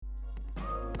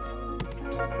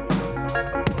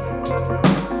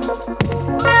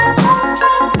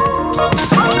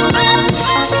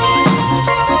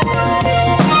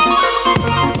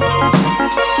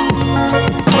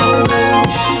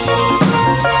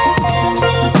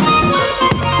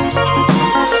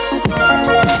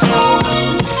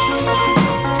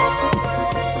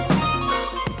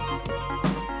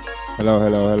Hello.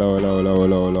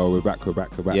 We're back.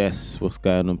 Yes, what's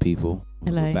going on, people?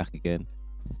 Hello. We're back again.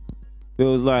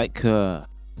 Feels like a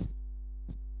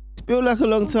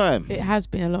long time. It has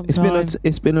been a long time.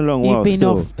 It's been a long while. You've been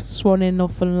still. swanning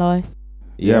off on life.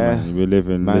 Yeah, man. We're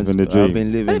living the dream. I've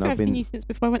been living. I've seen you since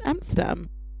before I went to Amsterdam.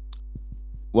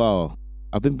 Well,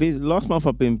 I've been busy. Last month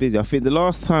I've been busy. I think the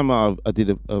last time I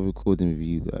did a recording with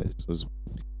you guys was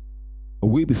a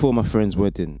week before my friend's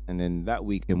wedding, and then that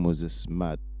weekend was just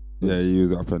mad. Yeah, you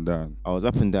was up and down. I was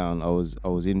up and down. I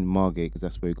was in Margate because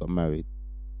that's where we got married,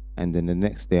 and then the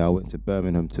next day I went to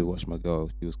Birmingham to watch my girl.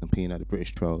 She was competing at the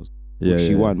British Trials. Yeah,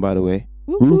 she won, by the way.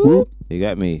 Whoop. You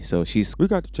got me. So We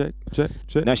got to check.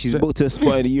 Now she's booked her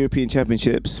spot in the European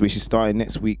Championships, which is starting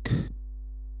next week,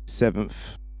 7th.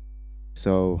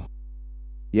 So,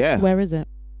 yeah. Where is it?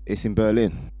 It's in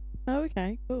Berlin. Oh,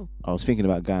 okay, cool. I was thinking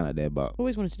about going out there, but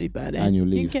Always wanted to do Berlin. Annual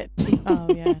leave. Oh,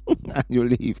 yeah. Annual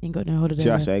leave. Ain't got no holiday.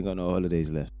 Just I ain't got no holidays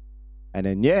left. And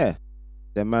then, yeah,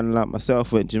 that man like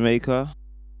myself went to Jamaica.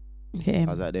 Okay. I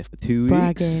was out there for 2 weeks.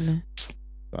 Bragging.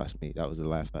 Trust me, that was a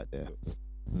life out there.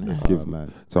 Let's give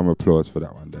man. some applause for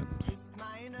that one then.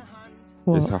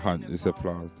 What? It's a hunt. It's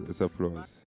applause.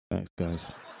 Thanks,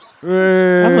 guys. I'm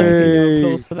not giving you Hey.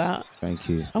 applause for that. Thank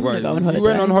you. I want to go on You holiday.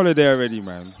 went on holiday already,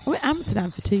 man. I went to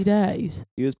Amsterdam for 2 days.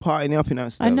 You was partying up in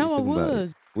Amsterdam. I know I thinking about it.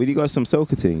 was. Well, you got some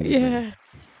soca things. Yeah.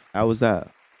 How was that?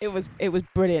 It was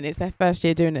brilliant. It's their first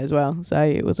year doing it as well, so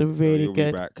it was a really You'll be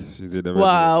good. back. She's in the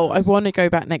Well, I want to go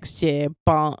back next year,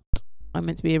 but I'm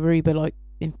meant to be Aruba like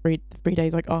in three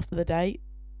days like after the date.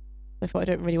 I thought I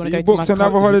don't really want to go you to my booked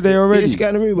another country. holiday already. Yeah, she's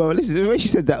going to Aruba. Listen, the way she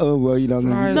said that, oh, well, you know.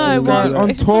 Flying No, this well, guy on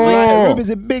it's tour. fine. Aruba's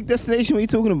a big destination. What are you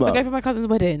talking I about? go for my cousin's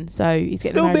wedding, so he's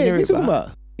getting Still married big. in What are you talking Aruba.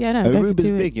 about? Yeah, no, I go for Aruba's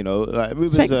 2 big, weeks. you know. Like It's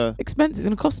Aruba's expensive. It's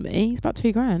going to cost me. It's about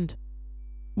 $2,000.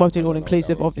 Well, I'm doing I all don't know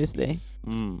inclusive, what that was. obviously.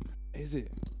 Is it?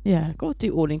 Yeah, got to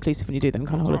do all inclusive when you do them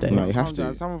kind of holidays. No, you have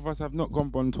to. Some of us have not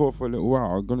gone on tour for a little while.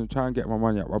 I'm going to try and get my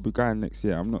money up. I'll be going next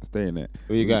year. I'm not staying there.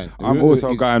 Where you going? I'm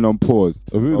also going on pause.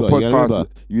 Aruba. On You podcast going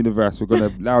Aruba? universe, we're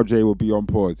gonna Lau J will be on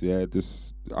pause. Yeah,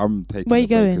 I'm taking Where a you break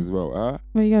going? as well.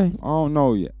 Where you going? I don't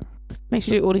know yet. Make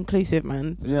sure you do all inclusive,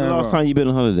 man. When's the last time you been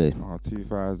on holiday?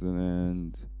 2000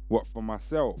 and what for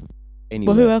myself?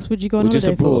 Anywhere. Well, who else would you go on Well, just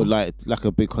holiday abroad, for? like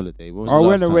a big holiday. What was I the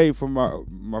went last time? away from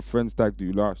my friend's stag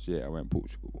do last year. I went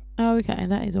Portugal, Oh, okay,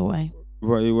 that is away.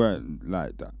 but it weren't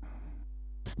like that.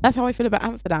 That's how I feel about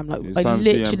Amsterdam. Like, It was I sun, sea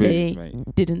and literally booze,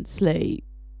 mate. didn't sleep.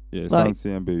 Yeah, like- sun, sea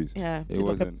and booze. Yeah, It did like a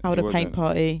wasn't- powder it paint wasn't.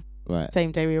 party. Right.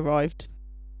 Same day we arrived.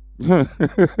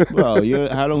 Well,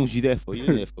 how long was you there for? You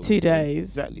were there for 2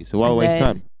 days. Exactly. So why And waste then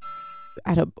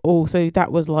time? So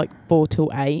that was like 4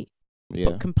 till 8, Yeah.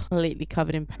 but completely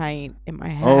covered in paint in my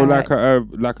hair. Oh,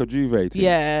 like a Juve thing.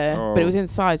 Yeah, but it was Oh.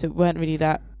 inside, so it weren't really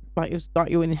that. Like, it was like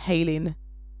you're inhaling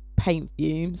paint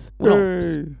fumes. Well,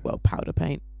 Hey. powder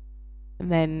paint.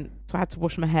 And then so I had to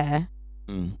wash my hair.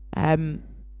 Mm. And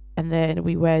then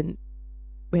we went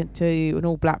to an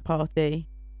all black party.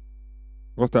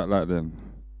 What's that like then?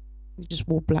 We just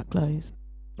wore black clothes.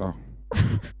 All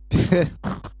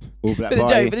black But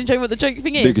party. the joke, what the joke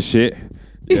thing is? Bigger shit.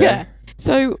 Yeah.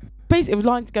 So basically, we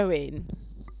were lined to go in,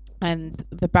 and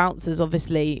the bouncers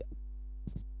obviously,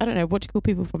 I don't know, what do you call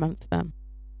people from Amsterdam?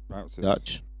 Bouncers.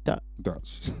 Dutch.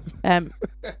 Dutch. Um,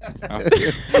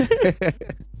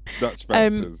 Dutch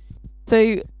bouncers.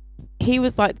 so he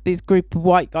was like this group of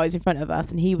white guys in front of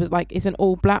us, and he was like, "It's an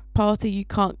all black party, you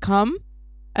can't come."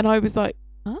 And I was like,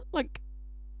 "Huh? Like,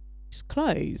 just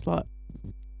clothes? Like,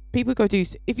 people go do.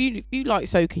 If you like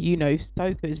soca, you know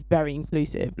soca is very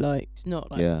inclusive. Like, it's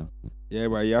not like Yeah.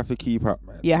 Well, you have to keep up,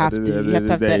 man. You have At the to. end You have of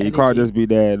to have the that day, you can't energy. just be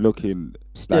there looking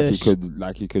stush.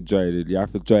 like you could join it. You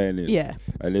have to join it. Yeah,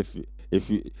 And if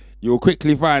you'll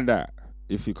quickly find out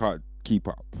if you can't keep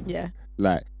up. yeah,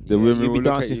 Like the women You'll will be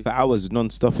look at dancing you. for hours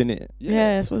non-stop in it.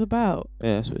 yeah. That's what it's about.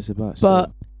 Yeah, that's what it's about.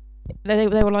 But they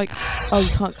were like, "Oh, you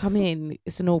can't come in.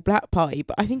 It's an all black party."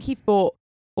 But I think he thought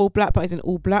all black party is an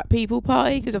all black people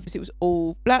party because obviously it was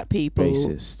all black people.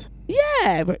 racist.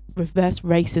 Yeah, reverse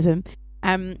racism.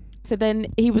 So then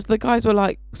the guys were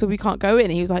like, "So we can't go in."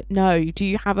 He was like, "No. Do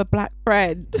you have a black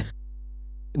friend?"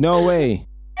 No way.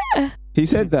 Yeah. He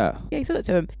said that. Yeah, he said that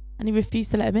to him, and he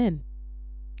refused to let him in.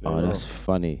 Oh, that's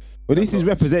funny. Well, this is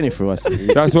representing for us.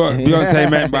 That's what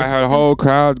Beyonce meant by her whole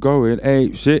crowd going,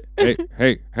 hey, shit,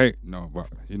 hey. No, but,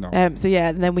 you know. So yeah,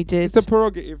 and then we did. It's a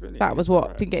prerogative, innit? That was It's what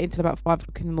alright. didn't get in till about 5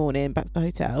 o'clock in the morning. Back to the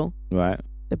hotel. Right.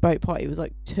 The boat party was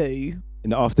like 2. In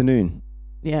the afternoon.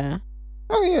 Yeah.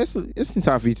 Oh yeah, it's in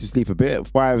time for you to sleep a bit. At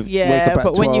 5. Wake Yeah, up at but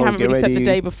 12, when you haven't get really slept ready.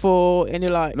 the day before, and you're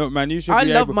like, Look, man, you should I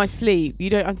be love able, my sleep. You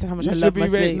don't understand how much you I should love be my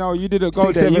ready. sleep. No, you didn't go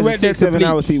 6, there. 7, You went there 6, to 7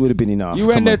 hours bleach. sleep would have been enough. You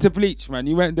went Come there on. to bleach, man.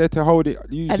 You went there to hold it.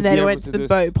 You should And then be we able went to the just-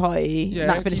 boat party. Yeah, and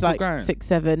that finished keep it like going. 6,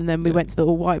 7. And then we Yeah. went to the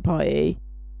all white party.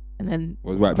 And then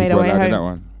Was white made people our way allowed in home. that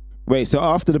one? Wait, so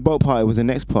after the boat party was the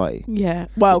next party? Yeah.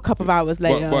 Well, a couple of hours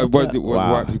later. Was but white people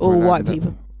All allowed white in that people.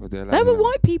 one? Was there allowed there in were that one?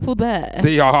 white people there.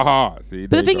 See, see.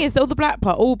 But the thing is,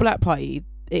 all black party,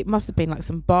 it must have been like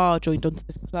some bar joined onto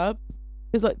this club.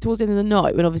 Because like towards the end of the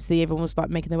night, when obviously everyone was like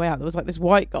making their way out, there was like this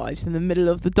white guy just in the middle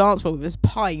of the dance floor with his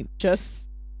pint, just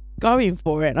going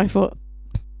for it. And I thought,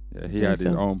 yeah, he had his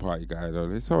Decent. own party guy though.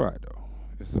 It's alright though.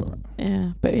 It's alright.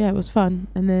 yeah, but yeah, it was fun.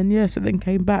 And then so then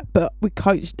came back, but we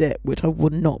coached it, which I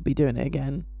would not be doing it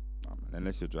again.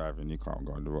 Unless you're driving, you can't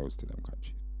go on the roads to them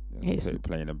countries. Yes. Take a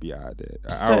plane and be out there. An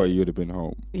So- hour, you'd have been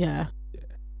home. Yeah, Yeah.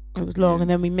 it was long, and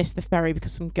then we missed the ferry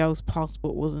because some girl's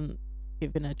passport wasn't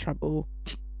giving her trouble.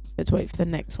 Had to wait for the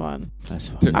next one. That's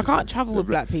fine. I can't travel with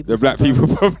black people. The black sometimes.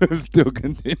 people problem still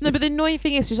continue. No, but the annoying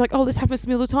thing is, she's like, oh, this happens to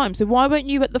me all the time. So why weren't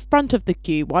you at the front of the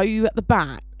queue? Why are you at the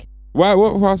back? Why?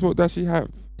 What passport does she have?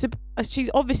 So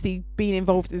she's obviously been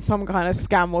involved in some kind of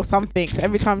scam or something. So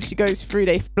every time she goes through,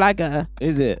 they flag her.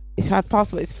 Is it? It's her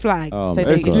passport is flagged, Oh, so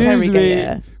my they God. interrogate Excuse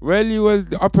her. me. When you was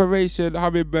the Operation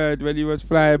Hummingbird, when you was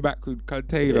flying back with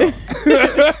container.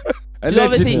 She's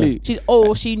obviously,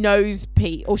 Allegedly. she knows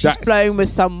Pete, or she's That's flown with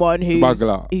someone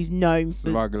smuggler. who's known. For, do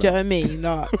you know Smuggler. what I mean?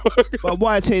 Like, But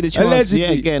why take the chance Allegedly.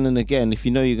 yet again and again if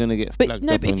you know you're gonna get but flagged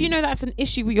no, up but if and- you know that's an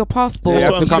issue with your passport, You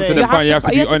That's have what to I'm come to saying. the front. You have to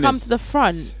be you have to come honest. to the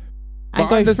front and But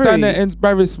go understand through. that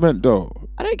embarrassment though.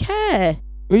 I don't care.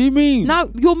 What do you mean? Now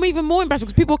you're even more embarrassed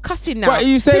because people are cussing now. But are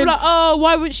you saying? People are like, oh,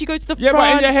 why wouldn't she go to the Yeah, front?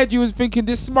 but in your head you was thinking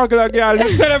this smuggler girl. Tell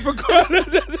her for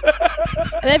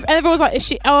And everyone's like,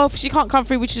 if she can't come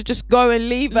through, we should just go and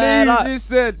leave her. Leave, Like,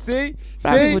 listen, see?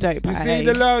 Black See? people don't You pay. see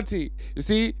the loyalty. You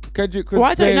see? Kendrick was Well,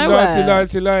 I don't saying know loyalty,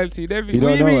 her. loyalty. You What don't do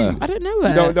you know mean? her? I don't know her.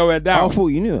 You don't know her I now. thought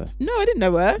you knew her. No, I didn't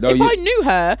know her. No, if you- I knew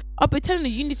her, I'd be telling her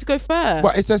you need to go first.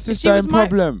 But it's a If she system was my-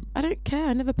 problem. I don't care.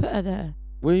 I never put her there.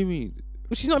 What do you mean?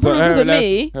 Well, she's not a problem because of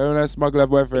me. Her and her smuggler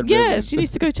boyfriend. Yes, she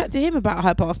needs to go chat to him about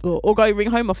her passport, or go ring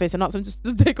Home Office and ask them just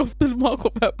to take off the mark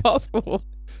of her passport.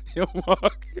 Yo,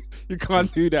 Mark, you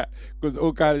can't do that because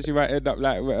all kind of she might end up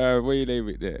like what you name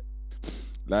it there,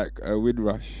 like a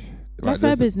Windrush. That's Like,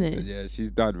 her this- business. Yeah,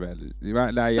 she's done, man.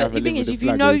 Right now, you But have the to thing live is, with if the you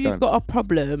flag know and you've done. got a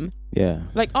problem, Yeah.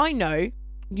 like I know,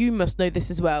 you must know this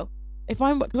as well. If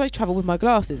I'm, because I travel with my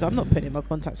glasses, I'm not putting in my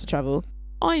contacts to travel.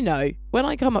 I know when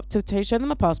I come up to show them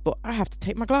my passport, I have to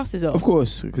take my glasses off. Of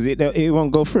course, because it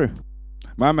won't go through.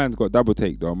 My man's got double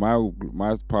take though.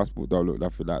 My passport don't look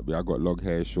nothing like me. I got long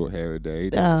hair, short hair, and day.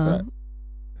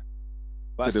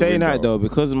 But To the saying that window. though,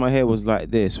 because my hair was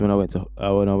like this when I went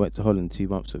to Holland 2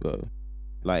 months ago,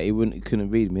 like it couldn't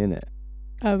read me, innit?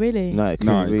 Oh really? No, it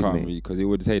couldn't No, you read can't me. read because it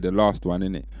would say the last one,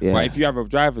 innit? Yeah. But if you have a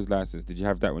driver's license, did you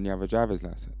have that when you have a driver's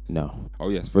license? No. Oh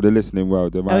yes, for the listening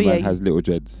world, my yeah, man you- has little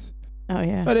dreads. Oh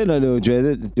yeah. I don't know little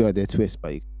dreads. They're twist,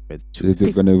 but you can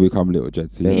They're gonna become little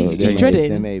dreads. See? You Yeah, keep yeah. dreading?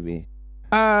 There may be.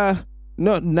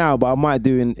 Not now, but I might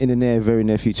do in the very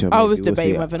near future. I was maybe. We'll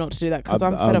debating see. whether not to do that because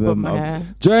I've- I'm fed up I've, with my I've- hair.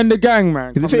 Join the gang,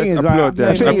 man. Because the Come, thing let's is, applaud like, them.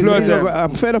 the thing is, Applaud them. I'm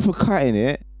fed up of cutting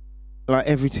it like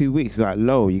every 2 weeks. Like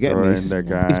low, you get me? Join It's, the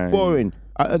it's gang. boring.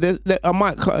 I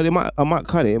might cut it. I might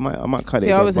cut it. I might cut it.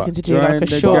 See, I again, was but- looking to do like Join a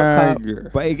the shortcut, gang.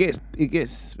 But it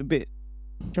gets a bit.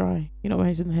 dry. You're not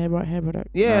using the hair product.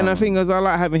 Yeah, and No. I think as I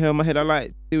like having hair in my head, I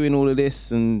like doing all of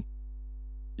this and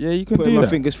Yeah, you can putting do my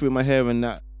that. fingers through my hair and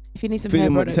that. If you need some Feeling hair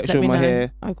my products, texture let me of my know.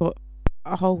 hair. I've got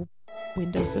a whole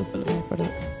windowsill full of hair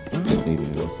products. I'm cool.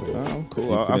 Keeping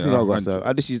I it think I'll go 100. so.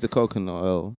 I just use the coconut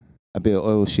oil, a bit of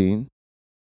oil sheen.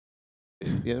 You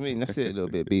know what I mean? That's it. A little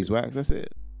bit of beeswax. That's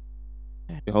it.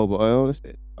 The whole bit of oil. That's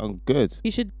it. I'm good.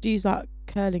 You should use that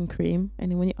curling cream, and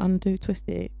then when you undo, twist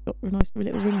it, it's got a nice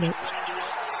little ringlet.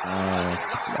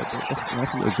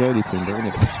 That's a little girly thing, though,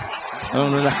 isn't it? I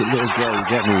don't know, like a little girl. You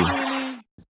get me?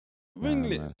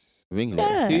 Ringlets.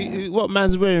 Ringlets. Yeah. What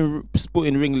man's wearing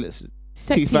sporting ringlets?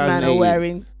 Sexy man are 2008.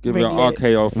 wearing Give me an ringlets.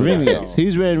 RKO for that. Ringlets. No.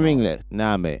 Who's wearing ringlets?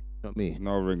 Nah, mate. Not me.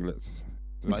 No ringlets.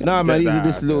 Just Nah, man. get These are that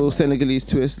this out there, little man. Senegalese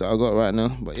twist that I got right now.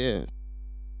 But yeah.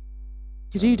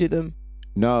 Did you do them?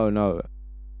 No.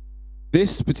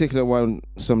 This particular one,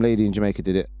 some lady in Jamaica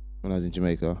did it when I was in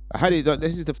Jamaica. I had it.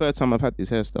 This is the first time I've had this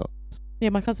hairstyle. Yeah,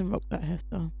 my cousin rocked that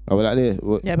hairstyle. Oh, well, like this.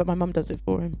 What, Yeah, but my mum does it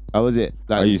for him. how was it?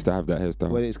 Like I used to have that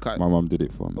hairstyle. when it's cut. My mum did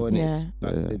it for Oh, me. and Yeah.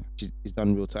 it's, like, Yeah. it's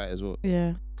done real tight as well.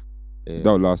 Yeah. Yeah. It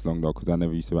don't last long though, because I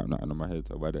never used to wrap nothing on my head.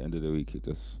 So by the end of the week, it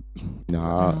just.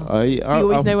 Nah, You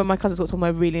always know when my cousin's got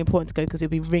somewhere really important to go because he'll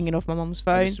be ringing off my mum's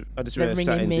phone. I just They're read a ringing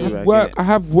satin me. do-rag, I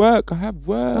have work. I have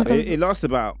work. Okay. It lasts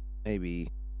about maybe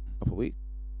a couple of weeks.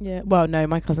 Yeah. Well, no,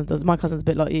 my cousin does. My cousin's a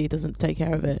bit like you. He doesn't take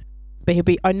care of it. But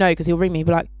I know, because he'll ring me and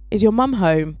be like, "Is your mum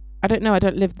home?" I don't know. I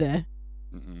don't live there.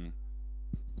 Mm-mm.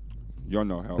 You're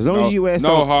no help. As long as you wear no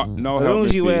some- heart, no As help. long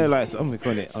as you Miss B. wear like something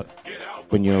on it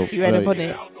when you're You wear a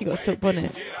bonnet. You got a silk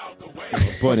bonnet.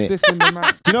 bonnet. This in the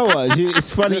man. Do you know what? It's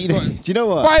funny. Do you know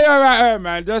what? Fire at her,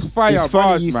 man. Just fire. It's funny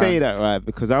bars, you man. say that, right?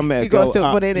 Because I met a You got girl. a silk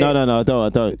bonnet, no, innit? no, I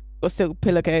don't. Got a silk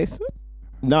pillowcase.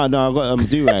 No, I got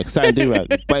do-rag, satin do-rag.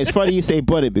 But it's funny you say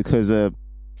bonnet because Don't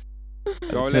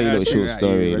I'll let tell you a her little shoot short at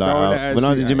story. you. Like Don't let her when I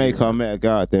was in shoot at you. Jamaica, I met a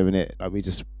girl out there, innit? Like we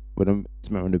just when I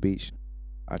met her on the beach,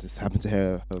 I just happened to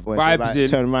hear her voice. I Vibes like, in.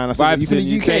 turned around, I said, "You Vibes from in. the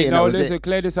You UK?" say, And that no, was listen, it.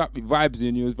 clear this up. Vibes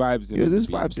in. You was vibes in. It was just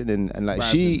vibes in, and like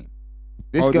Vibes in.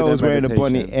 this Older girl than was wearing a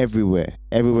bonnet meditation.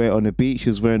 everywhere on the beach. She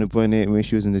was wearing a bonnet. When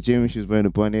she was in the gym, she was wearing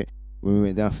a bonnet. When we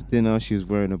went down for dinner, she was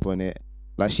wearing a bonnet.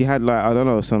 Like she had like I don't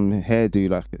know some hairdo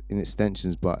like in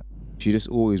extensions, but she just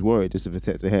always wore it just to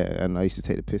protect her hair. And I used to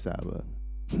take the piss out of her,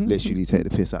 literally take the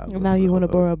piss out of her. Now you want to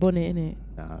borrow a bonnet, innit?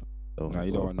 Nah, No,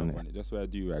 you don't want no bonnet. bonnet. Just wear a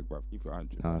do-rag, bruv. Keep it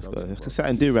 100. Nah, it's Don't got get it's a fucked.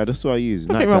 satin do-rag. That's what I use.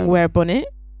 Nothing wrong with wearing a bonnet.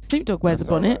 Snoop Dogg wears That's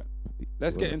a bonnet. alright.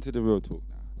 Let's get into the real talk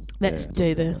now. Let's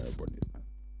do this.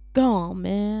 Go on,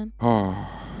 man. Oh,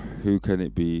 who can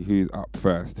it be? Who's up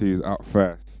first?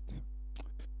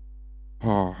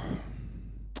 Oh,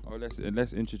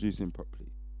 let's introduce him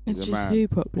properly. He's It's a just man, who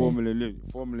properly.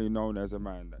 formerly known as a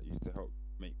man that used to help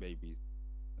make babies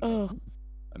Oh,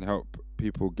 and help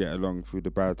people get along through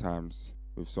the bad times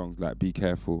with songs like "Be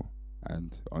Careful"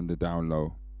 and "On the Down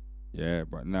Low." Yeah,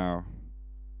 but now,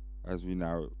 as we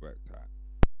now worked out,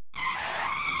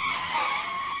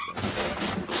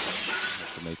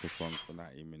 to make a song for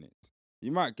 90 minutes.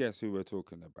 You might guess who we're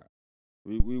talking about.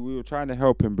 We were trying to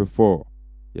help him before,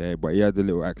 yeah, but he had a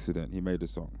little accident. He made a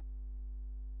song,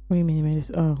 what do you mean he made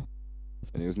this? Oh,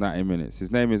 and it was 90 minutes.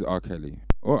 His name is R. Kelly,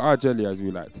 or R. Jelly as we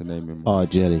like to name him. Oh,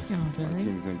 jelly.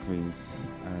 Kings and Queens,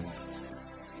 and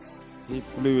he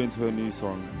flew into a new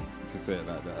song. You can say it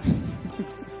like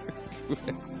that.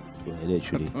 Yeah,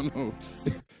 literally. I don't know.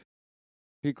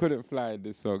 He couldn't fly in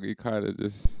this song. He kind of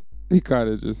just.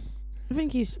 I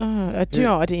think he's. Do you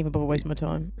know what? I didn't even bother wasting my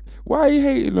time. Why are you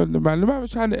hating on the man? The man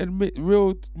was trying to admit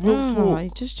real talk.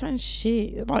 He's just trying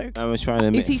shit. Like, I was trying to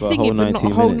admit is he for a whole singing for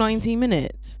 19 a whole minutes. 90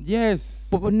 minutes? Yes.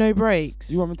 But with no breaks?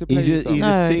 You want me to play He's you just, some? he's No,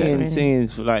 just I don't singing, really. singing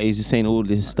for, like he's just saying all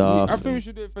this stuff. I think we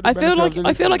should do it for the I feel benefit of the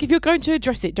like listener. if you're going to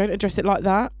address it, don't address it like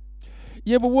that.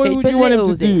 Yeah, but what It would you want him to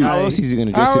belittles it, do? though. How else is he going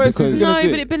to dress How it? else is Because he gonna No, do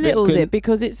but it? it belittles Because- it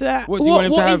because it's What do you want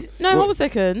him to have? No, What- hold a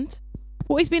second.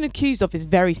 What he's been accused of is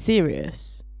very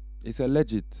serious. It's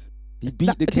alleged. He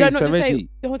beat the Did I case not already. just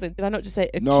say? Hold on, did I not just say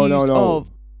accused No.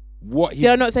 of? What he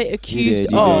Did I not say accused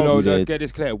did, you of? did. No, You let's did. get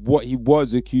this clear. What he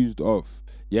was accused of.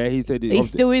 Yeah, he said it. He of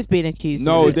still is being accused.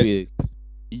 No, of it.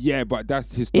 yeah, but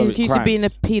that's He's historic accused crimes. of being a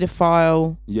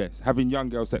paedophile, Yes, having young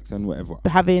girl sex and whatever.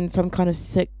 having some kind of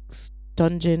sex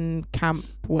dungeon camp,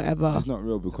 whatever. That's not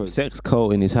real because sex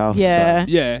cult in his house. Yeah,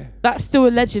 yeah, that's still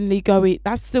allegedly going.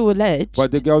 That's still alleged.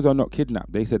 but the girls are not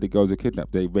kidnapped. They said the girls are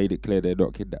kidnapped. They made it clear they're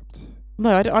not kidnapped. No,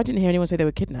 I didn't hear anyone say they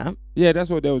were kidnapped. Yeah, that's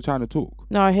what they were trying to talk.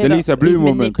 No, I hear The that Lisa he's Bloom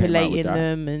woman came out with manipulating that.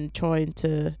 them and trying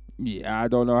to. Yeah, I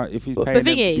don't know if he's But paying the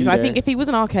thing them to is, be I there. think if he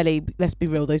wasn't R. Kelly, let's be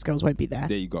real, those girls won't be there.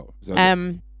 There you go. So,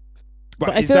 But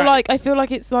I is feel that-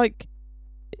 like it's like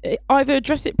either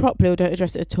address it properly or don't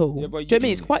address it at all. Yeah, Do but you know what I mean?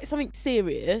 you- It's quite something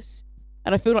serious,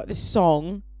 and I feel like this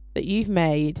song that you've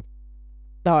made,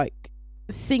 like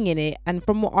singing it, and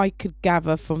from what I could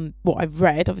gather from what I've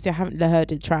read, obviously I haven't heard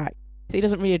the track, so he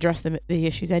doesn't really address the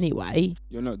issues anyway.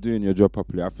 You're not doing your job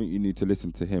properly. I think you need to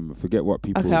listen to him. Forget what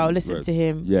people. Okay, I'll listen to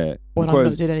him Yeah, when I'm not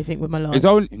because doing anything with my life. it's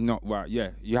only not well. Yeah,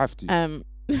 you have to Um,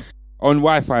 on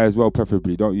Wi-Fi as well,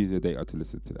 preferably. Don't use your data to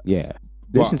listen to that. Yeah.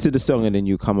 But Listen to the song and then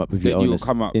you come up with your then own. you'll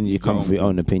come up Then you with come your up with your own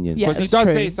own opinion. Yeah. because he that's does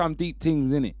true. say some deep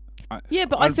things in it. yeah,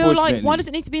 but I feel like, why Unfortunately. does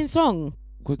it need to be in song?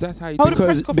 Because that's how he Hold does a it.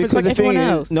 press conference like the thing everyone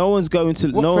is, else. no one's going to.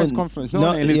 What no press one, conference? No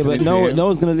one ain't yeah, but listening no, to him. no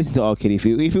one's going to listen to R. Kelly.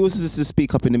 If he was to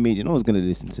speak up in the media, no one's going to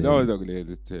listen to him. No one's not gonna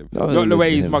listen to him. No one's Not gonna the way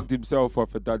listen he's to him. mugged himself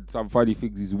off and done some funny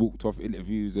things. He's walked off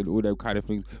interviews and all that kind of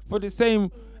things for the same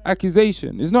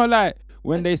accusation. It's not like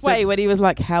when they said, Wait, when he was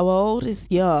like, "How old is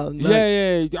young?" Like,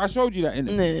 yeah, I showed you that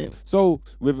interview. No. So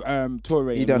with Torre,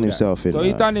 He and done all that. himself in. So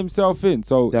he's done himself in.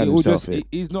 So Done it will himself just in.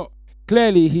 he's not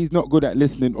clearly he's not good at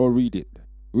listening or reading.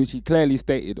 which he clearly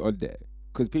stated on there.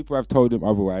 Because people have told him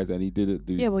otherwise, and he didn't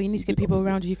do. Yeah, well, you need to he get did people opposite.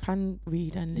 around you who can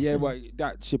read and listen. Yeah, but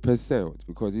that ship has sailed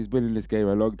because he's been in this game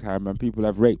a long time, and people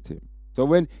have raped him. So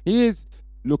when he is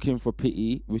looking for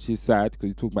pity, which is sad, because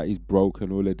he's talking about he's broke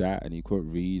and all of that, and he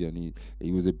couldn't read, and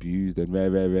he was abused and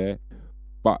rare.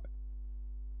 But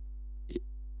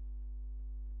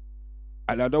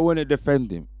and I don't want to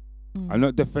defend him. I'm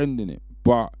not defending him,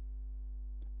 but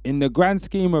in the grand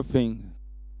scheme of things,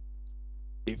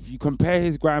 if you compare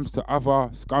his grams to other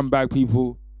scumbag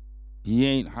people, he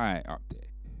ain't high up there.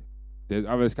 There's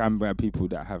other scumbag people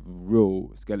that have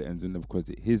real skeletons in them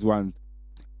because his one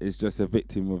is just a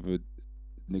victim of a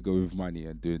nigga with money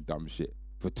and doing dumb shit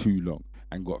for too long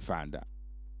and got found out.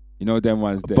 You know them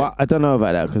ones there. But I don't know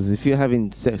about that because if you're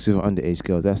having sex with underage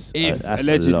girls, that's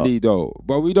allegedly a lot. though.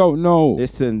 But we don't know.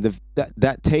 Listen,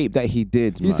 that tape that he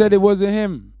did. He said it wasn't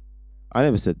him. I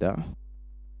never said that.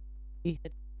 He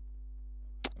said,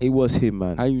 It was him,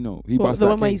 man. How you know? He what, bust the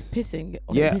that one where case. he's pissing.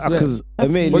 Yeah, That's because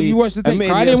admittedly, But you watched the tape.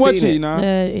 admittedly, I didn't I've watch seen it, you know.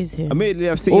 it is him. Admittedly,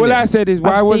 I've seen All it. I said is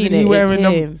why I've wasn't seen he it, wearing it's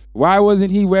the him. Why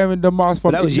wasn't he wearing the mask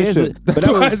from But that was years Ignition? ago. That's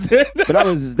what I said. But that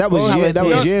was that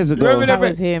was years ago. Remember That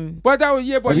was him. But that was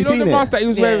but Have you you know the seen mask it? that he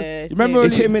was Yeah, wearing. it's Remember him. when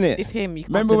It's him, innit? It's him. You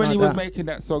can't Remember when he deny was that. making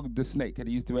that song, The Snake, and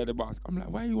he used to wear the mask? I'm like,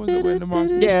 why he wasn't wearing the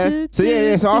mask? Yeah. So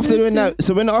yeah. So after when that,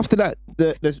 so when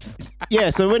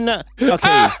that,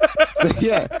 okay. So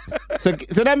yeah.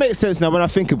 So that makes sense now when I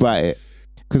think about it.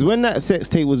 Because when that sex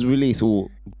tape was released or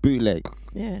bootleg,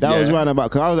 Yeah. that was round about.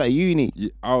 Because I was at uni. Yeah,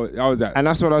 I was at. And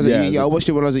that's what I was at uni. I watched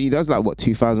it when I was at uni. That was like what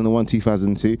 2001,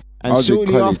 2002. And was in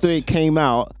shortly college. after it came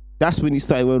out, that's when he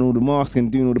started wearing all the masks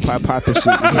and doing all the piper shit.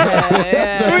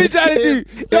 Yeah. What are you trying to do?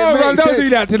 It No, bro, makes don't do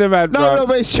sense. that to the man, bro. No,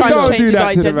 but it's Trying true. to Don't change do his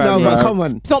that to the man, No, identity. but bro. come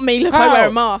on. It's not me. Look, How? I wear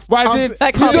a mask. But I did.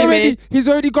 That can't be me. He's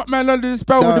already got man under the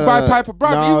spell with the No, Piper,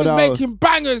 bruv. no, He was no. making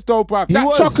bangers though, bruv. He That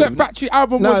was. Chocolate Factory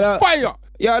album No, was no. fire.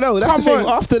 Yeah, I know. That's Come the thing.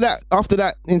 on. After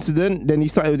that incident, then he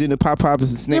started doing the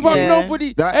pipers and Yeah, snake. but Yeah.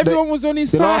 nobody, everyone was on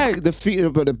his The side. last, the feet,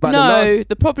 but the No, last,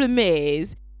 the problem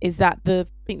is that I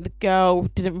think the girl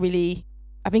didn't really.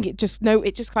 I think it just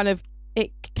kind of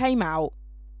it came out,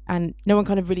 and no one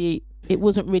kind of really. It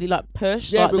wasn't really like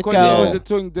pushed. Yeah, like because the girl. it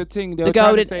was the thing. They The were girl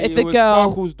trying to did- say if it the was girl-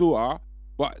 Sparkle's daughter,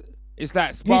 but it's like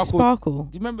Who's Sparkle. Sparkle? Do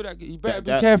you remember that? You better be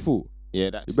That- careful. yeah,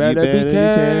 that's You better be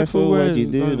careful what you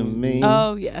when- do to me.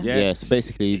 Oh yeah. Yeah. Yes,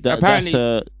 basically that's Apparently-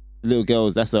 her little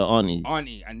girls. That's her auntie.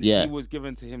 Auntie, and Yeah. she was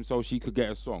given to him so she could get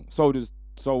a song.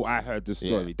 So I heard the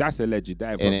story. Yeah. That's alleged.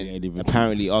 That And probably then ain't even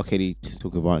apparently R. Kelly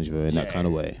took advantage of her in that kind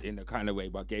of way. In the kind of way,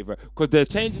 but gave her because they're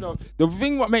changing of the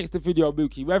thing. What makes the video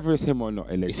Mookie, whether it's him or not,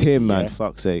 allegedly, It's him, man. yeah,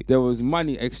 Fuck's sake. there was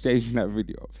money exchanged in that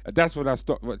video. And that's when I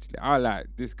stopped watching it. I like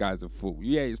this guy's a fool.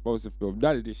 You ain't supposed to film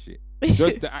none of this shit.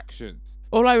 Just the actions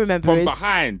All I remember from is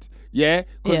behind. Yeah,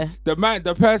 'cause Yeah.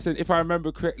 the person, if I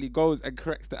remember correctly, goes and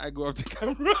corrects the angle of the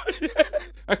camera,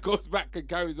 and goes back and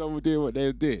carries on with doing what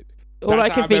they did. all I That's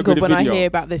how can think remember of the when I video. hear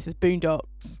about this is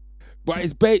Boondocks. But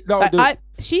it's bait. No, Like,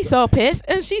 she saw piss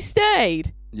and she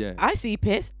stayed. yeah. I see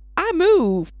piss. I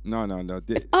move. No.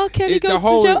 If R. Kelly the goes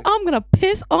whole- to jail, I'm gonna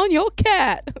piss on your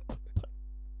cat.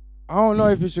 I don't know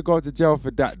if you should go to jail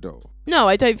for that though, No,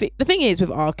 I don't think. The thing is with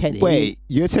R. Kelly. Wait,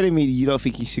 you're telling me you don't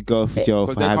think he should go for jail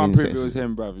because for they having can't prove sex? it was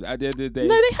him, brother. At the end of the day,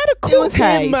 No, they had a It court was him,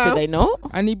 case, man. did they not?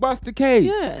 and he bust the case.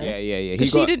 Yeah. Yeah. He Because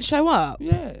she got, didn't show up.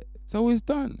 Yeah, so it's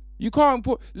done. You can't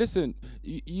put. Listen,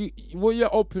 you what you're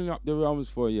opening up the realms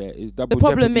for, is double The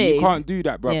problem jeopardy. You is- can't do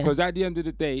that, bro. Yeah. Because at the end of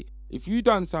the day, if you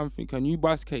done something and you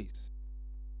bust case,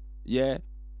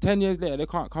 10 years later they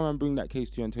can't come and bring that case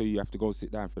to you until you have to go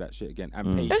sit down for that shit again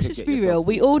and pay. Let's to just get be yourself real.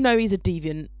 free. We all know he's a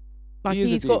deviant. Like He is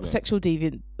a he's got deviant. sexual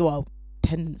deviant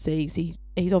tendencies.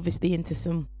 He's obviously into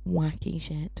some wacky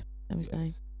shit. Let me say.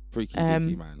 Yes. Freaky, Um,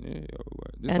 deaky, man. Yeah,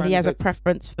 this And man he has is a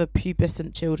preference for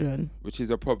pubescent children. which is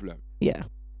a problem. Yeah.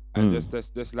 And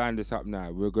let's line this up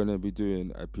now. We're gonna be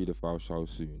doing a paedophile show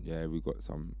soon. Yeah, we got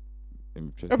some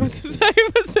interest. I'm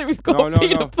about to say we've got No, a no.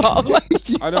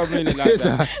 paedophile. I don't mean it like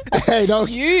that. Hey, don't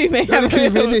You may Don't have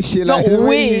keep in this shit not like the way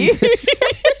we. you-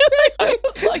 I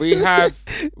was like, We have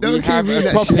Don't keep me a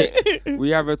that topic. We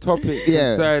have a topic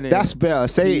Yeah, concerning. that's better.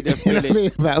 Say it. paedophilic You know what I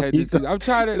mean? About we tendencies. got, I'm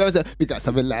trying to. you know, so we got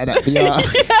something like that.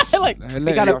 Yeah. like Let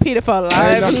we got a you- paedophile We're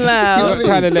live not- and We're loud. not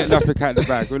trying to let nothing out the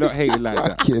bag. We're not hating like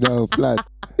that. Fucking hell, blood.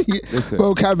 Listen.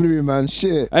 Vocabulary, man.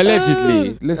 Shit.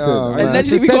 Allegedly, listen. Oh, man.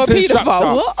 Allegedly, we the got a sentence paedophile.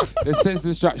 structure- What? The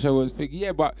sentence structure was fake.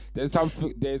 Yeah, but there's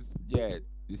something.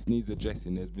 This needs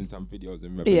addressing. There's been some videos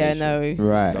in Revelation. Yeah, no.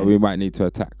 Right. So we might need to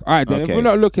attack. All right, then. If Okay. we're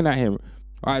not looking at him,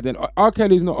 all right, then. R.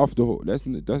 Kelly's not off the hook. That's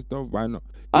don't. Why not?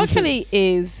 R. He should- Kelly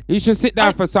is. He should sit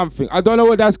down for something. I don't know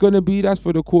what that's going to be. That's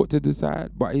for the court to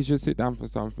decide. But he should sit down for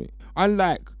something.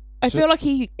 Unlike I feel like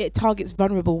it targets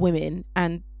vulnerable women,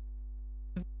 and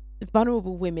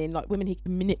vulnerable women, like women he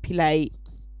can manipulate,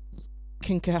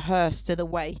 can coerce to the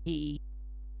way he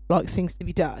likes things to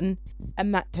be done,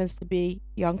 and that tends to be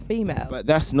young female. But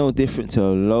that's no different to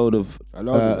a load of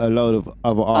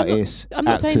other artists. I'm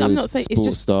not saying it's sports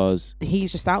just stars.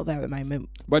 He's just out there at the moment.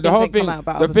 But the whole thing,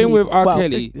 the thing with R.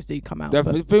 Kelly, this dude come out. The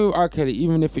thing with R. Kelly,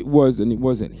 even if it was and it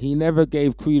wasn't, he never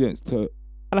gave credence to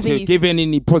giving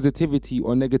any positivity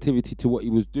or negativity to what he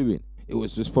was doing. It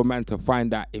was just for man to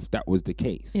find out if that was the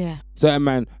case. Yeah. Certain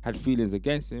man had feelings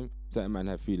against him. Certain man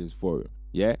had feelings for him.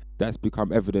 Yeah. That's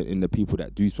become evident in the people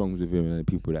that do songs with him and the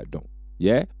people that don't.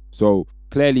 Yeah. So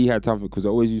clearly he had something, because I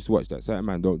always used to watch that. Certain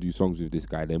man don't do songs with this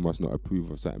guy. They must not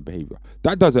approve of certain behavior.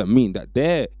 That doesn't mean that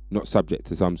they're not subject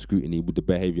to some scrutiny with the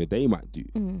behavior they might do.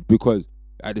 Because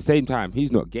at the same time,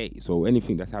 he's not gay. So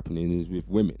anything that's happening is with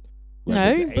women.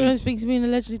 No, but I speak to being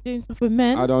allegedly doing stuff with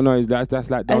men. I don't know. That's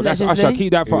like, no, that's Usher.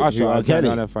 Keep that for Usher.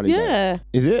 Yeah.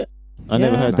 Is it? I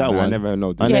never heard that one. I never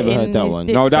heard that one.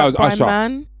 No, that was Usher.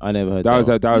 I never heard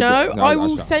that. I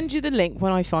will send you the link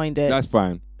when I find it. That's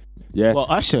fine. Yeah. Well,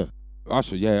 Usher,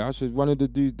 yeah. Usher, one of the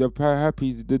dudes, the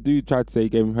herpes, the dude tried to say he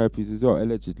gave him herpes as well,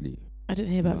 allegedly. I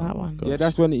didn't hear about that one. Yeah,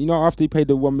 that's when, after he paid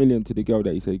the 1 million to the girl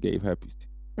that he said he gave herpes to.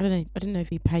 I didn't know if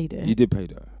he paid it. You did pay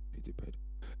her.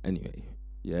 Anyway,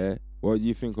 yeah. What do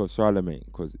you think of Charlemagne?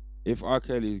 Because if R.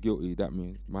 Kelly is guilty, that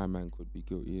means my man could be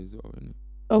guilty as well, isn't it?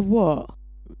 Of what?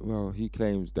 Well, he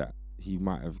claims that he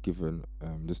might have given.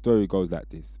 The story goes like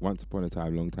this: once upon a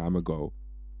time, long time ago,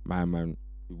 my man,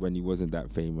 when he wasn't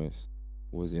that famous,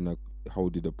 was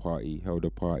held a party.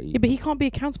 Yeah, but he can't be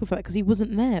accountable for that because he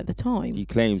wasn't there at the time. He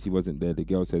claims he wasn't there. The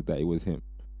girl says that it was him.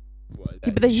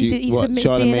 Yeah, but then he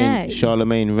submitted DNA.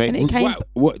 Charlemagne raped. And it came,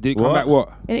 what did it come back?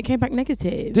 What? And it came back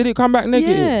negative. Did it come back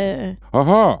negative? Yeah.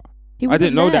 Aha. I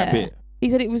didn't know there. that bit. He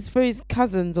said it was for his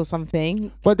cousins or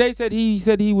something. But they said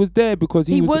he was there because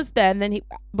he was there, and then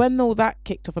when all that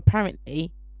kicked off,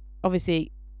 apparently,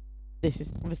 obviously, this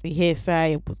is obviously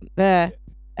hearsay. It wasn't there.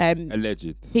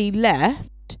 Alleged. He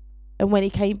left, and when he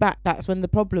came back, that's when the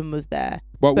problem was there.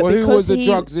 But who was the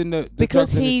drugs in the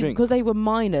because drink? Because they were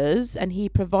minors and he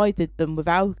provided them with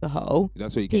alcohol.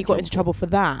 That's what he got into trouble for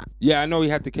that. Yeah, I know he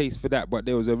had the case for that, but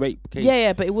there was a rape case.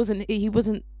 Yeah, but it wasn't. He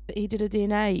wasn't. He did a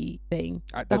DNA thing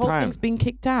at the whole time. Thing's been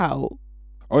kicked out.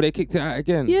 Oh, they kicked it out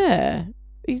again. Yeah,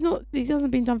 he's not. He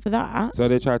hasn't been done for that. So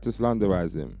they tried to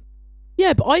slanderize him.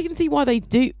 Yeah, but I can see why they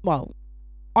do. Well,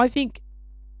 I think.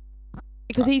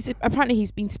 Because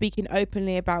he's been speaking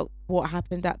openly about what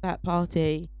happened at that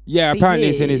party. Yeah, apparently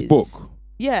it's in his book.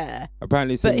 Yeah.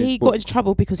 Apparently it's in his book. But he got into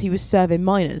trouble because he was serving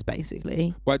minors,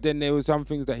 basically. But then there were some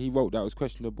things that he wrote that was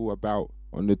questionable about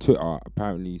on the Twitter.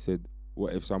 Apparently he said,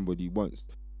 what if somebody wants,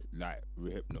 like,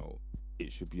 Rehypno?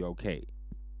 It should be okay.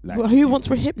 Like, well, who wants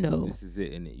Rehypno? This is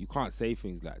it, innit? You can't say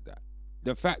things like that.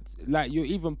 The fact, like, you're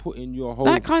even putting your whole...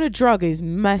 That kind of drug is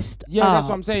messed up. Yeah, that's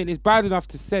what I'm saying. It's bad enough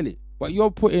to sell it. But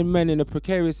you're putting men in a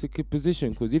precarious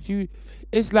position, because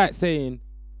it's like saying,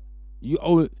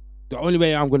 the only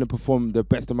way I'm going to perform the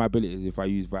best of my ability is if I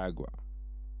use Viagra.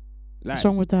 Like, what's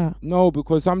wrong with that? No,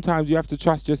 because sometimes you have to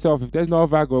trust yourself. If there's no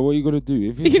Viagra, what are you going to do?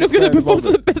 You're not going to perform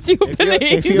to the best of your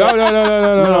ability.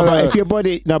 No. But if your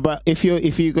body, but if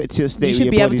you got to a state, you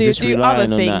should be able to do other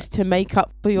things that, to make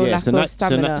up for your lack of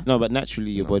stamina. But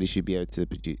naturally, your body should be able to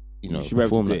produce.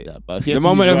 Perform like that. But the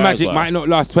moment of magic might not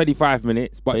last 25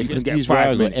 minutes, but you can get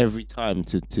 5 minutes every time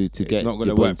to get. It's not going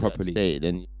to work properly.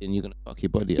 Then you're going to fuck your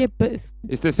body up. Yeah, but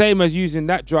it's the same as using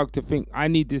that drug to think I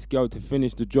need this girl to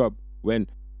finish the job, when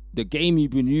the game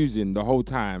you've been using the whole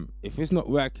time, if it's not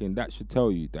working, that should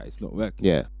tell you that it's not working.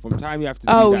 Yeah. From time you have to.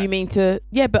 Do that. You mean to?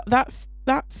 Yeah, but that's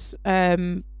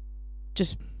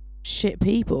just shit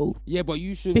people. Yeah, but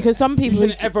you should, because some people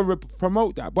shouldn't ever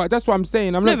promote that. But that's what I'm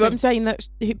saying. I'm saying that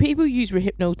people use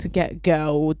Rehypno to get a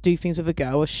girl or do things with a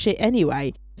girl or shit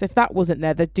anyway. So if that wasn't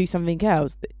there, they'd do something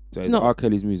else. So it's not R.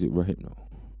 Kelly's music Rehypno.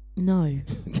 No.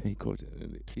 They called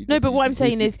it. No, but what I'm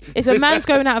saying is, if a man's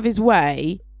going out of his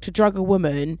way to drug a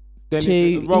woman, then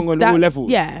it's wrong on all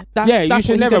levels. Yeah, that's you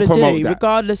should what never he's promote do, that,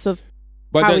 regardless of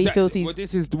how he feels.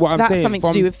 This is what I'm that's saying. Something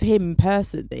to do with him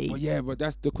personally. Well, yeah, but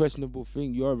that's the questionable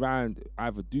thing. You're around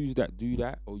either dudes that do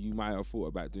that, or you might have thought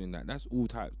about doing that. That's all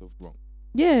types of wrong.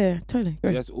 Yeah, totally.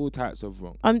 Great. That's all types of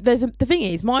wrong. The thing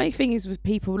is, my thing is with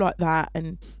people like that,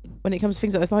 and when it comes to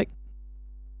things like that, it's like,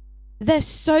 there's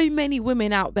so many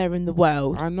women out there in the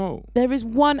world. I know. There is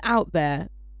one out there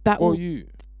that will. You.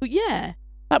 Yeah.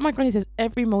 Like my granny says,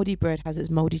 every mouldy bread has its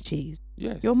mouldy cheese.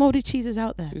 Yes. Your mouldy cheese is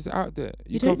out there. It's out there.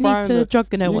 You don't need to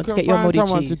drug no one to get your mouldy cheese. You can find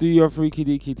someone to do your freaky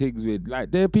deaky things with.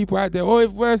 Like, there are people out there. Or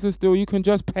if worse still, you can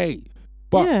just pay.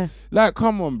 But like,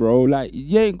 come on, bro. Like,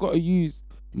 you ain't got to use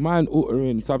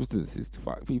mind-altering substances to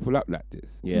fuck people up like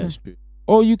this. Yeah, that's true.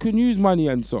 Or you can use money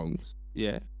and songs.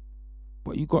 Yeah.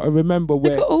 But you got to remember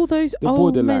where look at all those the old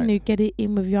borderline. men who get it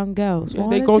in with young girls. Yeah,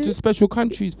 Why they go to special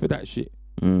countries for that shit.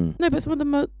 Mm. No, but some of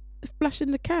them are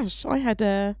flashing the cash. I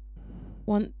had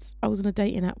once. I was on a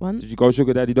dating app once. Did you go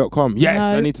sugardaddy.com? Yes,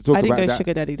 No, I need to talk I about didn't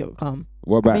go that. sugardaddy.com.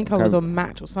 What about I think I was on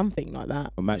Match or something like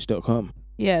that. Or Match.com.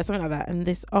 Yeah, something like that. And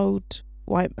this old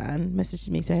white man messaged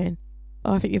me saying,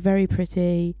 "Oh, I think you're very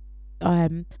pretty. I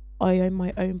own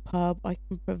my own pub. I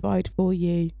can provide for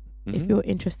you. If you're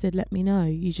interested, let me know.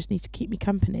 You just need to keep me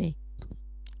company."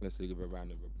 Let's give a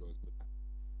round of applause for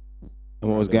that.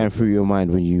 And what was going through your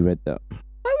mind when you read that? I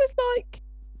was like,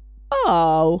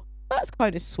 oh, that's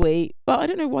kind of sweet. But I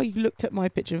don't know why you looked at my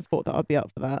picture and thought that I'd be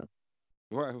up for that.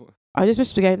 What? I just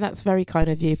messaged again, that's very kind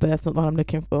of you, but that's not what I'm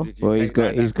looking for. Well,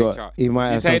 he might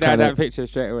have some kind of picture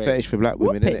straight away. fetish for black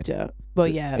What women, innit? picture? Well,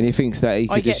 yeah. And he thinks that he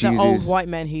I could get just the use old his, white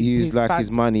men who like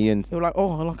his money and You're like,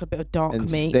 oh, I like a bit of dark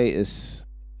meat. status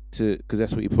to, because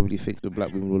that's what he probably thinks what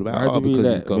black women are all about. How do we because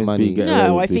let he's got Miss money. B get No,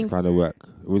 away with I this think- kind of work?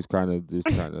 It was kind of this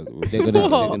kind of. They're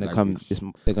gonna come.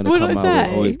 They're gonna What come did I out. say?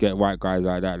 With, Always get white guys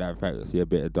like that fancy a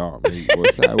bit of dark meat.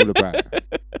 What's that all about?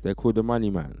 They're called the money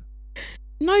man.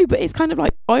 No, but it's kind of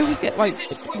like, I always get like,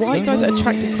 white guys that are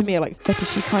attracted to me are like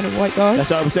fetishy kind of white guys. That's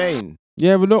what I'm saying.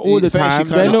 Yeah, but not all the The fetishy time.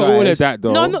 kind They're of not all guys. of that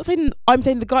though. No, I'm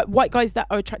saying the white guys that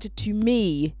are attracted to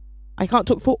me. I can't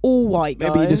talk for all white guys.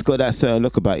 Maybe you just got that certain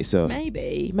look about yourself.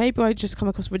 Maybe I just come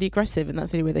across really aggressive, and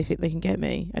that's the only way they think they can get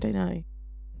me. I don't know.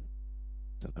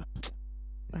 I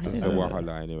That's don't a know.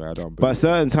 wahala anyway. I don't. But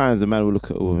certain times the man will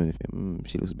look at a woman and think,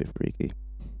 she looks a bit freaky.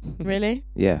 Really?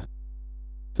 Yeah.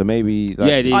 So maybe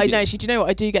like, I know. Do you know what?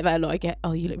 I do get that a lot. I get,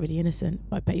 oh, you look really innocent.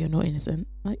 I bet you're not innocent.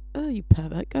 Like, oh, you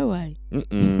pervert. Go away.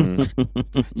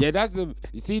 Yeah, that's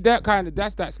you see that kind of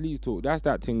that's that sleaze talk. That's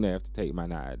that thing they have to take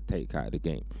out of the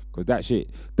game, because that shit.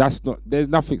 That's not. There's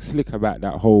nothing slick about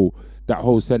that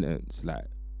whole sentence. Like,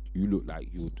 you look like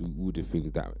you'll do all the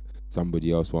things that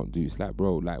somebody else won't do. It's like,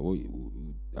 bro, like what?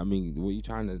 What are you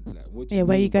trying to? Like, what do you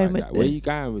where mean you going by with that? this? Where you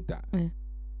going with that? Yeah.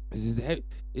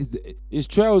 It's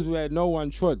trails where no one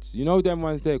trods. You know them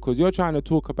ones there, because you're trying to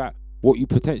talk about what you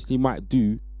potentially might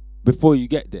do before you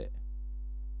get there.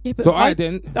 Yeah, but So I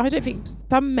then don't think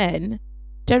some men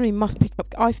generally must pick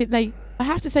up. I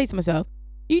have to say to myself,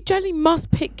 you generally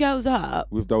must pick girls up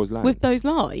with those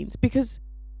lines. Because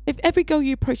if every girl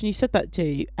you approach and you said that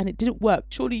to and it didn't work,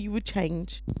 surely you would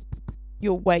change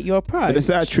your approach. But the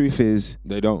sad truth is,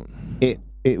 They don't.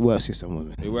 it works for some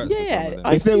women. It works Yeah, for some of them.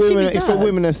 I If they're see women, it if a does.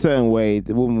 woman a certain way,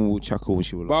 the woman will chuckle when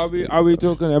she will. But are we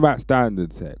talking about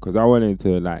standards here? Because I wanted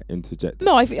to like interject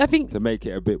No, I think to make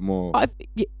it a bit more. I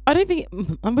don't think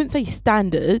I wouldn't say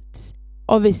standards.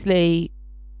 Obviously,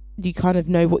 you kind of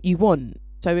know what you want.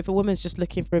 So if a woman's just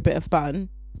looking for a bit of fun,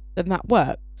 then that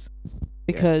works,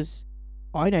 because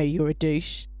I know you're a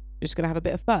douche. You're just gonna have a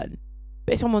bit of fun.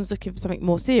 But if someone's looking for something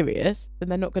more serious, then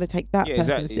they're not going to take that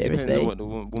person It seriously. depends on what the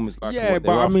woman's like. Yeah,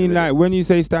 but I mean, like when you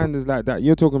say standards like that,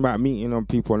 you're talking about meeting on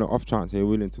people on the off chance they're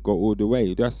willing to go all the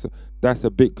way. That's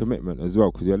a big commitment as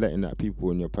well, because you're letting that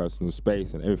people in your personal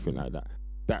space and everything like that.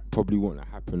 That probably won't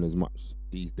happen as much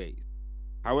these days.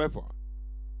 However,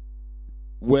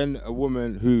 when a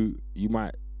woman who you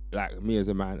might, like me as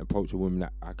a man, approach a woman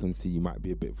that I can see you might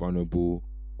be a bit vulnerable,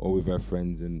 or with her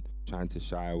friends and trying to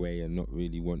shy away and not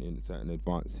really wanting certain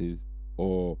advances,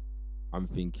 or I'm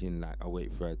thinking like I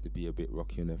wait for her to be a bit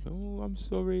rocky and oh, I'm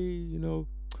sorry, you know,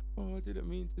 oh, I didn't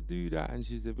mean to do that, and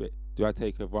she's a bit, do I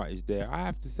take advantage there? I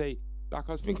have to say, like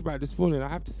I was thinking about this morning, I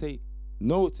have to say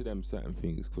no to them certain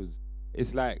things, because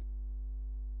it's like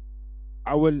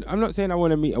I'm not saying I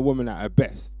want to meet a woman at her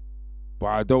best, but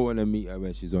I don't want to meet her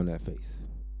when she's on her face.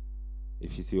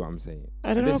 If you see what I'm saying.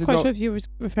 I don't know. I'm quite sure if you were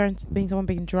referring to being someone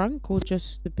being drunk or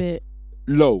just a bit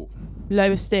low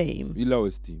esteem. Low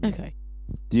esteem. Okay.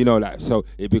 Do you know, like, so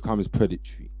it becomes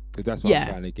predatory, because that's what I'm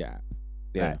trying to get at.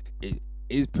 Yeah. Like, it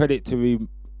is predatory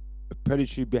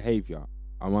behavior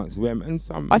amongst women and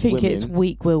some. I think women. it's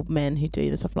weak-willed men who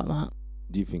do stuff like that.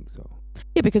 Do you think so?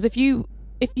 Yeah, because if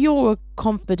you're a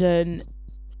confident,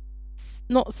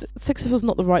 not successful is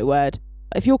not the right word.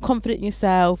 If you're confident in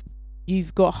yourself,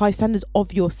 you've got high standards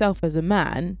of yourself as a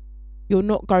man, you're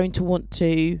not going to want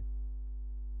to.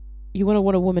 You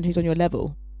want a woman who's on your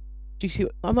level. Do you see?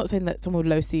 I'm not saying that someone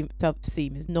with low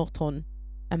self-esteem is not on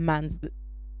a man's,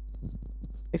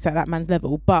 except that man's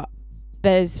level, but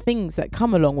there's things that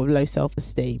come along with low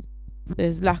self-esteem.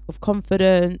 There's lack of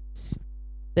confidence.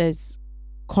 There's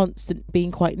constant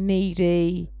being quite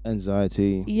needy.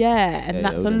 Anxiety. Yeah, and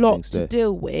that's a all them lot things to there.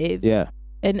 deal with. Yeah.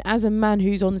 And as a man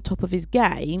who's on the top of his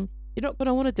game, you're not going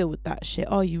to want to deal with that shit,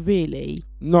 are you really?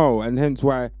 No, and hence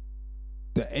why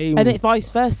the aim. And it vice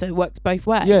versa, it works both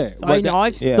ways. Yeah, I know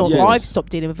I've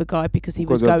stopped dealing with a guy because he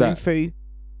was Because of going that. through,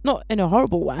 not in a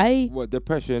horrible way. What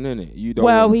depression, innit? You don't.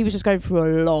 Well, want- he was just going through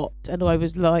a lot, and I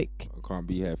was like, I can't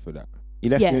be here for that. You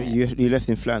left Yeah. him. You left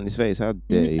him flat on his face. How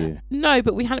dare you? no,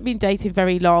 but we hadn't been dating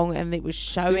very long, and it was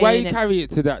showing. See, why you and carry it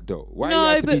to that though? Why No, you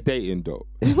have to be but- dating though?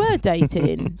 we were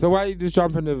dating. So why you just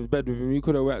jump in the bed with him? You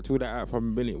could have worked all that out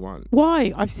from minute one.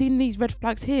 Why? I've seen these red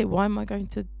flags here. Why am I going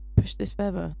to push this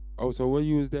further? Oh, so what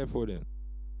you was there for then?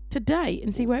 To date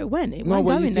and see where it went. It No, wasn't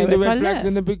but you going seen nowhere, the so I red flags left.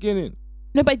 in the beginning.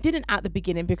 No, but I didn't at the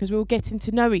beginning because we were getting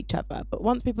to know each other. But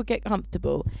once people get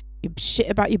comfortable, your shit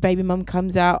about your baby mum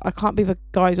comes out. I can't believe a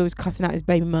guy's always cussing out his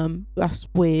baby mum. That's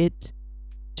weird.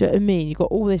 Do you know what I mean? You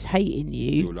got all this hate in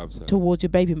He still you loves her. towards your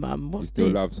baby mum. He What's still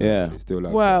this? loves her. Yeah. He still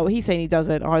loves Well, her. he's saying he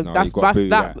doesn't. No, he got booted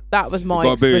That was my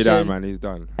Got booted out, expression. man. He's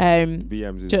done. BMs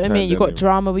BMs is do you know what I mean? You turned got him.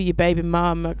 drama with your baby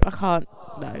mum. I can't.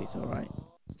 No, it's all right.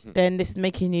 Then this is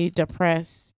making you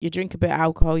depressed. You drink a bit of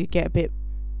alcohol. You get a bit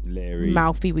Larry.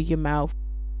 mouthy with your mouth,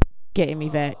 getting me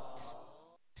vexed.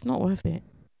 It's not worth it.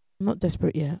 I'm not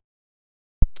desperate yet.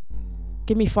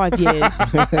 Give me 5 years.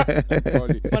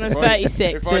 When I'm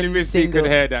 36 If only and Miss B single. could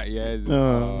hear that, yeah.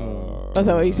 Oh. That's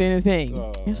that what you're saying. The thing.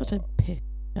 Oh. You're such a piss.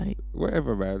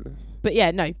 Whatever, man. But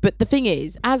yeah, no. But the thing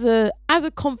is, as a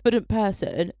confident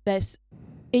person, there's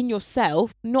in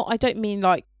yourself. Not. I don't mean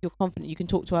like you're confident you can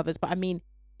talk to others, but I mean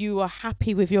you are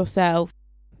happy with yourself.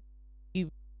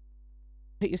 You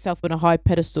put yourself on a high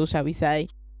pedestal, shall we say?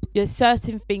 There's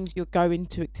certain things you're going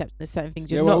to accept, and there's certain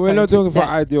things you're Yeah, not well, we're going not to talking accept.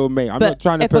 about ideal mate. I'm but not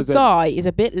trying to if a present. guy is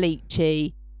a bit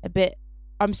leechy, a bit,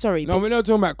 I'm sorry, No, but we're not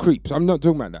talking about creeps. I'm not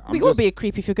talking about that. we got to be a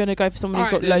creep if you're going to go for someone who's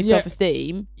got Alright, low then, yeah.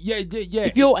 self-esteem. Yeah.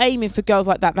 If you're aiming for girls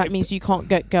like that means you can't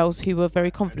get girls who are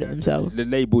very confident in That's themselves. the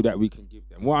label that we can give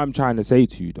them. What I'm trying to say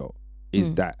to you though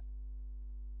is that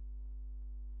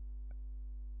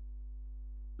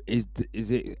is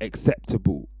it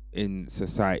acceptable in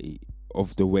society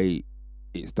of the way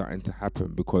it's starting to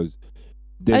happen? Because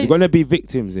there's going to be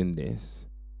victims in this,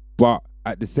 but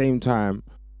at the same time,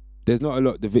 there's not a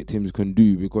lot the victims can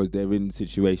do because they're in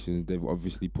situations they've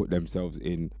obviously put themselves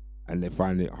in and they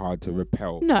find it hard to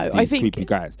repel No, these I think creepy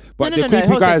guys. But no, the no, creepy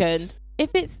hold guys, a second.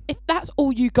 If that's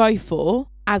all you go for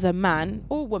as a man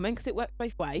or woman, because it works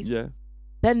both ways, yeah.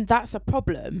 then that's a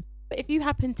problem. But if you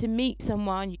happen to meet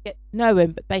someone, you get to know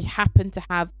them, but they happen to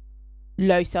have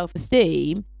low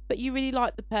self-esteem, but you really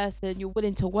like the person, you're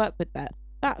willing to work with that,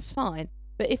 that's fine.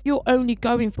 But if you're only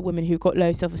going for women who've got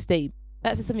low self-esteem,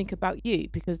 that says something about you,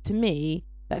 because to me,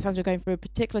 that sounds you're going for a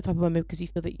particular type of woman because you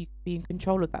feel that you can be in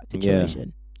control of that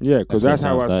situation. Yeah, because that's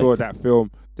That's what how it I sounds saw like. that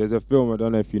film. There's a film, I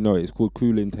don't know if you know it, it's called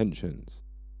Cruel Intentions.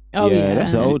 Oh yeah,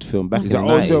 that's an old film back It's in an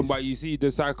the old 90s. film, but you see the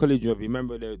psychology of it.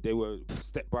 Remember, they were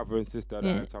stepbrother and sister that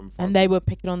Yeah. had some fun. And they were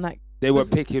picking on that. They were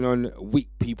picking on weak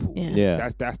people. Yeah. Yeah.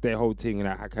 That's their whole thing. And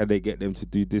like, how can they get them to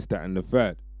do this, that, and the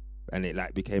third? And it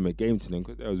like became a game to them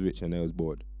because they was rich and they was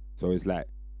bored. So it's like,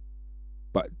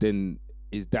 but then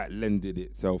is that lended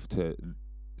itself to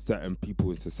certain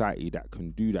people in society that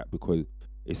can do that because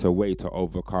it's a way to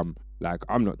overcome. Like,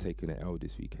 I'm not taking an L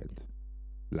this weekend.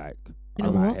 Like, You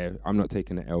know what? I'm not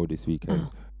taking an L this weekend.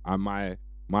 And my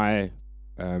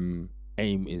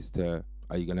aim is to,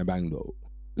 are you gonna bang though?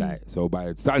 Like, so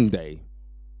by Sunday,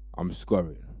 I'm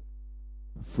scoring.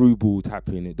 Through ball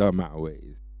tapping, it doesn't matter where it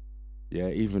is. Yeah,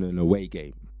 even an away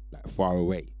game, like far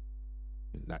away,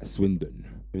 like Swindon.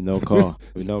 With no car.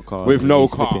 With no car. With no You're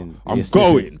car. slipping. I'm You're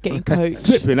slipping. going. Getting coached.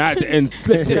 Slipping at the end,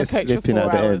 Sitting slipping. on coach for Slipping 4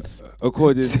 at the hours. end.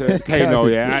 According to Kano,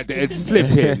 yeah, at the end,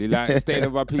 slipping. Like, staying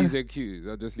on my P's and Q's.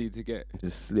 I just need to get,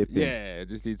 Just slipping. yeah, I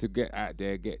just need to get out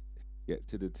there, get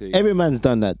to the team. Every man's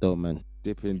done that though, man.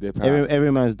 Dip in, dip out.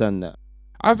 Every man's done that.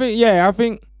 I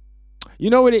think, you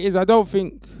know what it is? I don't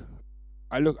think,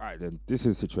 this is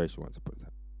a situation once upon a time.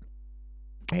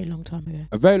 Very long time ago.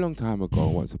 A very long time ago,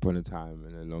 once upon a time,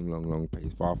 in a long, long, long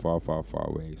place, far, far, far, far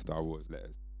away, Star Wars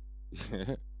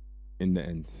letters. In the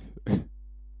end,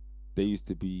 there used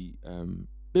to be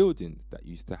buildings that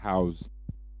used to house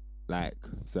like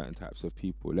certain types of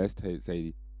people. Let's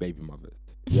say baby mothers,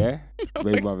 yeah?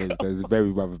 Baby mothers, there's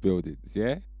baby mother buildings,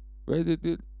 yeah? Where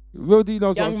Will D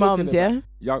knows Young what I'm talking mums, about. yeah?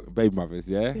 Young baby mothers,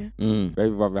 yeah? Yeah. Mm. Baby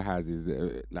mother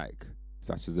houses, like,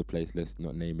 such as a place, let's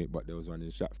not name it, but there was one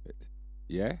in Stratford.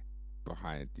 Yeah?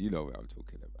 Behind, you know what I'm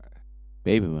talking about.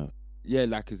 Baby man. Yeah,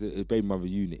 like it's a baby mother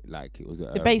unit. Like it was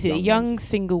a So basically, young mums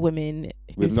single women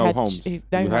with who've no had homes, who've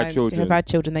no who've had homes, children who've had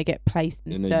children, they get placed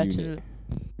in in a certain unit.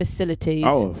 facilities.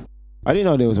 Oh, I didn't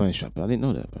know there was one in Stratford. I didn't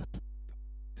know that, bro.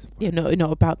 It's fine. You're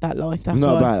not about that life. That's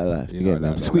not why. about that life. You're Yeah, not I'm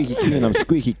about squeaky that. clean. I'm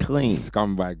squeaky clean.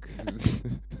 Scumbag.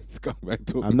 Scumbag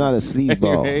talking. I'm not a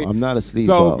sleazeball. Anyway, I'm not a So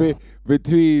sleazeball.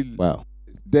 between Wow.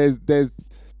 there's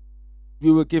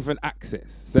we were given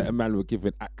access. Certain men were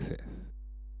given access,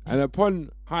 and upon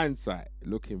hindsight,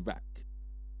 looking back,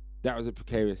 that was a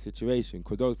precarious situation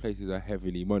because those places are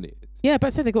heavily monitored. Yeah, but I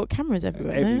said they got cameras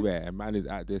everywhere. no? Everywhere. A man is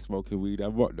out there smoking weed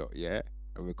and whatnot, yeah?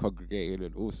 And we're congregating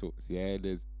and all sorts, yeah?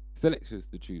 There's selections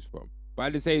to choose from. But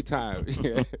at the same time,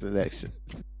 yeah, Selection.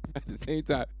 at the same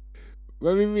time,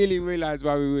 when we really realised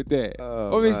why we were there,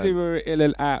 Oh, obviously man. we were ill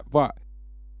and out, but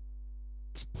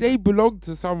they belong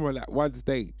to someone at one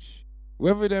stage.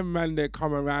 Whether them man they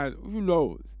come around, who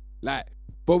knows? Like,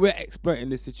 but we're exploiting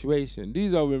the situation.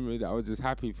 These are women that were just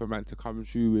happy for man to come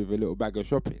through with a little bag of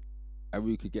shopping and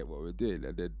we could get what we're doing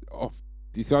and then off.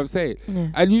 Do you see what I'm saying? Yeah.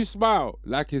 And you smile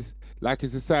like it's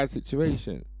a sad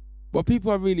situation. But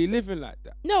people are really living like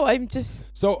that. No, I'm just.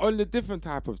 So on the different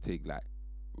type of thing, like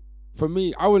for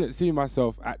me, I wouldn't see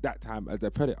myself at that time as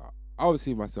a predator. I would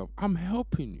see myself, I'm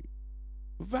helping you.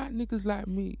 Without niggas like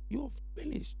me, you're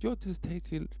finished. You're just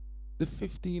taking the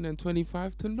 15 and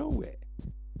 25 to nowhere.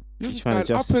 You're just trying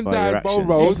to going up and justify your down Bow actions.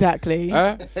 Road. Exactly.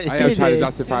 Huh? I am It trying to is.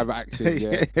 justify my actions,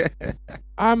 yeah.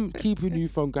 I'm keeping you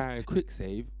from going quick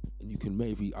save and you can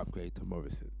maybe upgrade to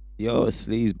Morrison. You're a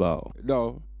sleazeball.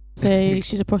 No. So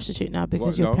she's a prostitute now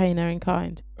because What, you're no? paying her in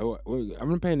kind. I'm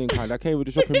not paying in kind. I came with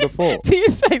the shopping before. See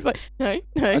his face like, no.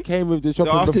 I came with the So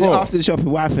shopping before. after the shopping,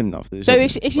 what happened after the So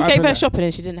shopping? if you What gave happened her there? shopping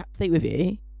and she didn't have to sleep with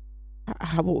you,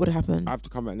 what would happen? I have to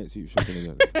come back next week shopping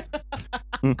again.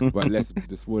 But less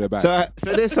the smaller bag.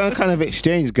 So there's some kind of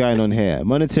exchange going on here.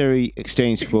 Monetary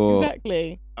exchange for,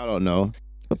 Exactly. I don't know,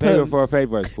 Favour for a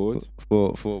favour is called.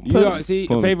 for You know, see,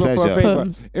 forms favour for a pleasure. favour.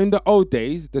 Pums. In the old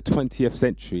days, the 20th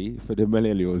century, for the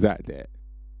millennials out there,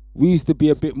 we used to be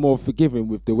a bit more forgiving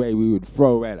with the way we would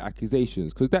throw around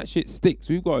accusations because that shit sticks.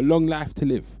 We've got a long life to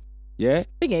live. Yeah?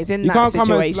 Thing is, in You that can't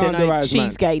come and situation, slanderise, she's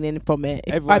man. gaining from it.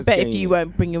 I Everyone's bet if gaining. you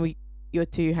weren't bringing your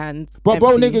two hands, But bro,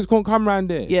 empty, niggas can't come round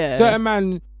there. Yeah. Certain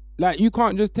man, like, you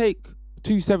can't just take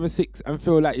 276 and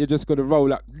feel like you're just going to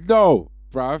roll up. No,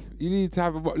 bruv. You need to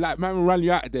have a, like, man will run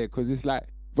you out of there because it's like,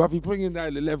 bruv, you're bringing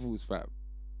down the levels, fam.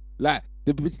 Like,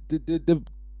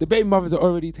 the baby mothers are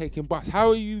already taking bus. How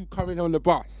are you coming on the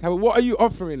bus? What are you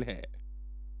offering here?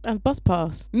 and bus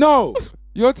pass. No,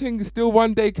 your thing is still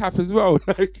 1 day cap as well.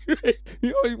 Like,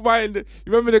 you're buying you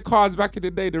remember the cards back in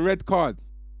the day, the red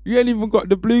cards? You ain't even got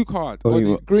the blue card or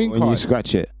the green when card. you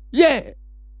scratch it. Yeah.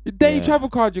 The day Yeah. travel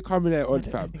card you're coming there on,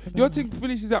 don't fam. think about Your that. thing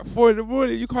finishes at 4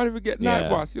 a.m. You can't even get night Yeah.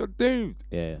 bus. You're doomed.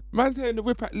 Yeah. Man's here in the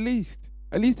whip at least.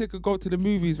 At least they could go to the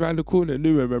movies round the corner,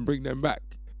 Newham, and bring them back.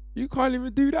 You can't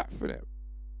even do that for them.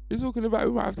 You're talking about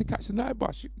we might have to catch the night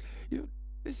bus.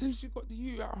 Listen, she got the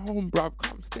you at home, bruv.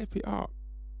 Come step it up.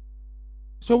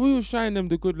 So we were showing them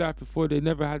the good life before they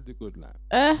never had the good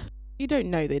life. You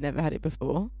don't know they never had it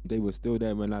before, They were still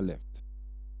there when I left.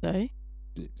 though.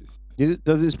 Does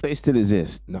this place still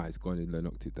exist? Nah, it's gone. They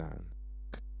knocked it down.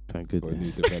 Thank For a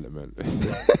new goodness. development.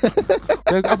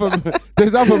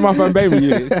 there's other muff and baby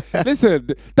units. Listen,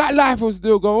 that life will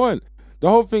still go on. The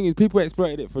whole thing is people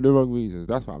exploited it for the wrong reasons.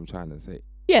 That's what I'm trying to say.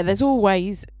 Yeah, there's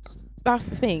always. That's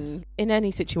the thing. In any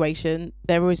situation,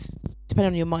 there is,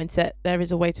 depending on your mindset, there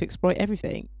is a way to exploit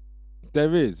everything.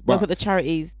 There is, Look but at the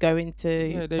charities going to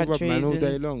yeah, they rob man countries all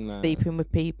day and long. Like, sleeping with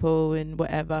people and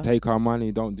whatever. take our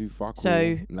money, don't do fuck So,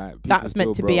 all. Like, people That's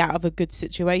meant to still be broke. out of a good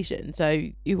situation. So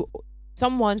you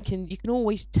can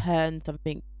always turn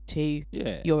something to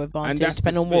Yeah, your And advantage that's the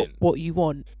depending on spin. what you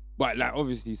want. But like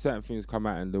obviously certain things come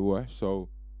out in the wash. So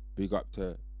big up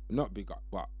to not big up,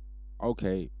 but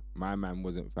okay, my man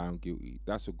wasn't found guilty.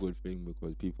 That's a good thing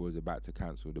because people was about to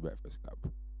cancel the Breakfast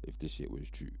Club if this shit was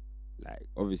true. Like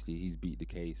obviously he's beat the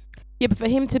case. Yeah, but for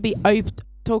him to be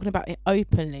talking about it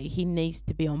openly, he needs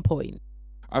to be on point.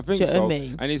 I think Do you know so. what I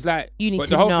mean? And it's like, You need but to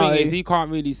the whole know. thing is he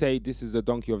can't really say this is a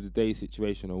donkey of the day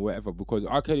situation or whatever because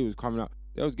R. Kelly was coming out.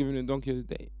 They was giving him donkey of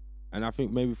the day. And I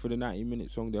think maybe for the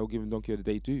 90-minute song, they'll give him donkey of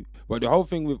the day too. But the whole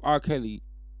thing with R. Kelly,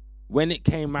 when it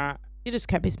came out, He just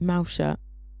kept his mouth shut,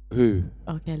 who?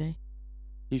 R. Kelly.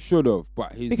 He should have,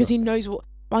 but he's Because he knows what,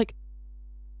 like,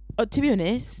 to be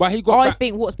honest, But he got I back.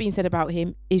 think what's being said about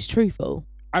him is truthful.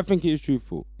 I think it is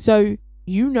truthful. So,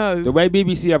 you know, The way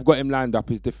BBC have got him lined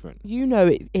up is different.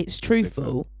 it's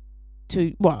truthful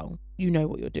to, well, you know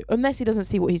what you're doing. Unless he doesn't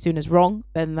see what he's doing as wrong,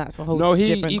 then that's a whole No,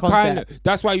 different he concept. kind of.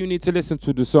 That's why you need to listen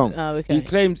to the song. Oh, okay. He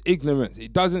claims ignorance.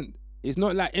 It doesn't. It's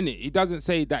not like in it. He doesn't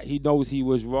say that he knows he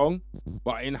was wrong,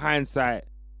 but in hindsight,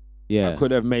 Yeah. I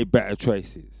could have made better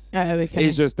choices. Oh, okay.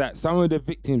 It's just that some of the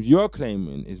victims you're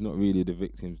claiming is not really the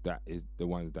victims that is the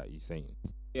ones that you're saying.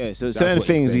 Yeah, so That's certain what he's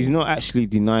things, he's saying. not actually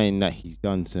denying that he's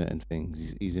done certain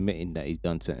things. He's admitting that he's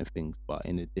done certain things, but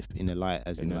in a light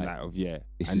as In in the like, light of this and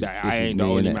is- that this I is ain't the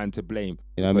me, only innit? man to blame.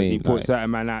 You know what I Because he mean? put Like,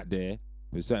 certain man out there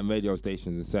with certain radio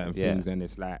stations and certain Yeah. things, and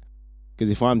it's like because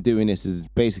if I'm doing this, is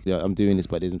basically I'm doing this,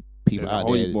 but there's people there's a out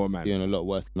whole there heap more man. doing a lot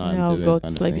worse than I'm Oh doing. God,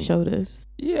 kind of slave your thing. shoulders.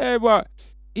 Yeah, but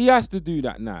he has to do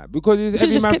that now because He it's should've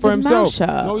every just man kept for his mouth himself.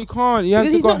 shut. No, he can't. He has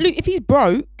Because to he's go. not. If he's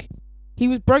broke, he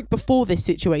was broke before this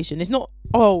situation. It's not.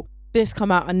 Oh, this come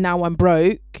out and now I'm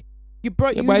broke. You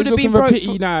broke. Yeah, You but would he's have been looking for broke.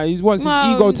 pity now. He wants his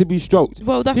No. ego to be stroked.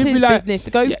 Well, that's He'd be his like, business.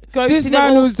 To go, yeah, go this see them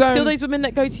man all. who's, See all those women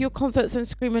that go to your concerts and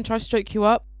scream and try to stroke you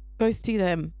up. Go see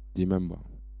them. Do you remember?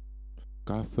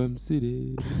 Gotham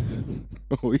City.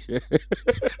 Oh yeah.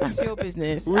 That's your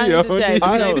business. We At the end of the own day, it.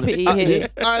 there's no pity here.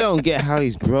 I don't get how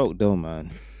he's broke though,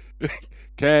 man.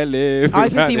 Can't live. I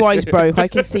can see why he's broke. I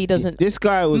can see he doesn't. This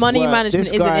guy was Money worth, management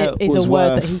this guy is was a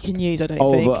word worth that he can use. I don't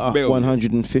over think. Billion.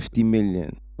 150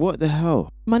 million. What the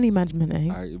hell? Money management,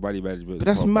 eh? Money management. But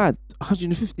that's mad.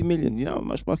 150 million. You know how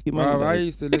much fucking money Bro, that I is?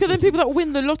 used to Look at listen them people that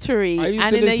win the lottery I used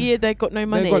and to in a listen- year they've got no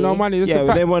money. They got no money. That's Yeah, a but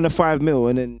fact. they won the 5 mil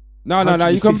and then No.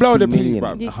 You can blow the 150 piece, million,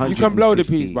 bruv. You can blow the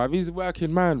 150. piece, bruv. He's a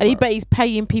working man. And he bruv. bet he's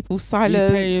paying people He's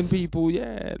silence. paying people,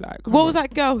 yeah. Like, come What was on.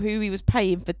 that girl who he was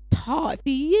paying for for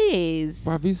years?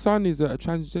 Bruv, his son is a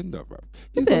transgender, bruv.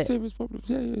 He's Is got it? serious problems.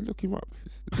 Yeah, look him up.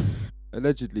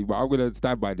 Allegedly, but I'm gonna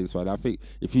stand by this one. I think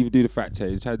if you do the fact check,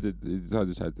 his son's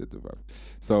a transgender, bruv.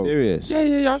 So Serious?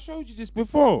 yeah. I showed you this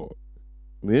before.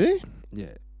 Really?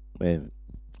 Yeah. Wait.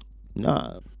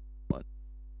 Nah.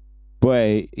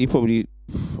 Boy, he probably.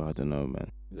 I don't know,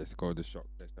 man. Let's go the shop.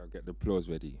 Let's go get the applause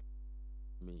ready.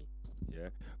 Me. Yeah.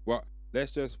 Well,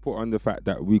 let's just put on the fact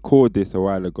that we called this a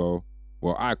while ago.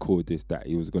 Well, I called this that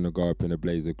he was going to go up in a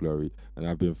blaze of glory, and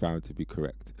I've been found to be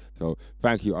correct. So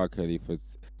thank you, R. Kelly, for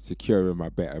securing my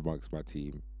bet amongst my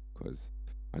team, because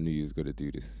I knew he was going to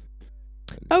do this.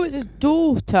 Oh, it's his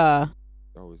daughter.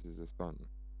 Oh, is his son?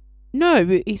 No,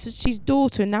 she's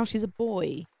daughter and now she's a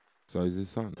boy. So is his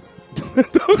son?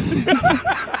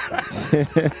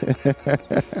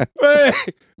 Wait,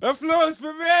 applause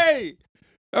for me!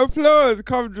 Applause,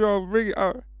 come drum, bring it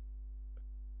up.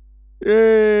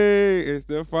 Yay, it's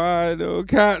the final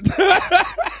count.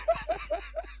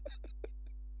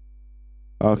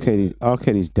 R.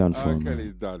 Kelly's done for R. him.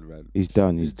 Kelly's done, man. He's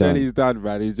done. He's His done. jelly's done,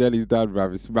 man. His jelly's done,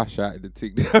 man. It's smash out in the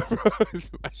thing there, bro.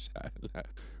 Smash out. Like,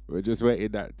 we're just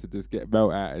waiting that to just get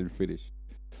melt out and finish.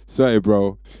 Sorry,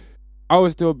 bro. I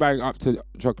was still bang up to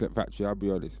Chocolate Factory, I'll be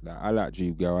honest. Like, I like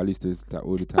Dream Girl. I used to listen to that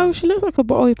all the time. Oh, she looks like a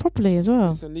boy properly as well.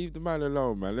 Listen, leave the man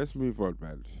alone, man. Let's move on,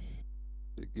 man.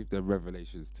 Give them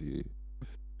revelations to you.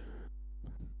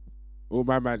 All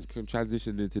my man can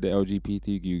transition into the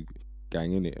LGBTQ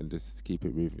gang, innit, and just keep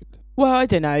it moving. Well, I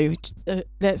don't know.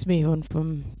 Let's move on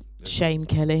from Shame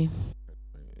Kelly.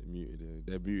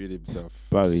 They muted himself.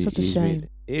 Bro, Such a shame.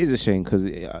 It is a shame because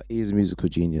he's a musical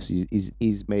genius.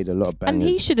 He's made a lot of bangers. And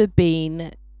he should have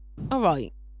been. All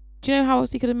right. Do you know how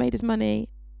else he could have made his money?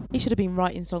 He should have been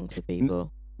writing songs for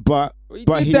people. But He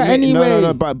but did he that admitted, anyway.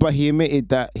 no. But he admitted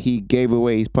that he gave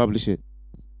away his publishing.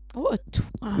 What a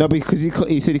twat. No, because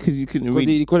he said because he couldn't Because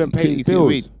read. he couldn't pay his he couldn't bills.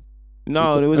 read.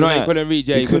 No, there wasn't No, he that. couldn't read.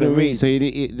 Yeah, he couldn't read. So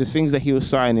the things that he was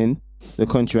signing, the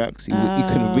contracts, he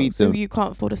couldn't read so them. you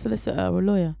can't afford a solicitor or a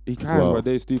lawyer. He can, Well, but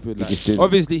they're stupid. he Like, just didn't.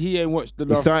 obviously, he ain't watched He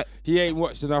enough. signed- He ain't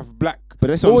watched enough black. but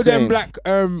that's what All I'm them saying. black,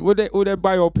 all them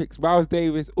biopics, Miles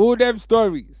Davis, all them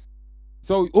stories.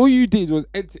 So all you did was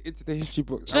enter into the history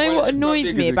books. Do you know what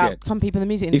annoys me about some people in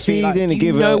the music If industry? he like, didn't you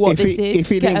give know a, what if this he, is. if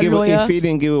he Get didn't a give lawyer. if he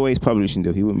didn't give away his publishing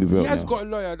deal, he wouldn't be broke He has now. got a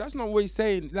lawyer. That's not what he's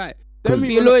saying. Like, So them your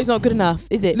people- lawyer's not good enough,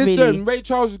 is it? Listen, really? Ray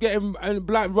Charles was getting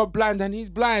robbed blind, and he's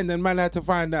blind, and man had to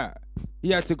find out.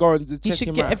 He had to go and just You check should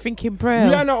him get out. everything in prayer.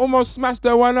 Rihanna almost smashed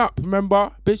that one up.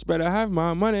 Remember, bitch better have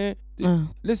my money. Oh.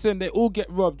 Listen, they all get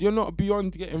robbed. You're not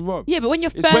beyond getting robbed. Yeah, but when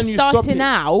you're It's when first you stop starting it.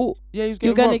 out, Yeah, he's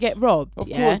you're getting going to robbed. get robbed. Of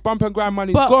yeah? course, bump and grind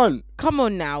money's But- gone. Come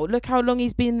on now. Look how long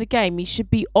he's been in the game. He should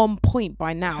be on point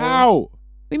by now. How? What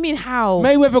do you mean how?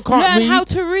 Mayweather can't Learn read. how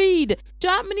to read. Do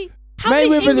you know how many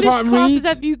Mayweather English can't classes read.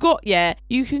 have you got? Yeah,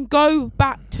 you can go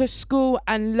back to school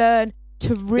and learn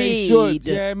to They read. should.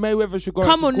 Yeah, Mayweather should go.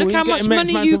 Come to on, school. look He's how getting much Mets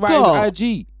money man you to write got. his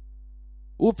IG.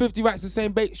 All 50 writes the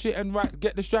same bait shit and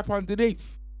get the strap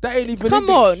underneath. That ain't even Come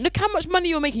English. on, look how much money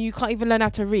you're making. You can't even learn how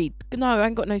to read. No, I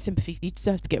ain't got no sympathy for you. You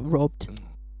deserve to get robbed.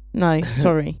 No,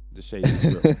 sorry. The shade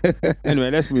is real.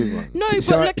 Anyway, let's move on. No, but look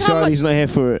how much. Charlie's not here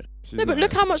for it. No, but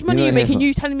look how much money you make, and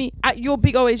you telling me at your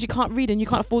big old age you can't read and you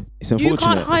can't afford. It's unfortunate. You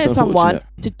can't hire someone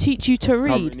to teach you to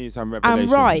read Need some and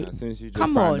write. As soon as you just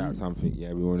Come find on. out something,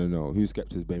 yeah, we want to know who's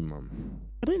Skepta's baby mum.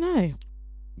 I don't know.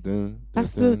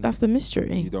 That's the You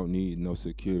mystery. don't need no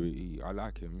security. I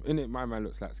like him. Innit? My man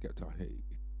looks like Skepta. Hey.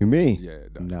 You me? Yeah.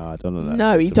 No, I don't know that.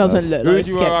 No, he doesn't look Who like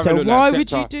do you rather Skepta. look Why like,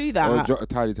 would you Skepta do that? Or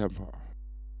Tiny Temper.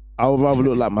 I would rather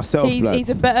look like myself. He's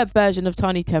a better version of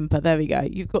Tiny Temper. There we go.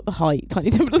 You've got the height. Tiny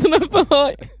Temper doesn't have the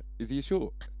height. Is he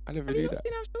short? I never Have knew you not that.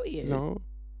 seen how short he is? No.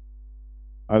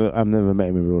 I've never met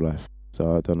him in real life,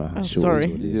 so I don't know how Oh, short sorry.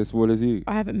 he is. He's as small as you.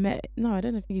 I haven't met. No, I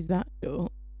don't think he's that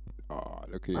short. Oh,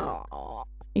 look at you. Oh,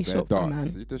 he's Bare short for a darts. man.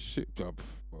 He does shit job.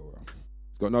 Well,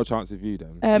 he's got no chance of you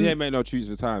then. He ain't made no choose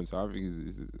for time, so I think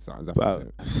something's up But-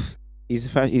 with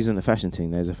him. He's in the fashion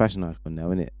thing. There's a fashion icon now,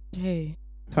 isn't it? Who?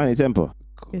 Tiny Temper.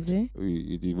 Is he?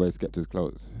 You do wear Skepta's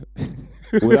clothes.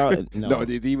 Without no. No,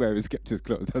 did he wear Skepta's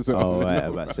clothes? That's what Oh I right, know,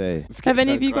 I'm about to bro. say. Have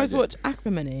any Skepta of you guys Kanye. watched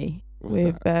Acrimony What's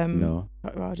with that? No.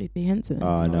 Raji P. Henson?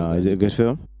 Oh No, no, is it a good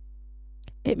film?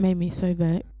 It made me so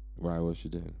vexed. Why? What's she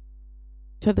doing?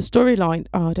 So the storyline.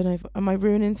 Oh, I don't know. Am I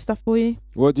ruining stuff for you?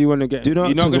 What do you want to get? Do not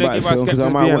You're not talk gonna about the give us film because I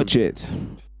Skepta's might BM? watch it.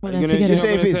 Well, Are then you gonna- forget you're it. Just say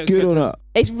not if gonna it's say good or Skepta's- not.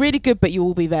 It's really good, but you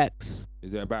will be vexed.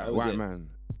 Is it about How a is white it? man?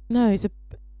 No, so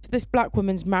this black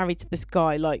woman's married to this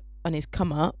guy, like, on his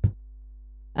come up,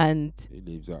 and He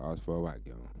leaves her ass for a white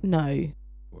girl. no,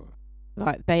 What?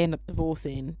 like they end up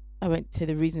divorcing. I went to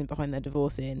the reason behind their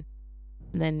divorcing,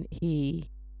 and then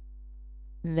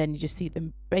you just see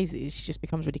them. Basically, she just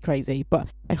becomes really crazy. But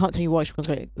I can't tell you why she becomes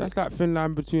crazy. That's like thin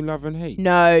line between love and hate.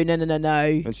 No.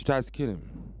 And she tries to kill him.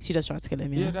 She does try to kill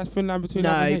him. Yeah, Yeah. that's thin line between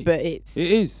love and No, hate. but it's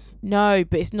It is. no,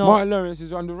 but it's not. Martin Lawrence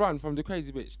is on the run from the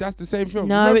crazy bitch. That's the same film.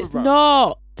 No, Remember, it's bruv?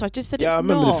 not. I just said Yeah, it's I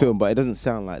remember not. the film, but it doesn't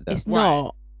sound like that. It's Why?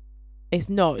 not. It's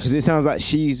not. Because it sounds like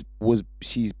she's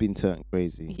been turned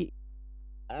crazy. He-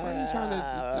 Why are you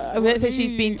trying to- let's say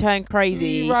she's been turned Who are you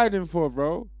crazy. riding for,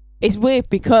 bro? It's weird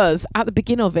because at the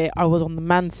beginning of it, I was on the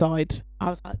man's side. I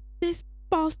was like, this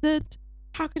bastard,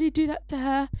 how could he do that to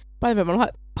her? By the way, I'm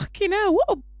like, fucking hell, what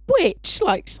a witch.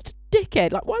 Like, such a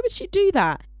dickhead. Like, why would she do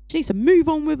that? She needs to move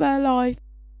on with her life.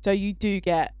 So you do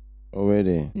get,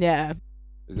 Already. yeah,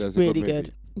 Is that it's a really movie?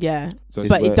 good. Yeah. So It's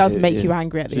But where- it does it- make yeah. you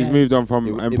angry at the she's end. moved on from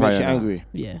It Empire makes you now. angry.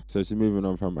 Yeah. So she's moving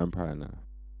on from Empire now.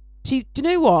 Do you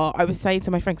know what? I was saying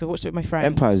to my friend, 'cause I watched it with my friend.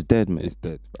 Empire's dead, mate. It's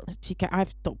dead, bro. I've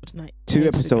stopped tonight. 2 ages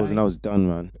episodes ago. and I was done,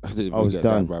 man. I was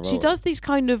done. She does these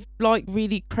kind of like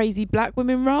really crazy black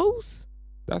women roles.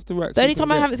 That's the work. The she only can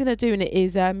time I get. haven't seen her doing it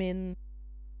is in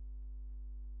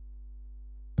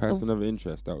Person of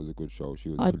Interest. That was a good show. She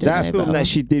was. I pretty don't That know good. film about that her.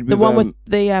 she did the with one with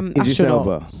the Idris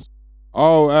Elba. astronauts.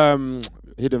 Oh,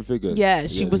 Hidden Figures. Yeah,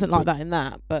 she this wasn't is like good. that in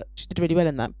that, but she did really well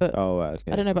in that. But Oh, right,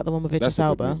 okay. I don't know about the one with That's Idris a good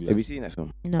Elba. movie, Have you seen that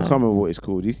film? No. I can't remember what it's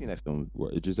called. You seen that film?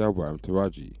 What, Idris Elba and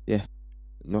Taraji? Yeah.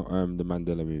 Not the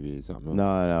Mandela movie, something.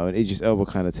 No. And Idris Elba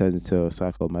kind of turns into a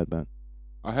psycho madman.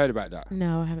 I heard about that.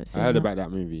 No, I haven't seen I heard that. about that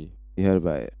movie. You heard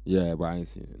about it? Yeah, but I ain't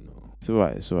seen it, no. It's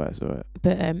alright. It's alright.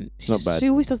 But not bad. she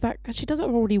always does that. She does it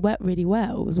really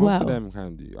well as Most well. of them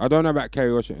can do. I don't know about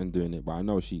Kerry Washington doing it, but I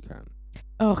know she can.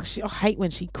 Oh, I hate when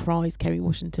she cries, Kerry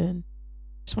Washington.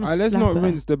 Just want to Let's slap not her.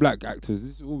 rinse the black actors.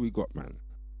 This is all we got, man.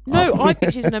 No, I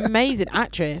think she's an amazing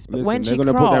actress, but Listen, when they're she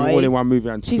gonna cries, put them all in one movie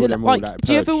and she's kill in them all like. like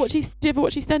Do you ever Purge. watch? Do you ever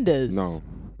watch EastEnders? No.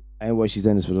 I ain't watched his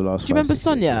enders for the last. Do you 5, remember 6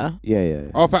 years. Sonia?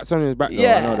 Yeah. Oh, Fat Sonya's back though. I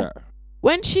Yeah. know that.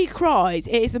 When she cries,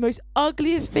 it is the most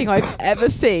ugliest thing I've ever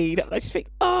seen. I just think,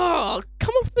 oh,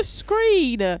 come off the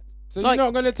screen. So Like- you're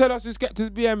not gonna tell us who Skepta's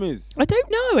BM is? I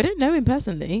don't know. I don't know him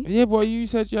personally. Yeah, but you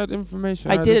said you had information.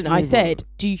 I just didn't. I move said, on.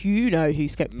 do you know who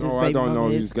Skepta's No, I baby don't mum know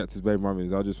who is? Skepta's baby mum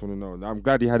is. I just want to know. I'm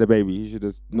glad he had a baby. He should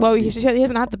have. Well, he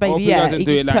hasn't had the I hope baby he yet. doesn't He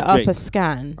do just it put like up Drake. a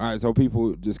scan. Alright, so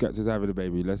people just Skepta's having a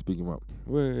baby. Let's pick him up.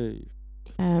 Wait.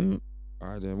 Um,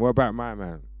 Alright then. What about my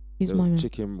man? who's The my man?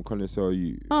 chicken connoisseur.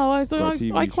 You. Oh, got a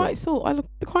TV I quite show. saw. I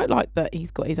quite like that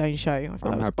he's got his own show. I thought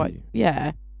I'm that was happy. quite.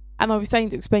 Yeah. And I was saying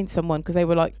to explain to someone because they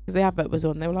were like, because the advert was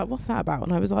on, they were like, "What's that about?"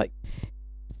 And I was like,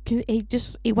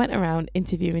 he went around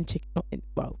interviewing chicken,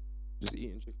 Just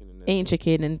eating chicken in there. eating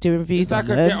chicken and doing reviews It's like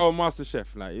on a them. ghetto master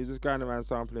chef. Like you're just going around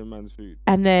sampling man's food.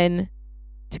 And then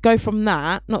to go from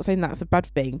that, not saying that's a bad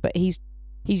thing, but he's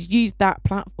used that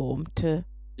platform to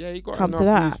Yeah, he got come enough to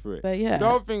that. use for it. So yeah, The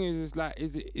whole thing is like,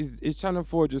 is Channel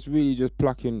 4 just really just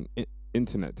plucking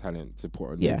internet talent to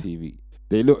put on Yeah. their TV?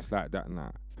 They looks like that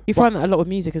now. you find that a lot with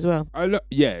music as well.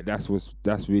 Yeah, that's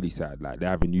really sad. Like they're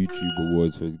having YouTube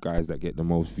awards for guys that get the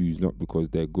most views, not because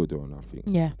they're good or nothing.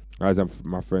 Yeah, As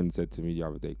my friend said to me the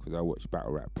other day, because I watch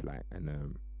battle rap, like,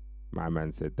 and my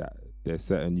man said that there's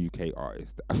certain UK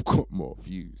artists that have got more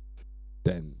views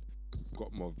than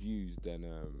got more views than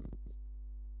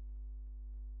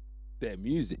their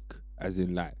music, as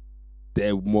in like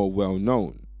they're more well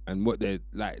known, and what they're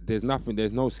like. There's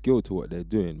no skill to what they're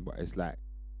doing, but it's like,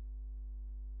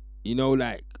 you know,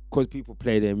 like, because people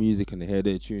play their music and they hear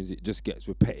their tunes, it just gets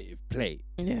repetitive play.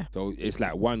 Yeah. So it's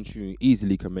like one tune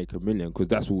easily can make $1 million because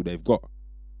that's all they've got.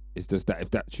 It's just that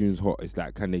if that tune's hot, it's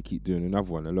like, can they keep doing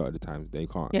another one? A lot of the times they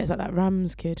can't. Yeah, it's like that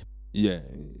Rams kid. Yeah,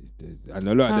 and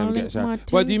a lot of them get shot.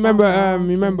 But do you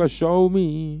remember Show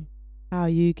Me? How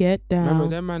you get down? Remember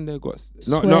them man? They got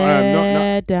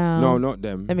not down. No, not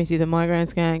them. Let me see the migraine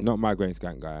skank. Not migraine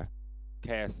skank guy.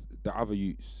 KS, the other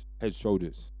youths, Head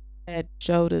Shoulders. Head,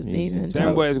 shoulders, knees, and Them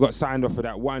toes. boys got signed off for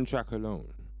that one track alone.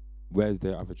 Where's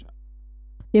their other track?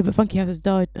 Yeah, but Funky House has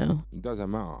died now. It doesn't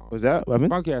matter. Was that what I mean?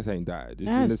 Funky House ain't died. It's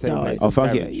Has in the same died. place. Oh, as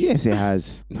Funky. Garage. Yes, it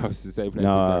has. No, it's the same place.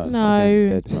 No, as Garage. No.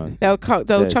 Dead, man. They'll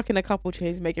Dead. chuck in a couple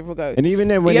tunes, make everyone go. And even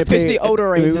then, when You have to go to the older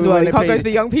raves as well. You can't go to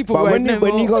the young people. But when no you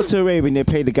more. go to a rave and they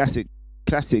play the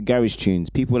classic garage tunes,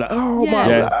 people are like, oh Yeah. my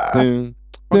Yeah. god. Dun,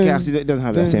 Funky dun, House doesn't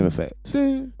have that same effect.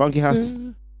 dun, Funky House,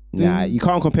 dun, nah, you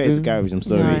can't compare it to garage. I'm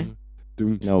sorry.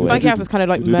 No way. Funky House is kind of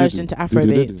like merged into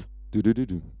Afrobeats.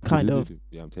 Kind of.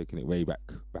 Yeah, I'm taking it way back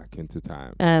into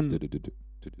time.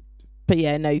 But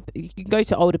yeah, no, you can go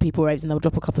to older people raves and they'll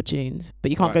drop a couple tunes,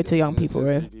 but you can't go to young people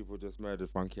rave. People just murdered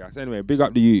Funky House. Anyway, big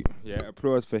up to you. Yeah,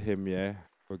 applause for him. Yeah,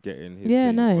 for getting his. Yeah,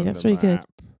 thing no, on that's the really good. map.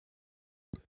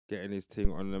 Getting his thing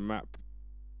on the map.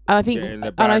 And I think, Getting the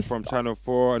and bag from Channel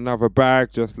 4, another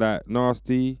bag, just like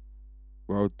Nasty.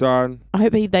 Well done. I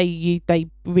hope they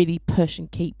really push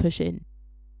and keep pushing,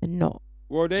 and not.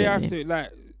 Well, they have Genuine. to, like,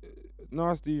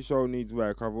 Nasty show needs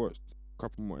work. I've watched a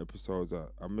couple more episodes.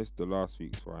 I missed the last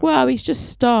week's one. Well, he's just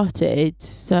started,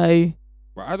 so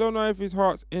But I don't know if his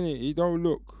heart's in it. He don't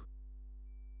look.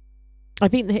 I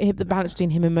think the balance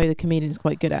between him and Mo the comedian is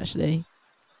quite good, actually.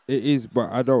 It is,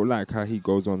 but I don't like how he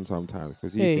goes on sometimes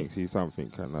because he Who? thinks he's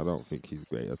something, and I don't think he's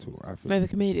great at all. I think Mo the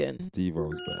comedian.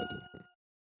 Steve-O's better than him.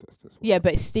 That's just what Yeah,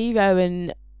 but Steve-O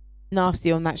and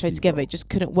Nasty on that show Steve-O. together, it just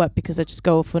couldn't work because they just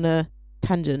go off on a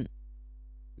tangent.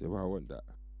 Yeah, well, I want that.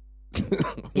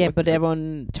 Yeah, but they're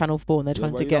on Channel 4 and they're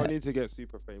trying to you get. don't need to get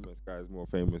super famous guys more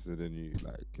famous than you.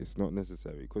 Like, it's not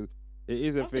necessary because it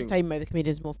is a I thing. would say Mo the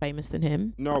comedian is more famous than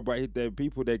him. No, but the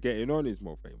people they're getting on is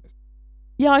more famous.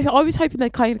 Yeah, I was hoping they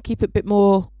kind of keep it a bit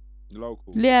more.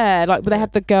 Local. Yeah, like they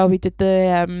had the girl who did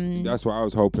the. That's what I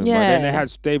was hoping. But then they Yeah.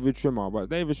 had David Schwimmer, but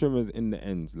David Schwimmer's in the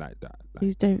ends like that. Like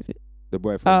Who's David? the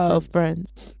boy from Oh,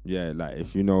 Friends. Friends. Yeah, like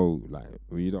if you know, like,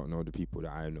 well, you don't know the people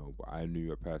that I know, but I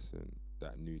knew a person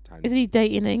that knew Tandy. Isn't he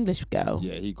dating an English girl?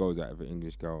 Yeah, he goes out with an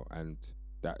English girl, and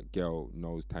that girl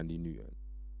knows Tandy Newton.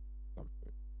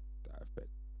 Something to that effect.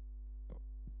 So,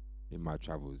 in my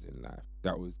travels in life,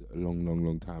 that was a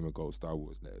long time ago. Star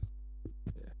Wars letters.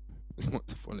 Yeah,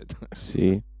 once upon a time.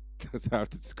 See, Because I have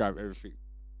to describe everything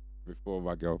before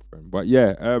my girlfriend. But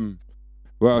yeah,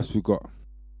 what else we got?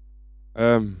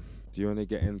 Do you want to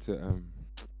get into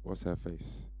what's her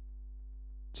face?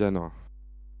 Jenna.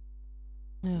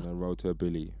 Yeah. On the road to a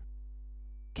Billy.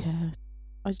 Care.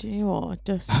 Do you know what? I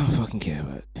just I don't fucking care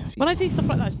about it. when I see stuff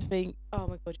like that, I just think, oh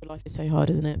my god, your life is so hard,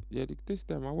 isn't it? Yeah, diss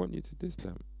them. I want you to diss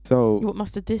them. So, You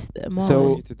must have dissed them. Why?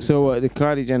 the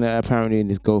Kylie Jenner apparently in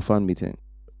this GoFundMe thing.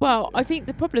 Well, I think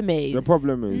the problem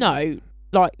is. No,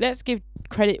 like let's give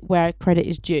credit where credit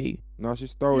is due. No, she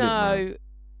stole it, man. No,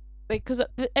 because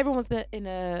everyone's in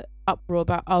a uproar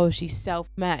about she's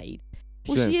self-made.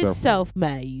 Well, ain't she is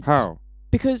self-made. How?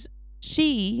 Because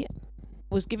she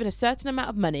was given a certain amount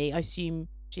of money. I assume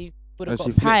she would have And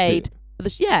she got flipped paid it. for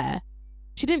this. Yeah,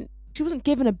 she didn't. She wasn't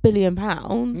given £1 billion.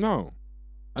 No.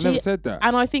 I She- never said that.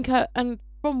 And I think and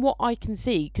from what I can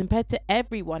see, compared to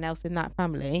everyone else in that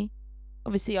family,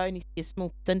 obviously I only see a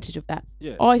small percentage of that.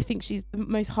 Yeah. I think she's the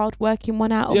most hardworking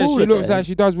one out of Yeah, all she of looks them. like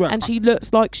she does work. And she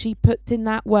looks like she puts in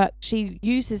that work. She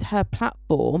uses her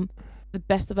platform the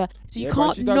best of her. So you Yeah, but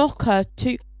can't she does- knock her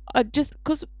to just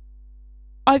because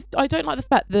I don't like the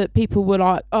fact that people were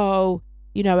like, oh,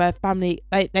 you know, her family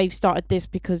they've started this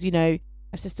because, you know,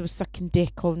 her sister was sucking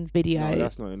dick on video. No,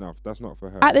 that's not enough. That's not for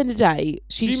her. At the end of the day,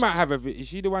 She might have is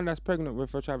she the one that's pregnant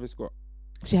with for Travis Scott?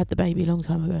 she had the baby a long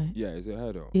time ago. Yeah, is it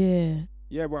her though? Yeah.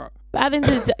 Yeah, but But at the end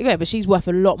of the day, yeah, but she's worth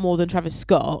a lot more than Travis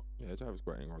Scott. yeah, Travis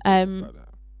Scott ain't gonna do stuff like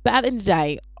that. But at the end of the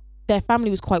day, their family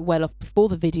was quite well off before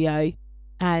the video,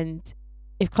 and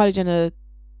if Kylie Jenner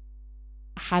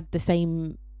had the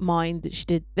same mind that she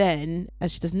did then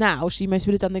as she does now, she most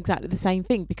would have done exactly the same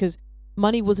thing because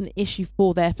money was an issue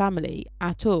for their family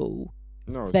at all.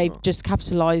 No, it's They've not. just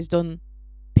capitalised on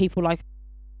people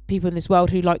in this world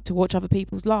who like to watch other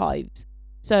people's lives.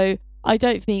 So I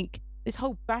don't think this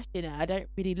whole bashing her I don't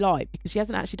really like because she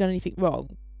hasn't actually done anything wrong.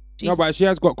 No, but she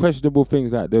has got questionable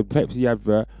things like the Pepsi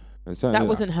advert and something. That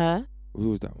wasn't her. Who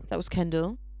was that one? That was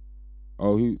Kendall.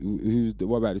 Oh,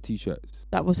 what about the t-shirts?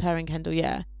 That was her and Kendall,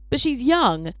 yeah. But she's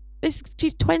young.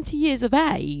 She's 20 years of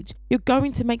age. You're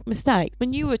going to make mistakes.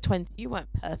 When you were 20, you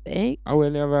weren't perfect. I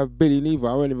would never have Billy neither.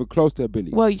 I wasn't even close to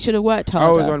Billy. Well, you should have worked harder.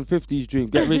 I was on 50's dream.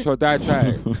 Get rich or die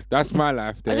trying. That's my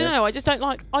life there. I don't know. I just don't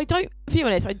like... to be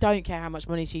honest, I don't care how much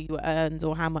money she earns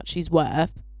or how much she's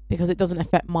worth because it doesn't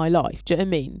affect my life. Do you know what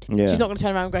I mean? Yeah. She's not going to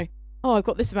turn around and go, oh, I've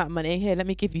got this amount of money. Here, let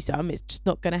me give you some. It's just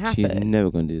not going to happen. She's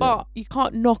never going to do that. But you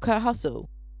can't knock her hustle.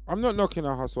 I'm not knocking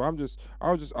her hustle. I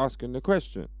was just asking the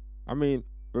question. I mean,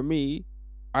 for me,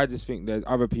 I just think there's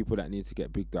other people that need to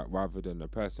get bigged up rather than the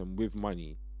person with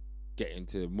money getting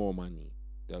to more money.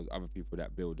 There's other people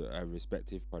that build a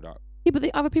respective product. Yeah, but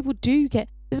the other people do get...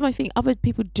 This is my thing. Other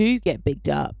people do get bigged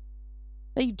up.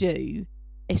 They do.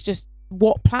 It's just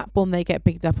what platform they get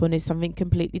bigged up on is something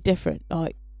completely different.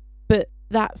 Like, but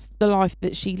that's the life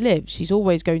that she lives. She's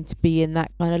always going to be in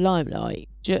that kind of limelight.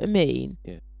 Do you know what I mean?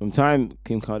 Yeah. From time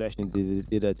Kim Kardashian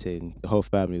did her thing, the whole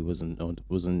family wasn't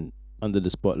under the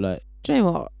spotlight. Do you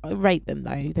know what? I rate them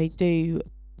though. They do.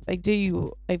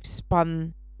 They've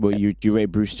spun. Well, you rate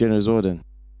Bruce Jenner as well then?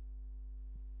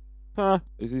 Huh?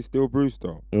 Is he still Bruce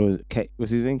though? Or was it was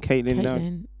his name Caitlyn now?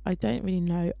 Caitlyn, I don't really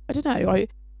know. I don't know. I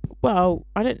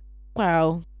don't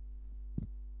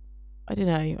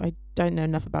know. I don't know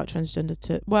enough about transgender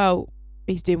to. Well,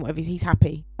 he's doing whatever. He's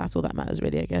happy. That's all that matters,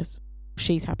 really. I guess.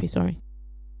 She's happy. Sorry.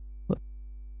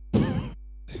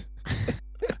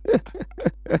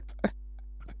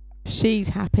 She's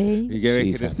happy. You're making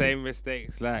She's the happy. same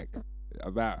mistakes like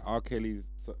about R. Kelly's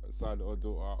son or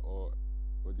daughter, or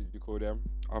what did you call them?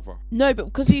 Other. No, but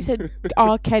because you said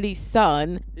R. Kelly's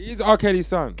son. He is R. Kelly's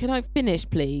son. Can I finish,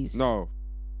 please? No.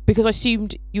 Because I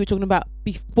assumed you were talking about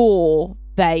before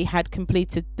they had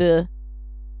completed the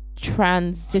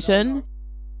transition.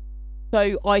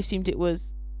 So I assumed it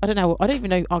was. I don't know. I don't even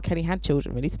know R. Kelly had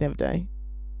children really to the other day.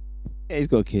 Yeah, he's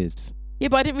got kids. Yeah,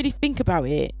 but I didn't really think about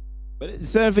it. But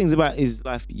certain things about his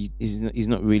life, he's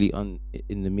not really in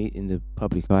the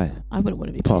public eye. I wouldn't want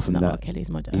to be Apart posting from that that, R.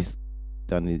 Kelly's my dad. He's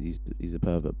a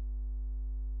pervert.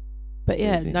 But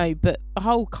yeah, Crazy. no, but the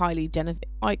whole Kylie Jenner thing,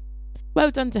 like, well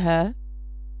done to her.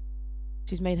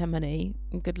 She's made her money,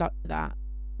 and good luck for that.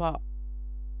 But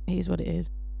it is what it is.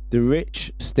 The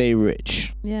rich stay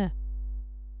rich, Yeah,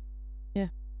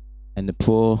 and the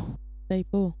poor they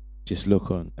poor. just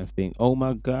look on and think, "Oh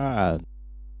my God,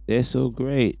 they're so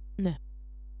great."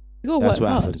 You gotta That's work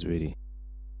what hard. happens, really.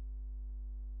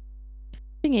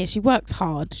 Thing is, she works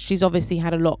hard. She's obviously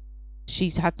had a lot.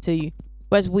 She's had to,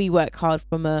 whereas we work hard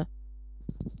from a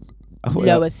I thought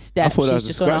lower that, step. I thought that She's was a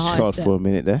just on a scratch higher card step. for a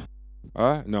minute there.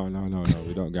 No.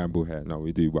 We don't gamble here. No,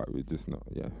 we do, but we just not.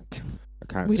 Yeah. I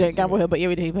can't. We say don't gamble today. here, but yeah,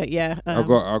 we do. But yeah, I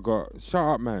got. Shut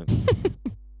up, man.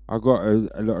 I got a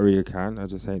lottery account. I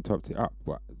just ain't topped it up.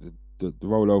 But the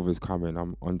rollover's coming.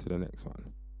 I'm on to the next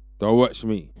one. Don't watch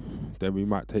me. Then we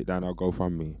might take down our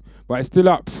GoFundMe. But it's still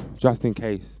up, just in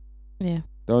case. yeah.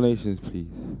 Donations, please.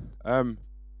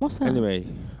 What's that? Anyway,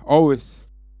 always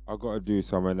I got to do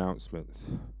some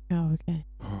announcements. Oh, okay.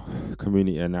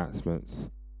 Community announcements.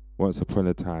 Once upon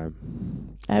a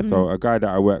time. So So a guy that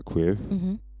I work with,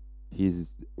 mm-hmm.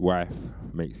 his wife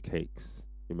makes cakes.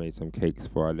 He made some cakes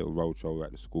for our little roadshow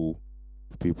at the school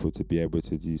for people to be able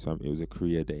to do something. It was a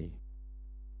career day.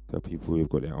 So people who've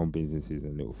got their own businesses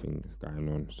and little things going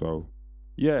on. So,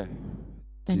 yeah.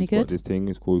 Any She's got good? this thing.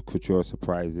 It's called Couture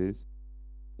Surprises.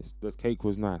 The cake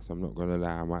was nice. I'm not going to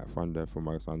lie. I might fund her for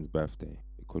my son's birthday.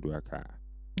 It could work out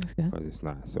That's good. because it's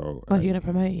nice. So, Well, if you're gonna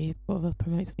promote, you've got to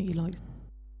promote something you like.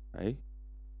 hey?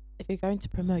 If you're going to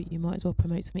promote, you might as well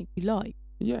promote something you like.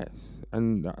 Yes,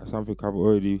 and that's something I've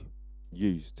already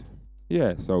used.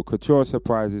 Yeah, so Couture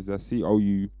Surprises, that's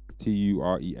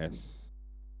COUTURES.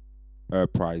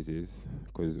 Prizes,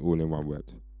 because it's all in one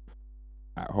word.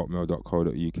 At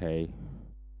hotmail.co.uk.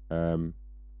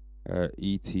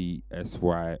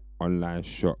 ETSY online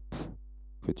shop.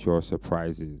 Couture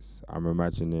Surprises. I'm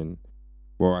imagining.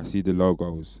 Well, I see the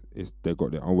logos. They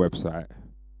got their own website.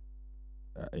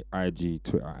 IG,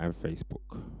 Twitter, and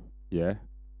Facebook. Yeah.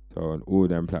 So on all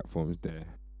them platforms there,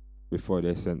 before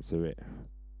they censor it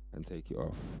and take it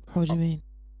off. What do you mean?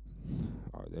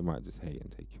 Oh, they might just hate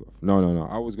and take you off. No.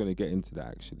 I was gonna get into that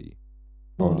actually.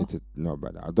 I What? wanted to know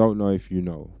about that. I don't know if you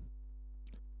know.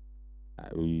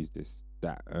 We use this.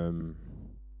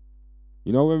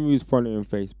 You know when we was following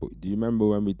Facebook? Do you remember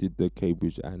when we did the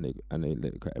Cambridge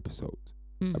Analytica episode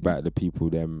Mhm. about the people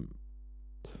them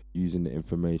using the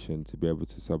information to be able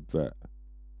to subvert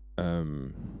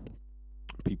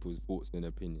people's thoughts and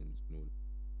opinions, and all,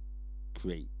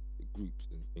 create groups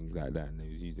and things like that, and they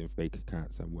was using fake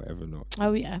accounts and whatever not.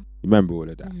 Oh yeah. You remember all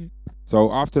of that? Mm-hmm.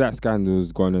 So after that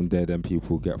scandal's gone and dead, and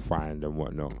people get fined and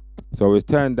whatnot. So it's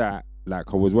turned out,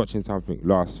 like, I was watching something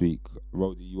last week.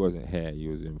 Roddy, he wasn't here; he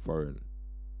was in foreign.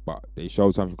 But they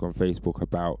showed something on Facebook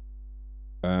about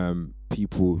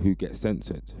people who get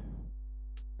censored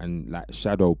and like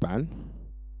shadow ban.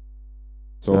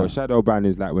 So a shadow ban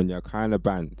is like when you're kind of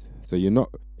banned. So you're not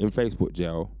in Facebook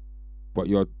jail, but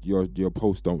your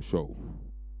posts don't show.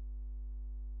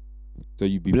 So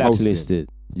you be blacklisted.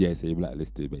 Yeah, so you're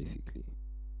blacklisted basically.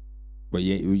 But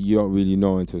you don't really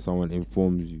know until someone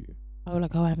informs you. Oh,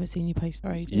 like, I haven't seen you post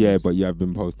for ages. Yeah, but you have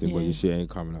been posting, but your shit ain't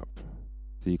coming up.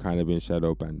 So you kind of been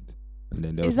shadow banned. And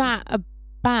then is that a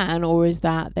ban, or is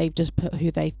that they've just put who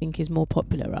they think is more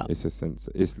popular up? It's a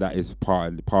censor. It's like it's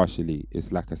partially.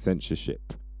 It's like a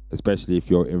censorship, especially if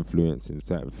you're influencing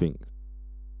certain things.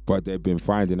 But they've been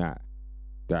finding out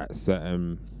that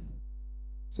certain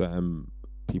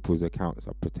people's accounts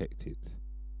are protected.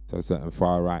 So certain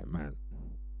far right man,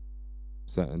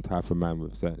 certain type of man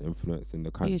with certain influence in the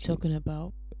country. What are you talking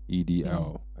about?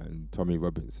 EDL and Tommy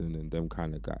Robinson and them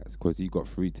kind of guys, because he got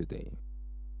free today.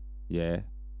 Yeah.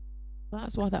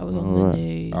 That's why that was on the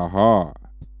news. Aha.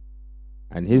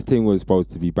 And his thing was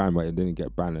supposed to be banned, but it didn't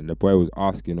get banned. And the boy was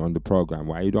asking on the program,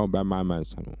 why you don't ban my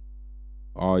man's channel?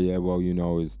 Oh yeah, well, you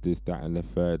know, it's this, that, and the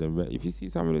third. And if you see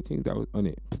some of the things that was on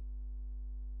it,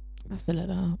 I feel like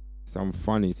that. Some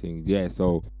funny things. Yeah,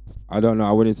 so I don't know.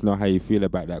 I wanted to know how you feel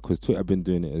about that, because Twitter been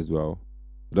doing it as well.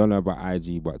 I don't know about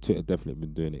IG, but Twitter definitely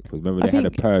been doing it. Because remember, they had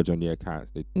a purge on the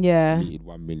accounts. They deleted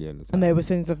 1 million or something. And they were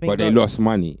saying something. But they lost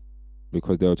money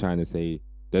because they were trying to say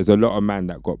there's a lot of man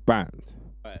that got banned.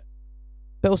 Right.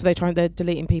 But also they're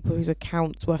deleting people whose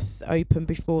accounts were open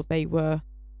before they were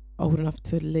old enough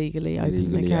to legally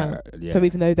open an account. Yeah. So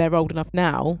even though they're old enough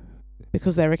now,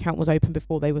 because their account was open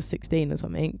before they were 16 or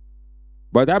something.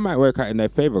 But that might work out in their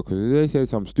favour, because if they say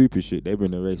some stupid shit, they've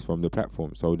been erased from the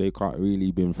platform, so they can't really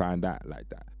been found out like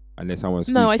that unless someone.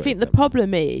 No, I think the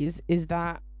problem is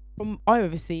that I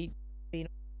obviously been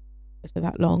for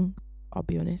that long. I'll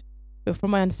be honest, but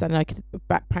from my understanding, I could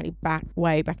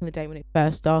way back in the day when it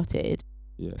first started.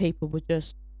 Yeah. People were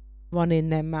just running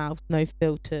their mouths, no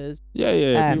filters.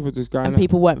 Yeah. People just going. And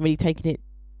people weren't really taking it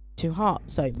to heart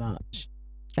so much.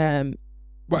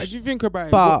 But if you think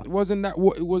about it, wasn't that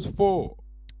what it was for?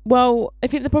 Well, I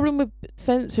think the problem with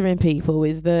censoring people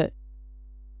is that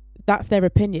that's their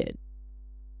opinion.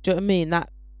 Do you know what I mean?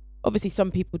 That obviously some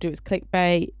people do it as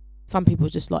clickbait. Some people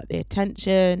just like the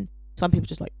attention. Some people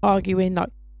just like arguing. Like,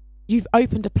 you've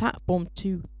opened a platform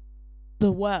to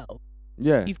the world.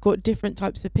 Yeah. You've got different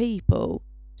types of people.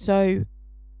 So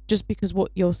just because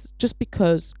what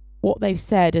they've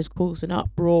said has caused an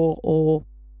uproar, or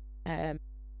it's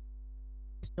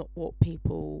not what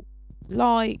people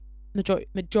like,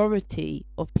 majority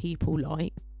of people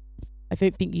like, I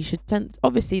don't think you should censor.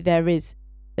 Obviously there's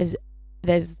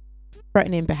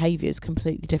threatening behaviour is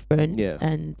completely different. Yeah.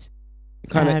 And it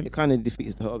kind of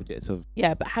defeats the whole object of.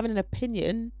 Yeah, but having an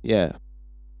opinion. Yeah.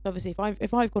 Obviously,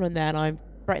 if I've gone on there and I'm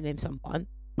threatening someone,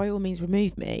 by all means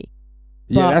remove me.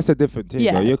 Yeah, that's a different thing.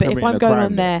 Yeah, though. but if I'm going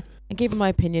on there and giving my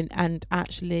opinion, and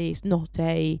actually it's not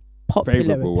a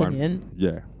popular opinion,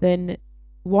 then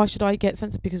why should I get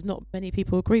censored because not many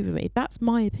people agree with me? That's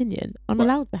my opinion. I'm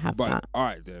allowed to have that. All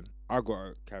right, then. I got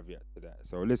a caveat to that.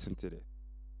 So listen to this.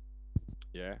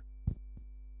 Yeah.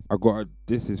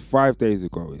 This is 5 days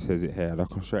ago. It says it here, and I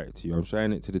can show it to you. I'm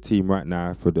showing it to the team right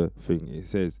now for the thing. It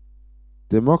says,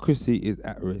 democracy is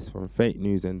at risk from fake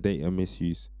news and data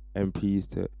misuse. MPs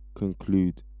to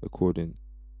conclude according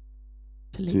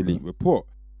to leaked report.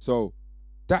 So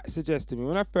that suggested me,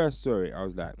 when I first saw it, I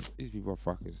was like, these people are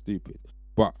fucking stupid.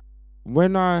 But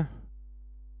when I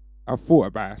thought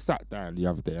about it, I sat down the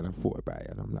other day and I thought about it,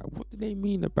 and I'm like, what do they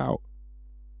mean about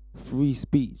free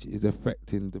speech is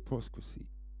affecting democracy?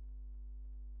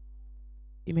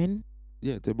 You mean?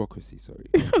 Yeah, democracy, sorry.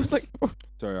 I was like,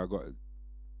 sorry, I got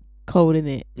cold in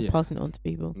it. Yeah. Passing it on to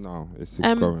people. No, it's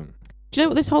going. Do you know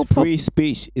what this whole free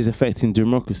speech is affecting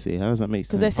democracy? How does that make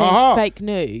sense? Because they're saying fake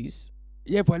news.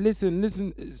 Yeah, but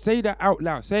listen, say that out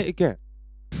loud. Say it again.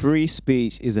 Free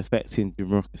speech is affecting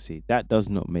democracy. That does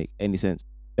not make any sense.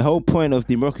 The whole point of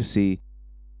democracy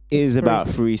is about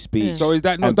free speech. Yeah. So is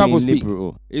that not double speak?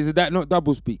 Liberal. Is that not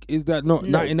double speak? Is that not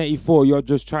 1984? You're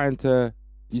just trying to.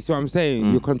 Do you see what I'm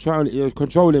saying? You're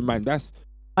controlling, man. That's.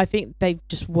 I think they've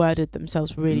just worded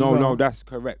themselves really wrong. No, that's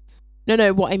correct.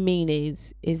 No. What I mean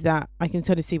is that I can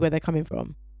sort of see where they're coming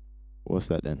from. What's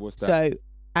that then? So,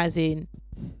 as in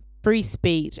free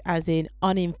speech, as in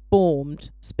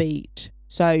uninformed speech.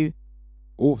 So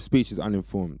all speech is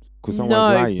uninformed because someone's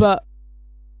lying. But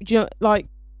do you know, like,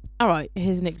 all right,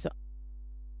 here's an example.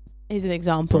 It's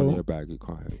only a bag, it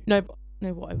can't hurt you.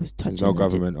 No, what I was touching. There's no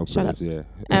government operatives, yeah.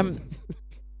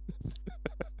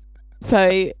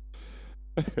 So,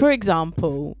 for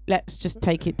example, let's just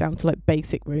take it down to like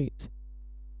basic roots.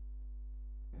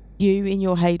 You, in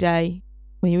your heyday,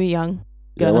 when you were young,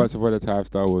 girl, yeah, once upon a time,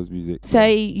 Star Wars music.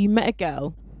 Say you met a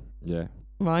girl. Yeah.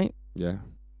 Right? Yeah.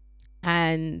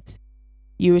 And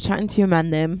you were chatting to your man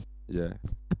then. Yeah.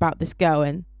 About this girl,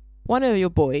 and one of your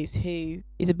boys, who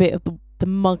is a bit of the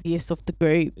muggiest of the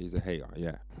group. He's a hater,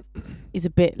 yeah. Is a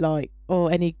bit like,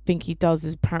 anything he does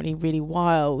is apparently really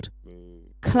wild.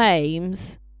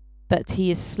 Claims that he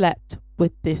has slept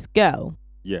with this girl.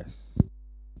 Yes.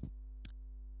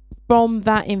 From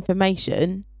that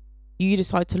information, you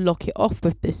decide to lock it off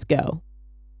with this girl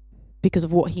because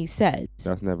of what he said.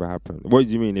 That's never happened. What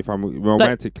do you mean if I'm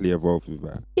romantically involved with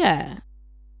that? Yeah.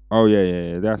 Oh,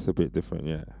 yeah. That's a bit different,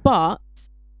 yeah. But,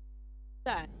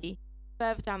 say,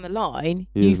 further down the line,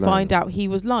 you find out he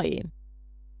was lying.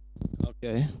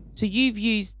 Okay. So you've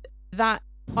used that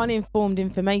uninformed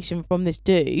information from this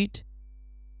dude,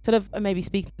 instead of maybe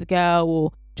speaking to the girl or,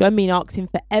 do you know what I mean, asking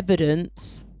for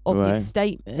evidence of his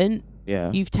statement.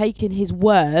 Yeah. You've taken his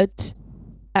word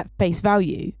at face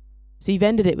value. So you've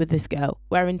ended it with this girl,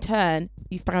 where in turn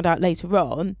you found out later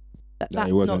on that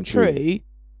that's not true.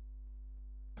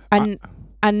 And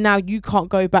now you can't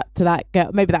go back to that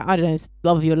girl. Maybe that, I don't know, is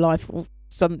love of your life or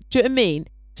some. Do you know what I mean?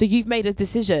 So you've made a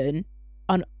decision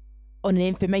on an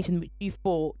information which you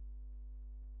thought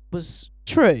was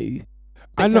true.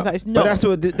 I know, it's not.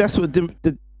 But that's what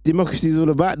the democracy is all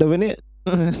about, though, isn't it?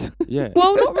 Yeah.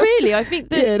 Well, not really. I think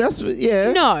that. Yeah, that's what.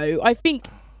 Yeah. No, I think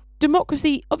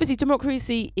democracy. Obviously,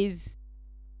 democracy is.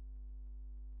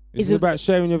 It's about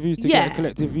sharing your views to get a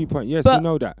collective viewpoint. Yes, we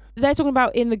know that. They're talking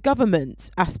about in the government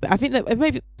aspect. I think that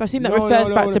maybe I assume that refers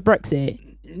back to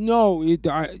Brexit. No,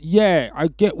 I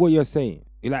get what you're saying.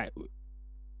 Like,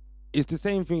 it's the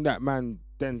same thing that man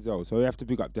Denzel. So we have to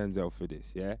pick up Denzel for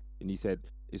this, yeah. And he said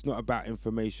it's not about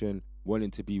information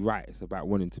wanting to be right. It's about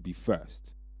wanting to be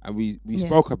first. And we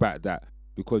spoke about that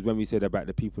because when we said about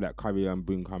the people that carry on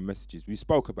bring home messages, we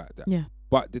spoke about that. Yeah.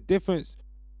 But the difference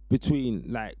between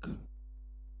like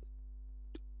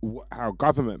how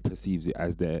government perceives it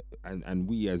as and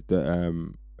we as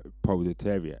the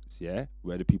proletariats, yeah,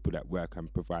 we're the people that work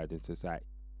and provide in society.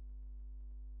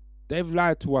 They've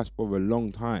lied to us for a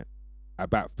long time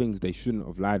about things they shouldn't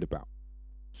have lied about.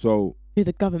 So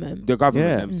the government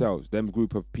themselves, them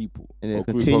group of people, and they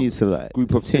continue to lie.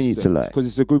 Because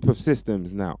it's a group of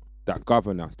systems now that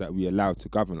govern us, that we allow to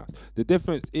govern us. The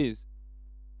difference is,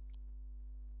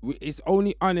 it's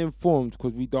only uninformed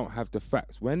because we don't have the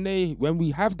facts. When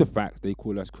we have the facts, they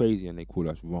call us crazy and they call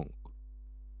us wrong,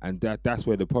 and that's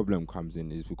where the problem comes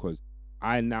in. Is because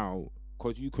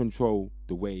because you control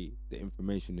the way the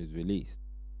information is released,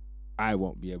 I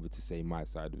won't be able to say my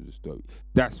side of the story.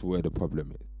 That's where the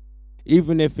problem is.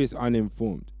 Even if it's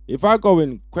uninformed, if I go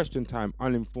in question time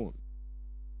uninformed,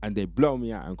 and they blow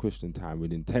me out in question time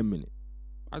within 10 minutes,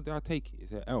 I'll take it.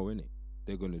 It's an L, innit?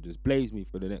 They're going to just blaze me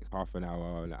for the next half an hour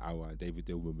or an hour, and David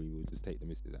Dilberby will just take the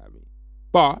misses out of me.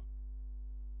 But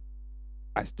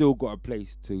I still got a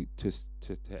place to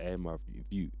air my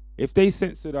view. If they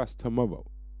censored us tomorrow,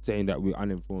 saying that we're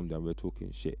uninformed and we're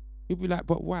talking shit, you'd be like,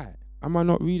 but why? Am I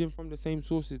not reading from the same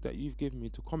sources that you've given me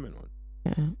to comment on?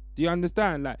 Yeah. Do you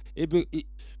understand? Like,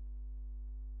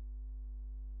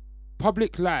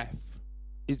 public life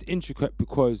is intricate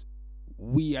because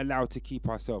we allow to keep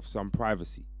ourselves some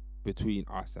privacy between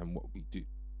us and what we do.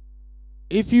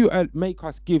 If you make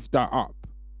us give that up,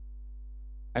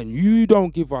 and you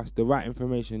don't give us the right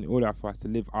information in order for us to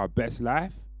live our best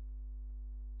life,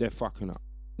 they're fucking up.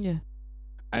 Yeah.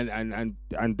 And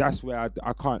that's where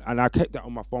I can't. And I kept that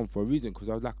on my phone for a reason, because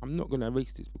I was like, I'm not gonna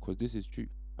erase this because this is true.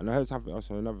 And I heard something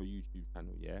else on another YouTube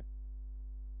channel, yeah.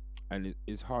 And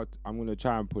it's hard. I'm gonna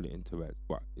try and put it into words,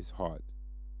 but it's hard.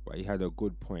 But he had a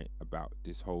good point about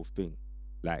this whole thing,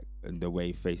 like, and the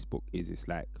way Facebook is. It's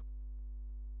like,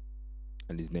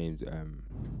 and his name's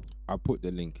I'll put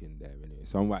the link in there anyway.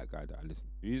 Some white guy that I listen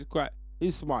to.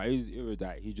 He's smart. He's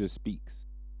erudite. He just speaks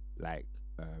like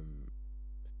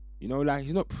like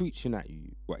he's not preaching at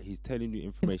you, but he's telling you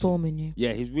information. Informing you.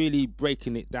 Yeah, he's really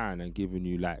breaking it down and giving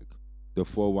you like the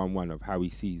 411 of how he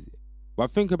sees it.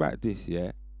 But think about this,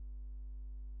 yeah.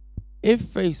 If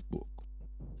Facebook,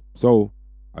 so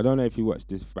I don't know if you watched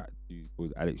this fat dude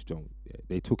called Alex Jones. Yeah,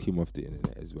 they took him off the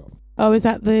internet as well. Oh, is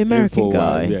that the American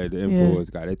guy? Yeah, the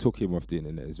InfoWars guy. They took him off the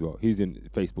internet as well. He's in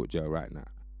Facebook jail right now.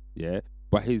 Yeah,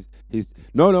 but his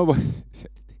no.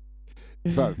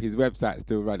 Bro, his website's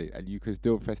still running, and you can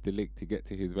still press the link to get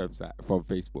to his website from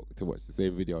Facebook to watch the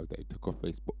same videos that he took off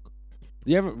Facebook.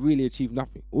 You haven't really achieved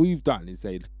nothing. All you've done is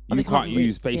said you can't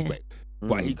use Facebook,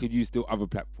 but he could use still other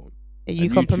platforms. You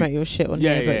can't promote your shit on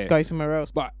here, but go somewhere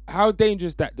else. But how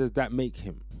dangerous does that make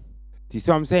him? Do you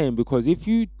see what I'm saying? Because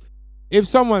if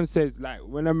someone says, like,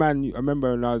 when a man, I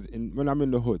remember when I'm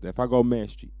in the hood, if I go Mayor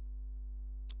Street,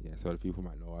 so the people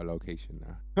might know our location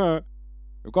now.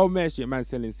 If I go Mayor Street, a man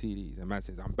selling CDs, a man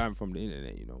says, I'm banned from the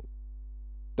internet,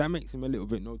 that makes him a little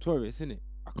bit notorious, innit?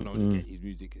 I can only get his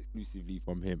music exclusively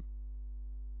from him.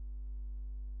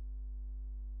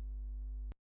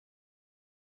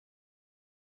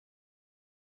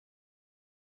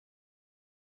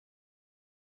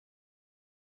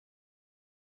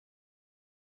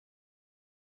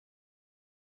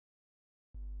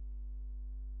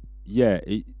 Yeah,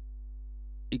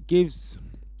 it gives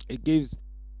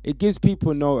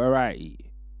people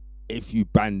notoriety if you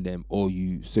ban them or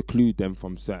you seclude them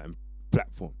from certain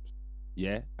platforms,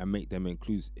 and make them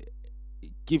inclusive.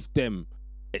 Give them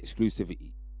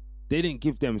exclusivity. They didn't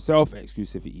give themselves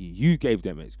exclusivity. You gave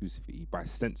them exclusivity by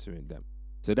censoring them.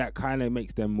 So that kind of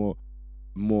makes them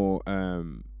more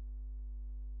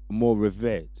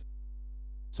revered.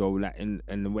 So like in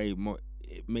the way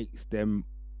it makes them.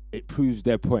 It proves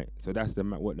their point. So that's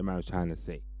what the man was trying to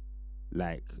say.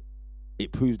 Like,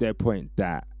 it proves their point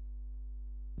that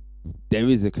there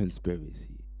is a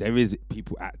conspiracy. There is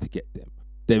people out to get them.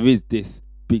 There is this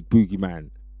big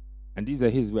boogeyman. And these are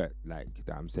his words, like,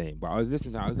 that I'm saying. But I was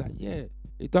listening to it, I was like, yeah,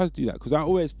 it does do that. Because I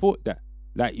always thought that.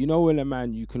 Like, when a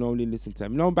man, you can only listen to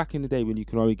him. Back in the day when you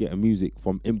can only get a music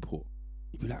from import,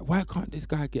 you'd be like, why can't this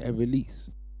guy get a release?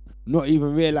 Not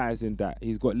even realizing that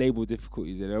he's got label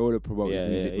difficulties and they're all promoting his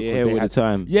music because they had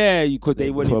time. Yeah, because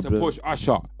they wanted to push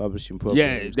Usher. Publishing problems.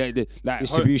 Yeah, they like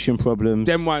distribution problems.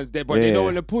 Them ones, but they don't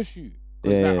want to push you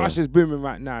because Usher's booming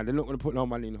right now. They're not going to put no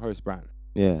money in Horace Brown.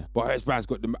 Yeah, but Horace Brown's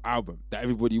got the album that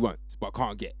everybody wants but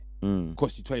can't get.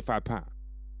 Costs you £25.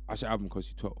 Usher album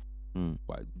costs you £12.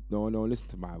 But no one listen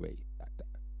to My Way like that.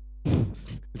 You know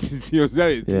what I'm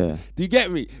saying? Yeah. Do you get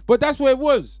me? But that's what it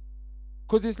was.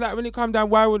 Because it's like, when it come down,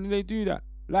 why wouldn't they do that?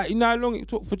 Like, you know how long it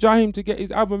took for Jaheim to get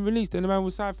his album released and the man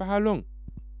was signed for how long?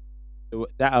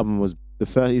 That album was the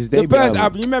first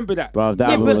album, you remember that? Bro, that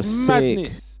album was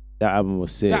madness. Sick. That album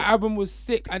was sick. That album was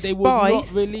sick and they would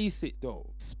not release it though.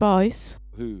 Spice.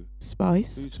 Who?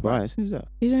 Spice. Who's Spice? Who's that?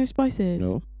 You know who Spice is?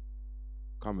 No.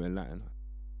 Can't be Latin.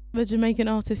 The Jamaican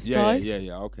artist Spice?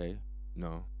 Yeah, okay.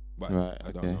 No. But right,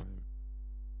 I don't know him.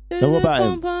 No, what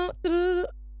about him?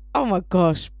 Oh my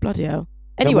gosh, bloody hell.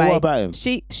 Anyway, what about him?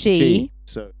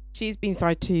 She's been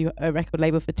signed to a record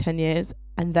label for 10 years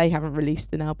and they haven't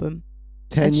released an album.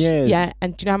 10 years? Yeah,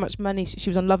 and do you know how much money? She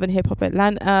was on Love and Hip Hop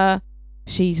Atlanta.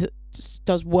 She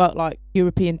does work like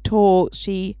European tour.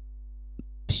 She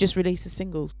just releases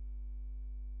singles.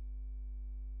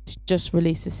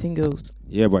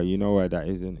 Yeah, but you know why that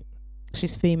is, isn't it?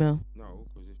 She's female. No,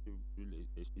 because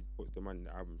if she puts the money in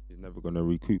the album, she's never going to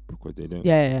recoup because they don't.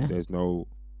 Yeah. There's no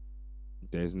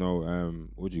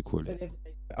what do you call it?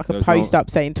 I could post up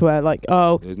saying to her like,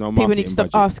 "Oh, there's no people need to stop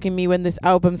budget. asking me when this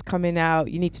album's coming out.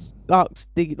 You need to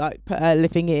put her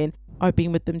living in. I've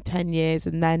been with them 10 years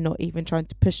and they're not even trying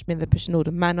to push me. They're pushing all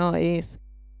the man artists.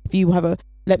 If you have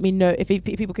let me know. If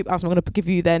people keep asking, I'm going to give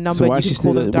you their number. So why is she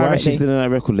still on that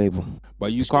record label?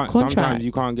 But you can't. Sometimes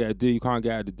you can't get a deal. You can't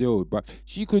get out of the deal. But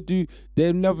she could do.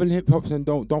 They're Love and Hip Hops and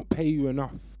don't pay you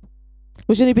enough.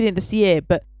 Well, she's only been in this year,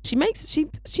 but she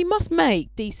must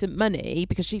make decent money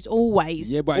because she's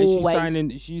always but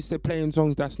is she's playing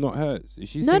songs that's not hers. Is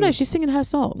she No, she's singing her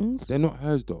songs. They're not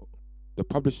hers though. The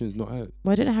publishing's not hers.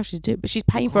 Well, I don't know how she's doing, but she's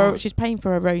paying for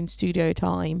her own studio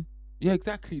time. Yeah,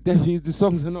 exactly. Definitely, the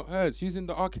songs are not hers. She's in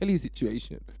the R. Kelly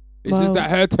situation. It's just that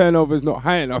her turnover is not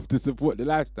high enough to support the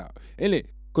lifestyle, innit?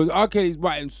 Because R. Kelly's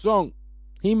writing song.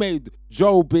 He made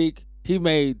Joe big. He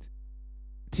made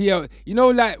TL. You know,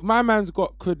 like my man's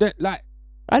got credit. Like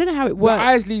I don't know how it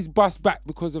works. The Isleys bust back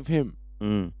because of him.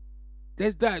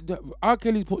 There's that. R.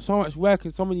 Kelly's put so much work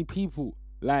in so many people.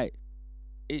 Like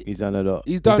he's done a lot.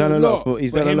 He's done a lot for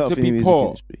the music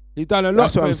industry. He's done a lot.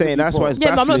 That's what I'm saying. That's why it's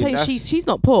but I'm not saying she's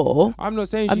not poor. I'm not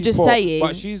saying I'm she's just poor, saying.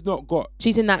 But she's not got.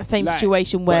 She's in that same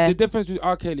situation where. But the difference with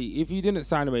R. Kelly, if he didn't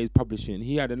sign away his publishing,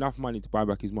 he had enough money to buy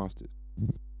back his masters.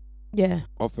 Yeah.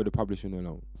 Off for the publishing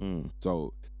alone.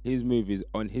 So his movies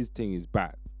on his thing is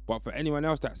bad. But for anyone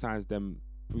else that signs them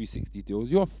 360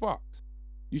 deals, you're fucked.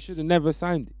 You should have never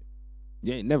signed it.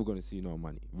 You ain't never gonna see no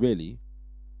money, really.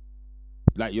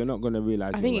 Like you're not gonna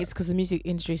realize. I think it's because the music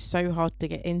industry is so hard to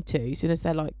get into. As soon as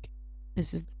they're like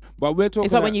this is. But we're talking.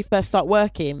 It's like when you first start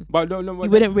working. But no, you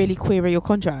wouldn't really query your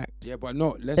contract. Yeah, but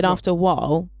no. Then after a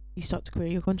while, you start to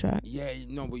query your contract. Yeah,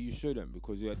 no, but you shouldn't,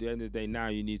 because at the end of the day, now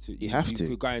you need to. You have to. You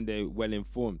could go in there well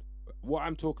informed. What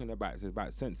I'm talking about is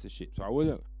about censorship. So I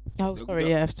wouldn't. Oh, sorry.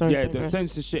 Yeah, Sorry. the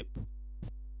censorship.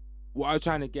 What I'm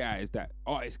trying to get at is that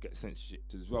artists get censorship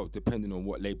as well, depending on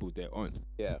what label they're on.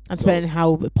 Yeah. And depending on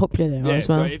how popular they are as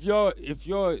well. So if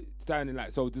you're standing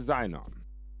like designer,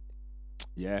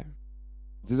 yeah,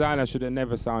 designer should have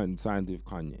never signed with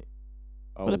Kanye.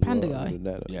 The Panda guy.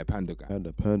 Yeah, Panda guy.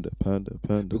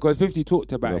 Panda. Because 50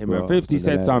 talked about him, and 50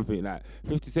 said something like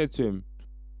 50 said to him,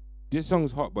 "This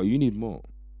song's hot, but you need more.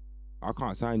 I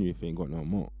can't sign you if you ain't got no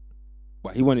more."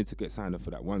 But he wanted to get signed up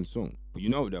for that one song. But you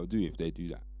know what they'll do if they do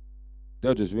that?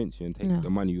 They'll just rinse you and take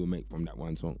the money you'll make from that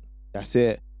one song. That's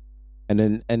it. And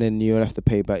then you'll have to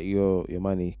pay back your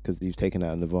money because you've taken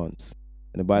out in advance.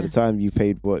 And then by the time you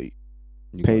paid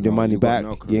your money back,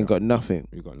 you ain't got nothing.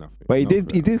 You got nothing. But he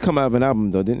did come out of an album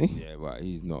though, didn't he? Yeah, but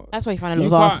he's not. That's why you find a lot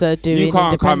of artists are doing You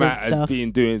can't come out stuff. as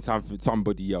being doing something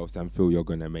somebody else and feel you're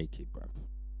gonna make it, bro.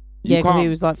 Because he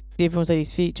was like, everyone said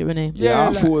he's Future, wasn't he? Yeah,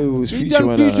 I thought it was Future. He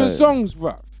done Future songs,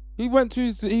 bro.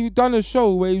 He done a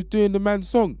show where he was doing the man's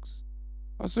songs.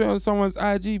 I saw it on someone's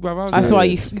IG, bro. That's why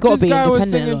you got to be independent. This guy was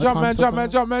singing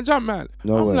Jumpman.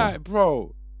 I'm like,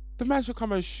 bro, the man should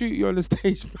come and shoot you on the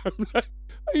stage, bro. Like,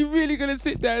 are you really gonna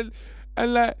sit there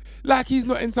and like he's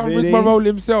not in some rigmarole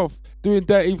himself doing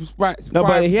dirty sprites? No,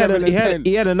 but he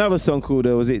had another song called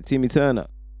was it Timmy Turner?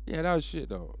 Yeah, that was shit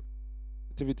though.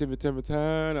 Timmy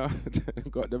Turner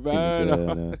got the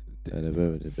burner.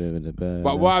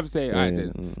 But what I'm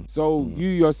saying, so you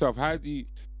yourself, how do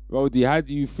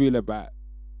you feel about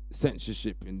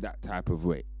censorship in that type of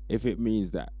way? If it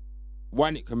means that,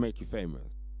 one, it can make you famous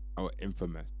or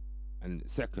infamous, and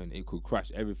second, it could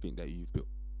crush everything that you've built.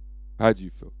 How do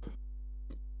you feel?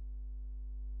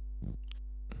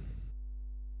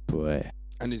 Boy.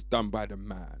 And it's done by the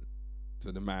man.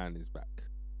 So the man is back.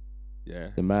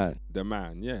 Yeah. The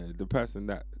man, yeah. The person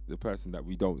that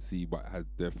we don't see but has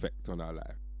the effect on our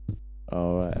life.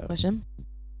 All right. Question?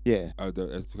 Yeah.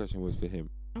 The question was for him.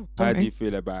 Oh, how do you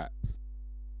feel about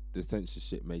the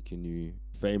censorship making you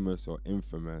famous or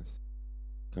infamous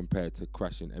compared to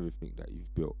crushing everything that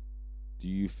you've built? Do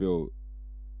you feel?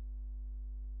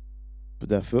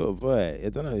 But I feel, boy, I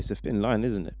don't know. It's a thin line,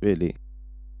 isn't it? Really.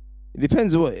 It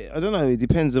depends on I don't know. It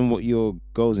depends on what your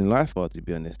goals in life are. To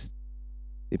be honest,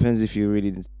 depends if you're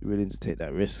really willing to take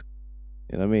that risk.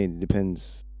 You know what I mean? It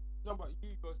depends. No, but you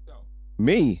yourself.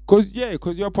 Me? Because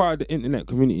you're part of the internet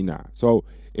community now. So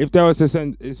if there was to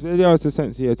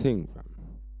censor your thing, fam.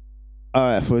 All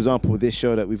right. For example, this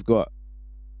show that we've got.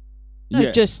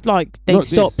 No, just like they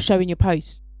stop showing your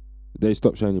posts. They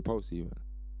stop showing your posts even.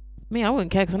 Me, I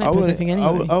wouldn't care because I don't post anything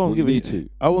anyway. I wouldn't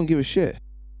give a shit.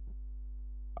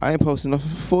 I ain't posting nothing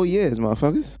for 4 years,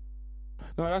 motherfuckers.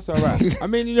 No, that's all right. I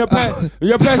mean, your personal life.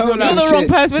 You're the wrong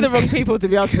person with the wrong people to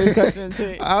be asking this question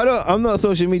too. I'm not a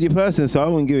social media person, so I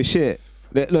wouldn't give a shit.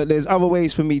 Look, there's other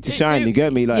ways for me to shine. You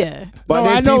get me? Like, yeah. But no,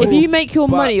 I know. If you make your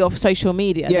money off social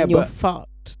media, then you're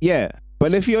fucked. Yeah.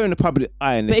 But if you're in the public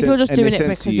eye, and if you're just doing it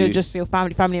because you're just your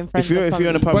family and friends, if you're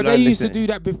in the public eye, but they used to do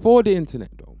that before the internet,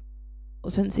 though.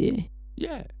 What, censor you?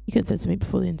 Yeah. You couldn't censor me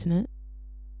before the internet.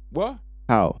 What?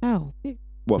 How?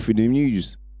 What, through the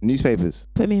newspapers?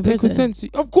 Put me in prison. They could censor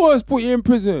you. Of course, put you in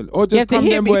prison, or just you have to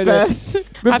hear me first.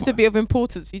 I have to Before- be of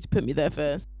importance for you to put me there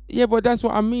first. Yeah, but that's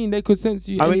what I mean. They could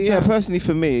censor you. I mean, yeah, anytime. personally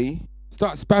for me,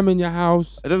 Start spamming your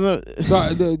house. it doesn't.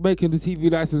 Start making the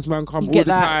TV license man come You all get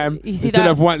the that- time you see instead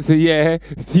that- of once a year.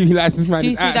 TV license man Do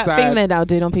you is see outside. that thing they're now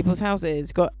doing on people's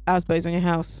houses? Got ASBOs on your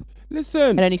house, Listen,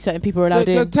 and only certain people are allowed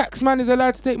the in. tax man is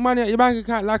allowed to take money out your bank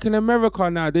account, like in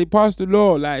America now. They passed the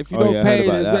law. Like if you don't pay,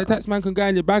 the tax man can go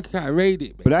in your bank account and raid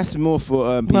it. But that's more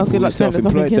for people good who are luck saying there's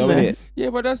nothing self-employed, in though, there. isn't it? Yeah,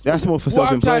 but That's more for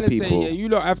what I'm trying self-employed to people. say, yeah, you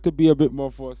lot have to be a bit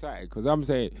more foresighted, because I'm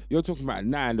saying you're talking about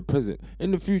now in the present.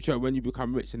 In the future, when you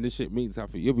become rich and this shit means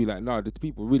something, you'll be like, nah, the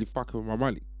people really fucking with my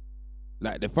money.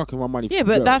 Like they're fucking my money. Yeah,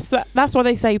 but that's why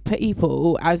they say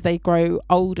people as they grow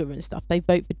older and stuff, they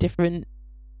vote for different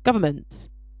governments.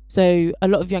 So a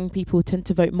lot of young people tend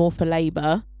to vote more for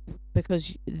Labour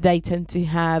because they tend to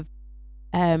have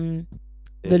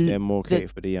They're more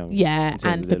catered for the young. Yeah,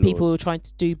 and for people who are trying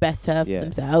to do better for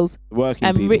themselves.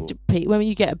 Working people. Rich people, when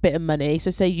you get a bit of money,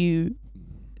 so say you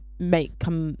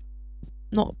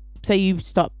say you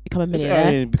start becoming a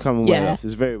millionaire. Becoming well off.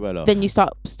 It's very well off. Then you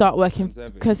start working for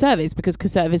Conservatives because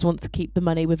Conservatives want to keep the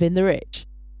money within the rich.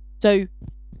 So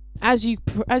as you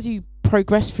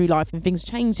progress through life and things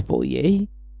change for you,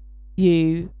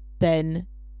 you then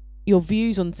your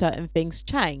views on certain things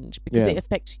change because Yeah. it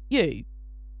affects you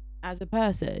as a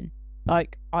person.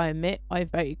 Like, I admit I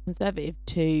voted Conservative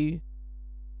two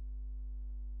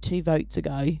votes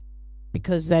ago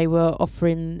because they were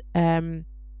offering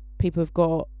people who've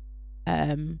got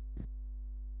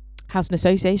house and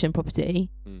association property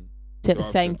to get the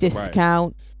same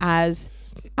discount as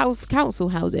council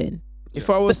housing. If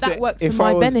I was but that to, works if for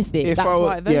I my was, benefit. if That's I was,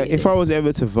 why I voted. if I was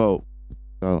ever to vote,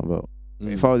 I don't vote.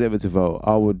 If I was ever to vote,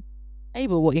 I would.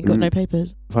 Abel, what, you got no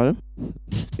papers? Pardon? What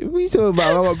are you talking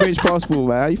about? I got a British passport,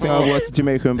 man. How you think I'll go to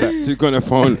Jamaica and back? She's gonna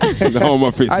phone the Home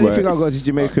Office. How do you think I'll go to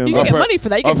Jamaica and You back? get money for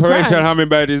that. You get Operation grand.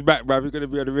 Hummingbird is back, bruv. You're gonna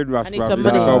be on the windrush, I need bruv. some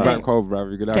You're gonna money go for back it. home, bruv.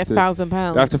 You're gonna have Get to.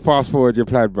 £1,000. You have to fast forward your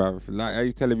plan, bruv. Like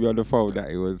he's telling me on the phone that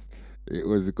it was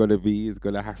gonna be, it's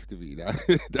gonna have to be.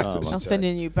 That's what I'm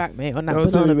sending you back, mate, on that Don't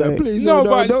send banana me back, boat. please. No, No,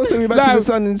 but don't send me back to the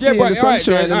sun and sea and the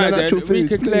sunshine and the natural we foods,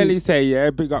 can clearly please. say, yeah,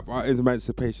 big up our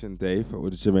Emancipation Day for all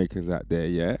the Jamaicans out there,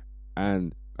 yeah,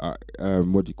 and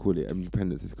what do you call it?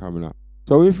 Independence is coming up.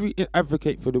 So if we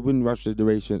advocate for the Windrush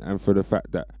Federation and for the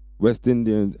fact that West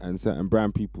Indians and certain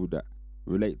brown people that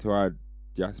relate to our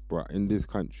diaspora in this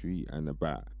country and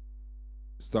about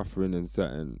suffering in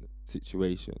certain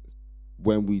situations,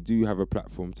 when we do have a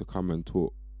platform to come and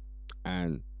talk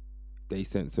and they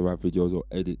censor our videos or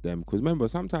edit them, because remember,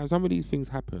 sometimes some of these things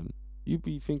happen, you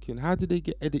be thinking, how did they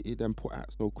get edited and put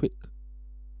out so quick?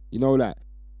 You know, like,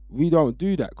 we don't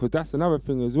do that, because that's another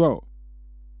thing as well.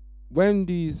 When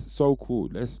these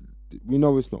so-called, we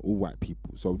know it's not all white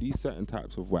people, so these certain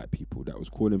types of white people that was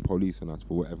calling police on us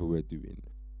for whatever we're doing,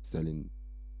 selling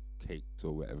cakes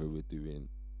or whatever we're doing,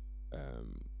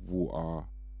 water.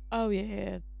 Oh,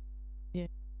 yeah.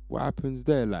 What happens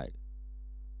there? Like,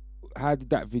 how did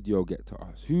that video get to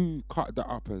us? Who cut that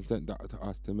up and sent that to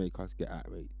us to make us get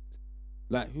outraged?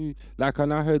 Like, who? Like,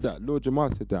 and I heard that Lord Jamal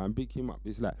said that and big him up.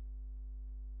 It's like,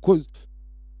 because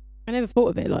I never thought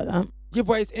of it like that. yeah,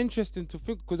 but it's interesting to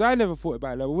think, because I never thought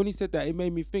about it. Like, when he said that, it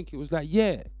made me think. It was like,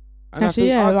 yeah. And Actually, I think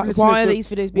yeah. us Like, listeners why are should- these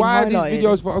videos being why are highlighted? these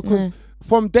videos for? Because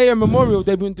from day immemorial,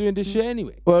 they've been doing this shit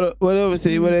anyway. Well,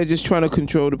 obviously, they're just trying to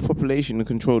control the population and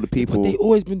control the people. But they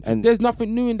always been. And- There's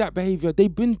nothing new in that behavior.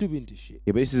 They've been doing this shit.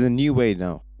 Yeah, but this is a new way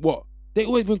now. What? They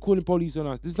always been calling police on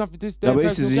us. There's nothing. No, but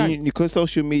this is because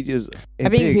social media's I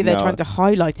think big they're now. trying to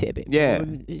highlight it a bit. Yeah, more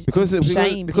and because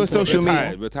shame because people. social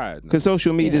media. We're tired. Because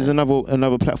social media is Yeah.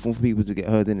 another platform for people to get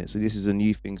heard in it. So this is a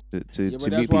new thing to Yeah, meet but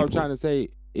that's people. what I'm trying to say.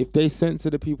 If they censor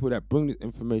the people that bring this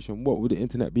information, what would the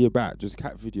internet be about? Just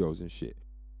cat videos and shit.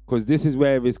 Because this is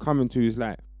where it's coming to. It's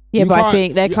like, Yeah, you but I can't-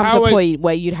 think there you- comes how a is- point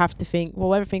where you'd have to think,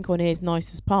 well, everything on here is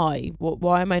nice as pie.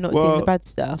 Why am I not seeing Well, the bad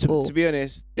stuff? To be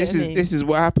honest, You know what I mean? this is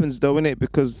what happens though, innit?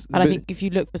 Because And I think if you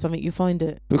look for something, you find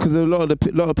it. because a lot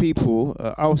of people,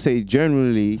 I would say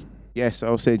generally, yes, I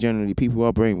would say generally, people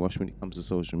are brainwashed when it comes to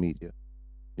social media.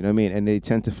 You know what I mean? And they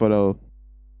tend to follow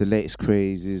the latest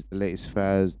crazes, the latest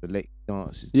fads, the latest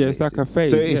dances. the Yeah, it's latest like a phase.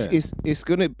 So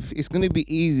yeah. it's gonna be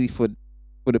easy for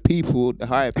the people, the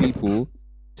higher people,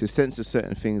 to censor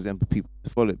certain things and for people to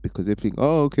follow it because they think,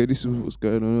 oh, okay, this is what's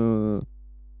going on.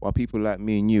 While people like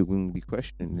me and you will be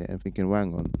questioning it and thinking, well,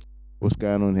 hang on, what's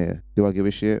going on here? Do I give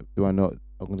a shit? Do I not?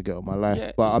 I'm gonna get on my life,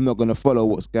 Yeah. but I'm not gonna follow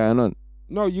what's going on.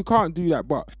 No, you can't do that.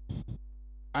 But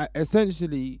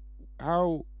essentially,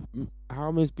 how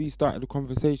Miss B started the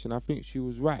conversation, I think she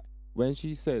was right when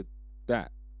she said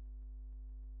that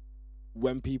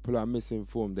when people are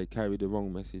misinformed, they carry the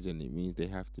wrong message, and it means they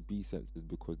have to be censored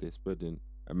because they're spreading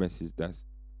a message that's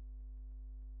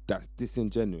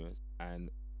disingenuous and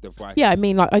divisive. Yeah, I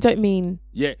mean, like, I don't mean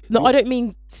Yeah. no, I don't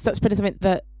mean spreading something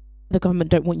that the government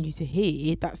don't want you to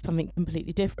hear. That's something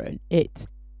completely different. It's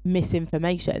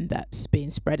misinformation that's being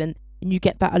spread, and you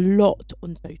get that a lot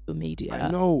on social media.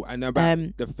 I know, and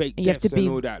about the fake and you have deaths to be- and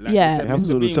all that. Like yeah. they It said, happens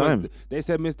Mr. all the Bean time. they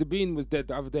said Mr. Bean was dead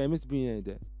the other day. Mr. Bean ain't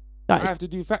dead. Like, I have to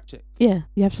do fact check. yeah,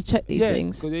 you have to check these Yeah,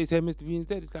 things. because they said Mr. Bean's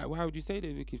dead. It's like, well, how would you say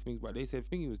those wicked things? But they said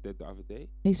Thingy was dead the other day.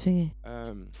 Who's thinking?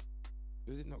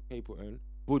 Was it not Capleton?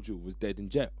 Budju was dead in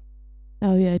jail.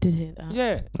 Oh yeah, I did hear that.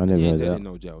 Yeah, I never he ain't heard dead that. in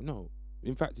no jail. No,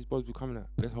 in fact, he's supposed to be coming out.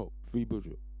 Let's hope free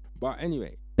Budju. But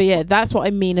anyway, But yeah, that's what I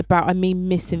mean about. I mean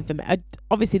misinformation.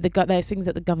 Obviously, there's things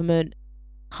that the government,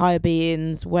 higher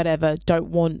beings, whatever, don't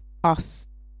want us,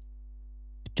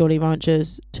 Jolly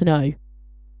Ranchers, to know.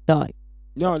 Like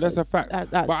no, that's a fact. that's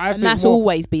But I and think that's more-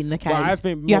 always been the case. But I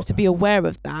think You have to be aware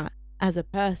of that as a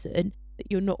person. That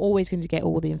you're not always going to get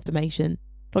all the information.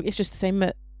 Like it's just the same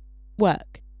at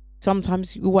work.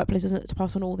 Sometimes your workplace doesn't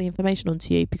pass on all the information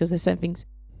onto you because there's certain things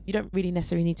you don't really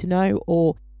necessarily need to know,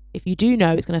 or if you do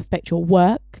know, it's going to affect your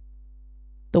work,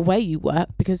 the way you work.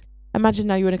 Because imagine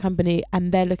now you're in a company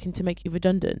and they're looking to make you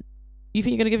redundant. You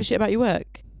think you're going to give a shit about your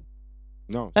work?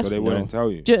 No, That's so they what- wouldn't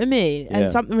tell you. Do you know what I mean? Yeah.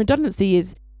 And something redundancy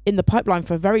is in the pipeline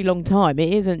for a very long time.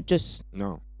 It isn't just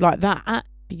No. like that.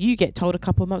 You get told a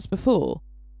couple of months before.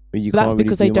 But you But that's can't really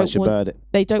because do they don't much want- about it.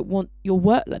 They don't want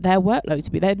their workload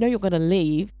to be. They know you're going to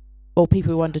leave, or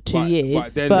people who are under 2 years.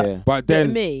 But then, but Yeah. but Do you know then,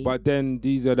 what I mean? but then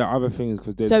these are the other things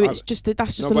because so it's just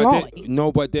that's just a but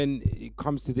lie. but then it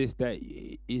comes to this that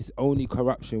it's only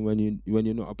corruption when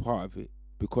you're not a part of it,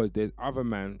 because there's other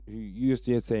man who you used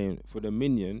to hear saying for the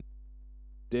minion,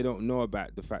 they don't know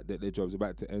about the fact that their job's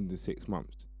about to end in 6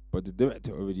 months, but the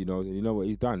director already knows, and you know what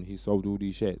he's done? He sold all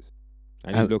these shares,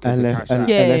 and he's looking to cash out.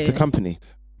 Yeah. And that's the company.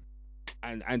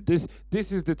 And this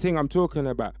is the thing I'm talking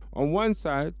about. On one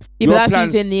side, Yeah, your but that's plan-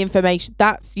 using the information.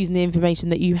 That's using the information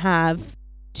that you have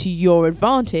to your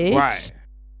advantage. right,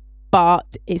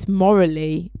 But it's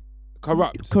morally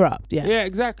corrupt. Yeah. Yeah,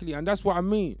 exactly. And that's what I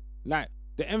mean. Like,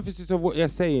 the emphasis of what you're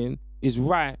saying is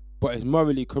right, but it's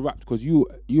morally corrupt because you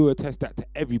attest that to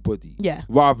everybody. Yeah.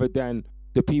 Rather than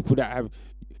the people that have,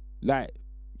 like,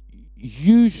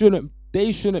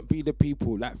 they shouldn't be the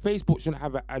people. Like, Facebook shouldn't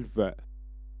have an advert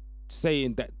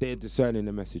saying that they're discerning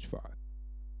the message for us.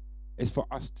 It's for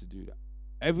us to do that.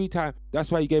 Every time.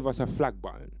 That's why he gave us a flag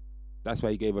button. That's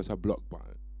why he gave us a block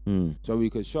button. So we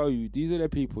could show you, these are the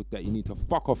people that you need to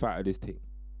fuck off out of this thing.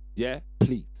 Yeah?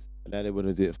 Please. Now they want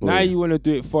to do it for Now you. you want to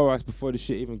do it for us before the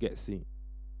shit even gets seen.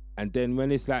 And then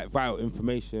when it's like vital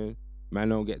information, man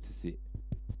don't get to see it.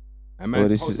 And man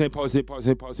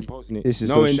posting it, This is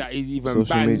knowing social- that he's even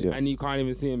social banned media. and he can't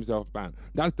even see himself banned.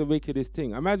 That's the wickedest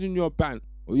thing. Imagine you're banned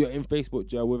or you're in Facebook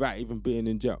jail without even being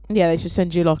in jail. Yeah, they should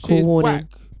send you like Shit a is warning.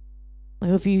 whack.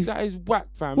 Like if you, That is whack,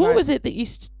 fam. what Like, was it that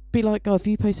used to be like? Oh, if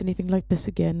you post anything like this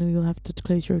again, you'll have to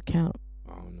close your account.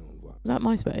 I don't know. What. Was that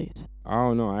MySpace? I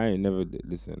don't know. I ain't never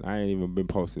listen. I ain't even been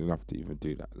posting enough to even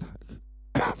do that. Like,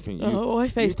 I think you My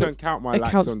can Facebook count my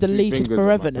account's likes on two deleted fingers on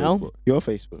forever my now. Facebook. Your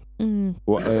Facebook.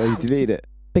 What? You deleted it?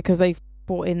 Because they've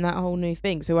brought in that whole new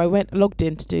thing. So I logged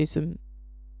in to do some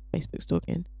Facebook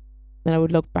stalking. Then I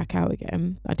would log back out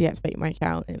again. I deactivate my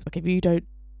account. It was like if you deactivate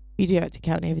the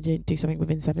account and you do something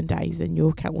within 7 days, then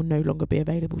your account will no longer be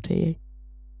available to you.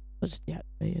 I just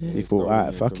deactivated You it. thought, Stolen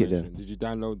alright, fuck it information. then. Did you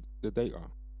download the data?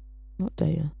 Not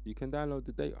data. You can download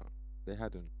the data. They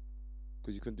hadn't.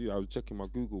 Because you can do. I was checking my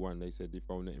Google one. They said if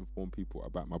I want to inform people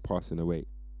about my passing away,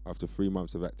 after 3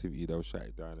 months of activity, they'll shut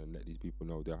it down and let these people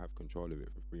know they'll have control of it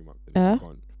for 3 months. And it's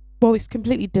gone. Well, it's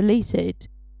completely deleted.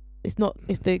 It's not.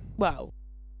 It's the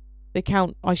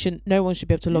account. No one should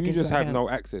be able to log You into just that have account. no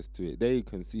access to it. They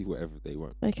can see whatever they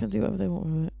want. They can do whatever they want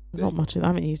with it. There's There not you much. I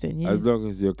haven't used it in years. As long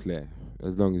as you're clear.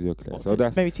 As long as you're clear. What, So since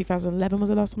that's maybe 2011 was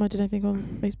the last time I did anything on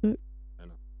Facebook.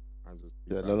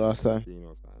 Is that the last time? 15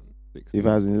 or something, 16.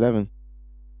 2011.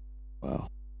 Wow.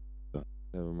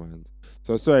 Never mind.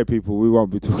 So sorry, people. We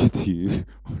won't be talking to you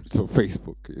on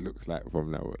Facebook. It looks like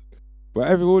from now on.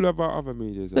 But all of our other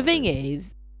medias. The thing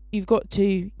is, you've got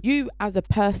to, you as a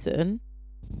person,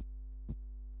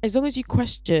 as long as you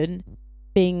question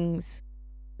things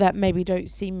that maybe don't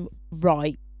seem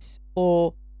right,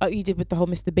 or like you did with the whole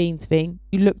Mr. Beans thing,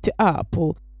 you looked it up,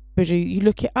 or you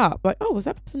look it up, like, oh, was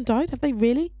that person died? Have they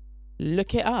really?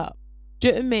 Look it up. Do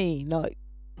you know what I mean? Like,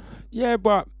 yeah,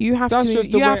 but you have that's to.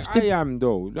 just the you way have to, I am,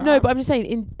 though. No, but I'm just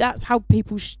saying, that's how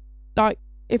people like.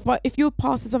 If you're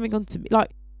passing something on to me,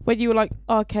 like when you were like,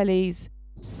 R. Kelly's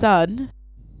son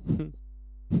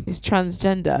is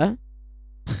transgender.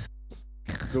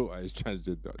 Daughter is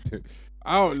transgender too.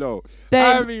 I don't know. Then,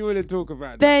 I don't even want to talk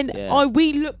about that. then Yeah.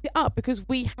 we looked it up because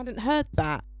we hadn't heard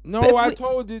that. No, but if I we-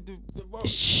 told you.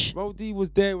 Shh. Rody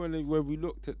was there when we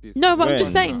looked at this. No, but I'm When?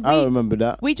 just saying, I don't remember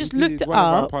that. we just He did looked it one of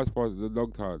our up. passports, the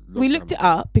long time. We looked it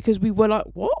up because we were like,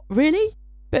 what? Really?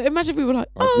 But imagine if we were like,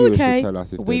 Our oh, viewers should okay. tell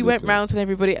us if they We went listen. round telling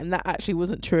everybody and that actually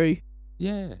wasn't true.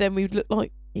 Yeah, Then we'd look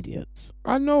like idiots.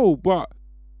 I know, but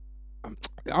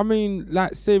I mean,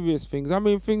 like serious things. I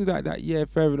mean, things like that. Yeah,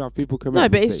 fair enough. People can. No,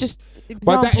 make but it's mistakes. just.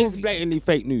 But that example is of- blatantly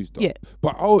fake news, though. Yeah.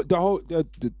 But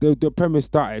the premise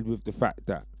started with the fact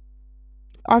that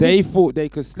I they think- thought they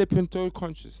could slip into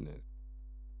consciousness.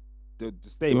 The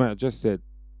statement I just said,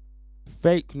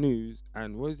 fake news,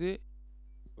 and was it?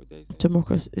 What they say?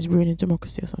 democracy is ruining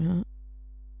democracy or something like that.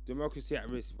 Democracy at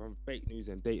risk from fake news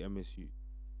and data misuse.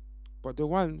 But the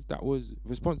ones that was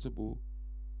responsible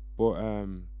for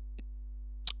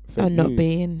fake And not news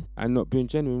being, and not being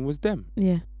genuine was them.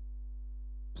 yeah.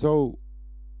 So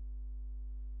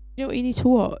You know what you need to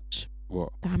watch? what?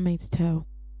 The Handmaid's Tale.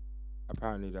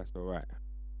 Apparently that's all right.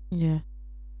 Yeah.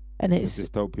 And It's it's,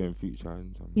 dystopian future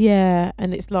and something. yeah,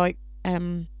 and it's like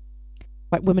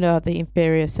women are the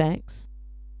inferior sex.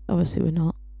 Obviously we're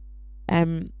not.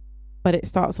 But it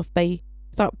starts off, they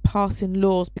start passing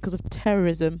laws because of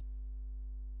terrorism,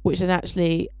 which then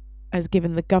actually has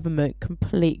given the government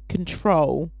complete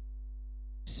control.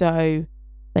 So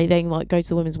they then like go to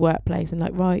the women's workplace and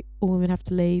like, right, all women have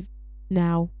to leave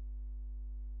now.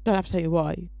 Don't have to tell you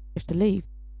why. You have to leave.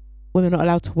 Women are not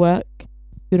allowed to work.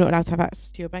 You're not allowed to have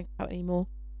access to your bank account anymore.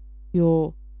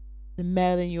 You're the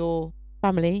male in your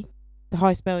family, the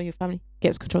highest male in your family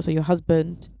gets control. So your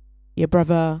husband, your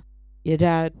brother, your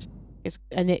dad. It's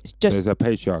just there's a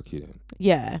patriarchy then.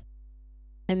 Yeah.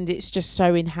 And it's just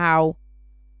showing how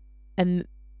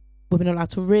women are allowed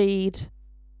to read,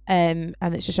 and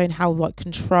it's just showing how like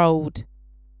controlled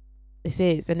this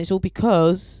is. And it's all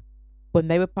because when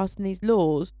they were passing these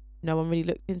laws, no one really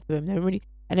looked into them.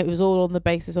 And it was all on the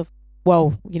basis of,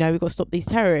 well, we've got to stop these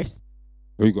terrorists.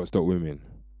 Or you got to stop women.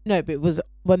 No, but it was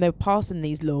when they were passing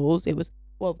these laws, it was,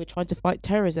 well, we're trying to fight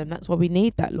terrorism. That's why we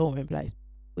need that law in place.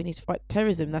 We need to fight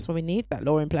terrorism. That's why we need that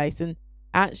law in place. And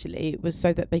actually, it was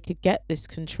so that they could get this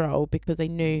control because they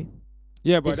knew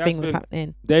but this thing was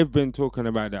happening. They've been talking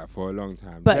about that for a long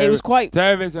time. But it was quite...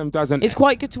 Terrorism doesn't... It's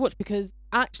quite good to watch because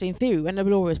actually, in theory, when the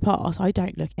law is passed, I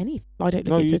don't look into it at all.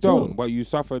 No, you don't. But you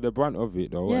suffer the brunt of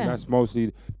it, though. Yeah. And that's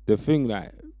mostly the thing,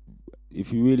 like,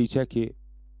 if you really check it,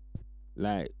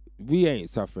 like, we ain't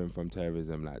suffering from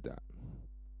terrorism like that.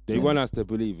 They want us to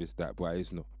believe it's that, but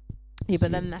it's not. Yeah,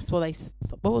 but then that's what they...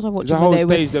 What was I watching? It's a whole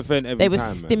stage event every time, They were man.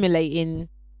 stimulating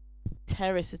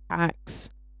terrorist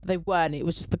attacks. They weren't. It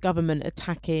was just the government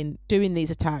doing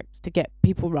these attacks to get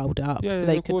people rolled up. Yeah, so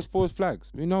they could cause false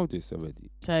flags. We know this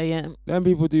already. So, yeah. Them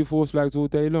people do false flags all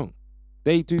day long.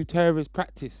 They do terrorist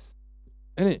practice,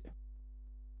 innit?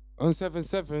 On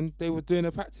 7/7, they were doing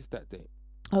a practice that day.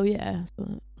 Oh, yeah.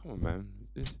 Come on, man.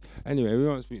 Anyway, we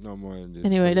won't speak no more on this.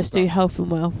 Anyway, let's do health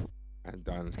and wealth. And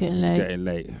done. It's getting late.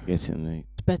 Getting late.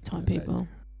 It's bedtime, people.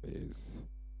 It is.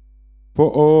 For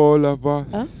all of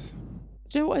us. Huh?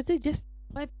 Do you know what I did?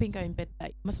 I've been going bed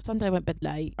late. Sunday I went bed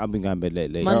late. I've been going bed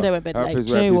late. Monday I went bed late.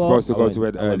 You're supposed to go to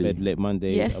bed I went early. bed late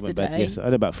Monday. Yesterday. I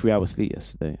had about 3 hours sleep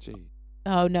yesterday. Gee.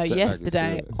 Oh, no. Jet lag is Yesterday,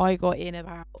 serious. I got in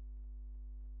about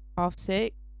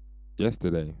 6:30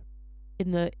 Yesterday.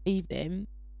 in the evening.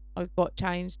 I got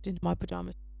changed into my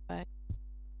pyjamas.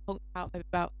 Honked out maybe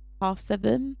about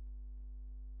 7:30.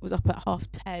 Was up at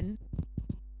 10:30.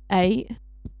 8.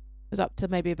 Was up to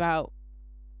maybe about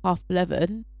 11:30.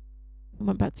 And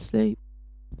went back to sleep.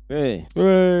 Hey,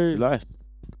 Hey. it's life.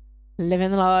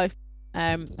 Living the life.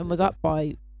 And was up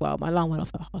by, well, my alarm went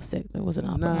off at 6:30. I wasn't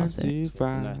up at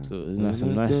 6:30. It was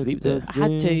some nice sleep there. I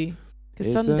had to. Because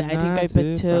It's Sunday a I didn't go to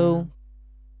bed till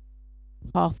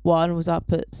 1:30. Was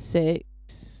up at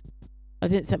 6. I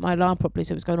didn't set my alarm properly,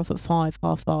 so it was going off at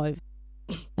 5:30.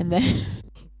 And then...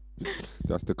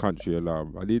 That's the country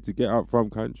alarm. I need to get up from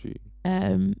country.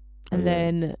 and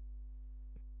then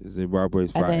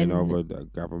Zimbabwe's and fighting then over the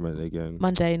government again.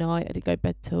 Monday night I didn't go to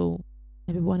bed till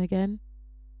maybe 1 again.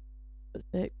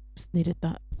 But just needed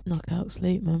that knockout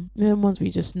sleep, man. And then once we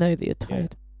just know that you're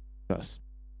tired.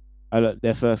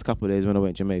 Their first couple of days when I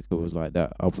went to Jamaica was like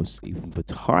that. I was sleeping for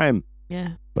time.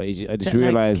 Yeah. But I just Jet lag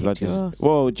realised kicked your ass.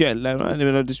 jet lag.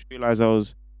 I just realised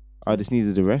I just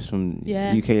needed the rest from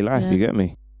UK life. Yeah. You get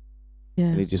me? Yeah.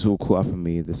 And it just all caught up on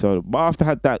me. But after I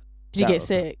had that, Did you get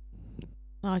sick?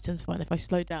 No, I tend to find if I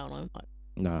slow down, I'm like...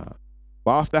 Nah.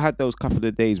 But after I had those couple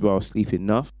of days where I was sleeping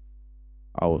enough,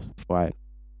 I was fine.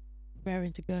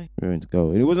 Raring to go. Raring to go.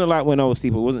 And it wasn't like when I was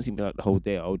sleeping, I wasn't sleeping like the whole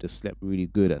day. I just slept really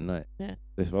good at night. Yeah.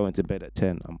 So if I went to bed at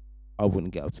 10, I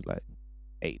wouldn't get up to like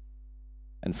 8.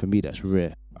 And for me, that's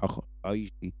rare. I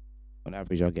usually, on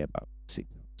average, I'll get about 6,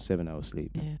 7 hours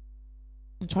sleep. Yeah.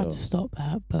 I'm trying to stop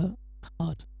that, but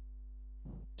hard.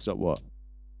 Stop what?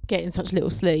 Getting such little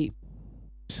sleep.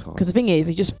 Because the thing is,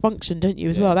 you just function, don't you,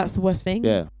 as well? That's the worst thing.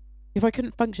 Yeah. If I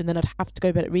couldn't function, then I'd have to go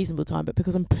to bed at reasonable time. But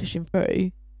because I'm pushing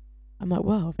through, I'm like,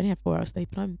 well, I've only had 4 hours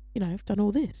sleep and I've done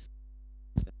all this.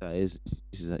 This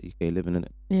is that UK living, isn't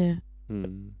it? Yeah.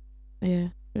 Hmm. Yeah.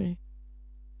 True.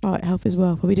 All right, health as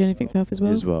well. Are we doing anything for health as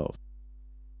well? As well.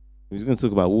 We was going to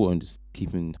talk about water and just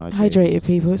keeping Hydrated,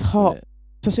 people. It's hot.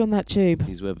 Especially on that tube.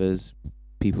 These weathers,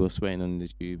 people are sweating on the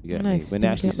tube. You get I know, me? When they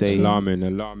actually stinky say Alarming.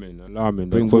 bring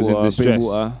They're causing water, distress.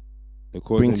 They're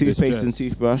causing bring toothpaste distress. and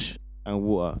toothbrush and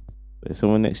water. There's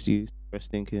someone next to you, breath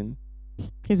stinking.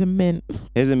 Here's a mint.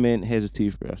 Here's a mint, here's a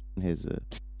toothbrush, and here's a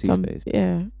toothpaste.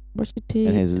 Yeah. Brush your teeth.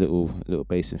 And here's a little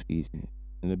basin for you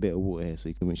and a bit of water here so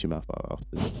you can rinse your mouth out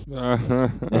after.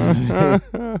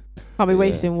 Can't be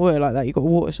wasting water like that. You've got a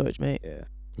water shortage, mate. Yeah.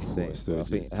 Water So I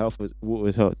shortage. think water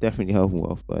is health, definitely health and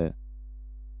wealth, but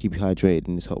keep you hydrated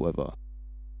in this hot weather.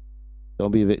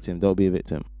 Don't be a victim.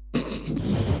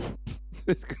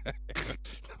 This guy.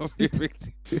 Don't be a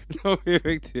victim. Don't be a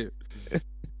victim.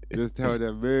 Just tell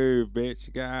them, move,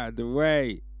 bitch. Get out of the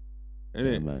way. Yeah,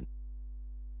 Innit? man.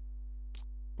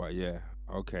 But yeah,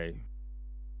 okay.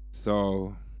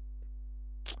 So,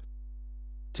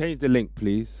 change the link,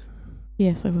 please.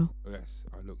 Yes, I will. Yes.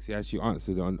 Oh, look, see, as she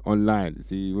answered online.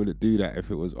 See, you wouldn't do that if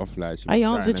it was offline. She I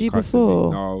was answered crying you and cussing me.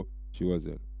 before. No, she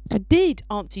wasn't. I did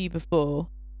answer you before.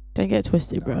 Don't get it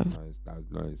twisted, That was bruv. nice. That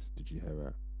was nice. Did you hear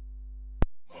that?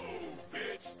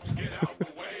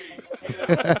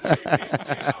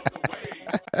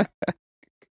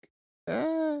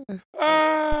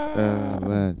 Oh,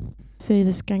 man. See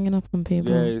this ganging up on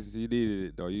people. Yes, you needed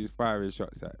it though. You was firing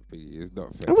shots at me. It's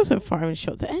not fair. I wasn't firing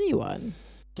shots at anyone.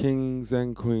 Kings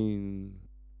and Queen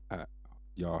at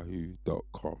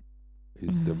yahoo.com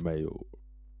is the mail.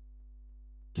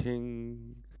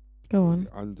 Kings Go is on.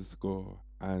 underscore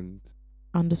and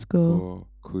Underscore.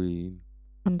 Queen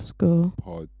Underscore.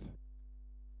 pod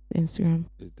Instagram.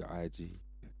 is the IG,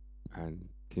 and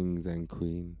Kings and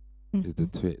Queen is the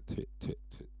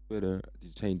Twitter. Did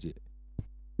you change it?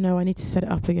 No, I need to set it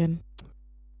up again.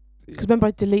 Because remember,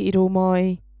 I deleted all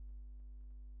my.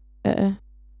 There's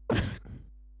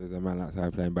a man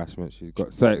outside playing bashment. She's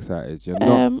got so excited. You're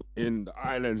not in the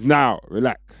islands now.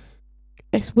 Relax.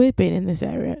 It's weird being in this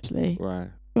area, actually. Why? I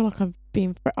feel like I'm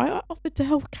being. I offered to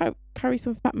help carry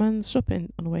some fat man's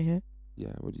shopping on the way here.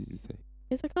 Yeah, what did he say?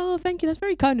 It's like, oh, thank you, that's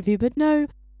very kind of you, but no,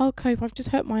 I'll cope. I've just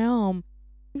hurt my arm.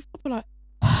 He was probably like,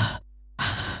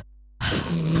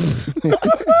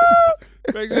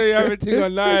 Make sure you have a thing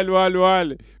on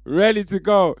 911, ready to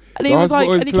go. and he The was like,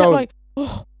 hospital is and he kept closed. like,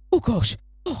 oh gosh.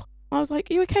 Oh. I was like,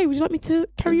 are you okay? Would you like me to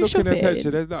carry your He's looking shopping?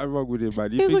 attention. There's nothing wrong with him,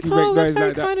 man. He You was think like, you make oh, that's noise very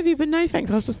like that? kind of you, but no thanks.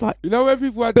 I was just like, You know when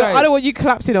people are but dying? I don't want you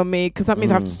collapsing on me because that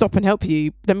means I have to stop and help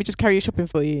you. Let me just carry your shopping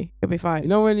for you. It'll be fine. You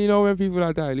know when people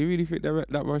are dying, you really think they're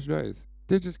that much noise?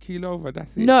 They just keel over.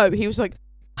 That's it. No, he was like,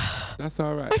 That's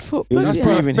all right. I thought, He was That's just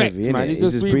bloody breathing hell. perfect, heavy, man. innit? He's He's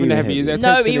just just breathing breathing heavy. His heavy.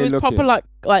 No, he attention was is proper looking. like.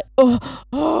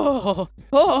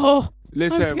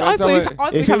 Listen, I thought he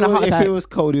was having a heart If attack. it was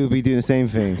cold, he would be doing the same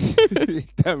thing.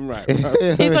 damn right, bro.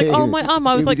 He's like, oh, my arm.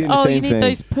 I was He'll like, be doing the oh, you same need thing.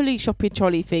 those pulley shopping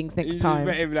trolley things next You just time.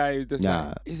 met him like, he was just Nah.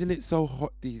 like, isn't it so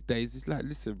hot these days? It's like,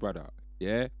 listen, brother,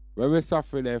 yeah? When we're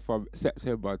suffering there from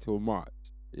September till March,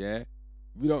 yeah?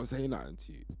 We don't say nothing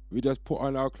to you. We just put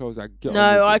on our clothes and get on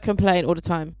No, with I it. complain all the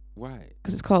time Why?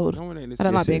 because it's cold. No one ain't I listening.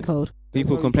 don't like being Listen. cold. People That's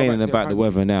why we go complaining back to about the your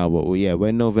weather now, but well, yeah,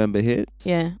 when November hits,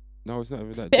 Yeah. No, it's not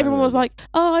even that. But everyone was January. like,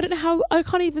 oh, I don't know how, I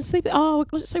can't even sleep. Oh,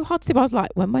 gosh, it's so hard to sleep. I was like,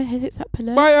 when my head hits that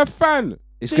pillow. buy a fan.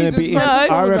 it's gonna be. Jesus, It's,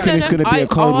 no, I reckon no, it's gonna be a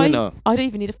cold winter. I don't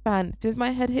even need a fan. As soon as my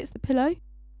head hits the pillow,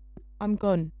 I'm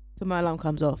gone. So my alarm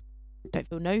comes off. Don't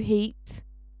feel no heat.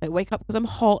 Don't wake up because I'm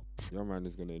hot. Your man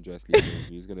is gonna enjoy sleeping with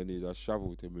you. He's gonna need a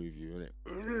shovel to move you,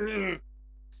 innit?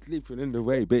 Sleeping in the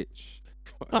way, bitch.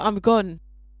 I'm gone.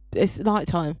 It's night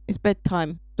time. It's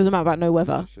bedtime. Doesn't matter about no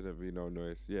weather. There shouldn't be no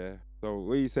noise. Yeah. So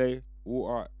what you say?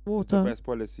 Water is the Water. best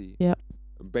policy. Yep.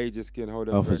 And bathe your skin, hold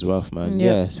it Health fresh. is wealth, man.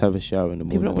 Yeah. Yes, have a shower in the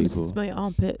People morning, don't want to people. smell your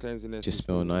armpit. Cleanliness Just is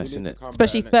smell good. nice, You need innit? to come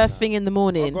Especially better next first time. thing in the I've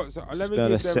morning. got so- let me Smell give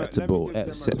them a- acceptable, let me give them a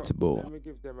acceptable. Let me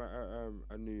give them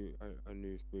a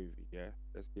new smoothie. Yeah,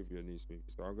 let's give you a new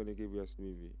smoothie. So I'm gonna give you a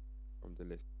smoothie from the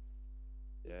list.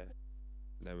 Yeah,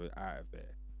 and then we're out of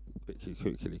there. Quickly.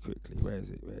 Where is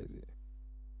it?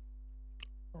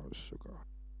 Oh, sugar.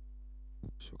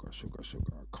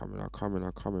 I'm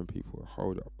coming, people.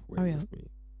 Hold up. Wait Hurry with up. me.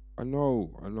 I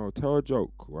know. Tell a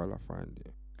joke while I find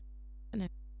it. I know.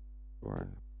 Why?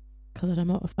 Because I'm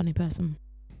not a funny person.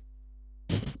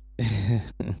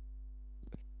 That's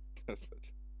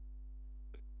such.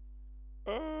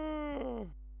 Oh.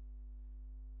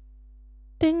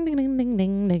 Ding, ding, ding, ding,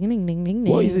 ding, ding, ding, ding, ding.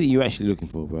 What is it you're actually looking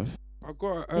for, bruv? I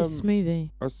got It's smoothie.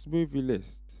 a smoothie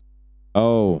list.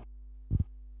 Oh,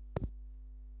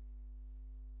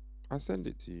 I'll send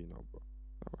it to you now, bro.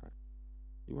 Alright.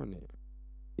 You want it?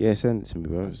 yeah, send it to me,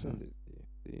 bro. I'll send it to you.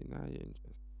 See, now you're interested.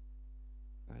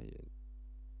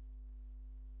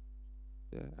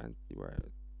 Yeah, antibiotics.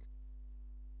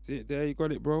 See it there? You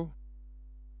got it, bro?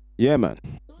 Yeah, man.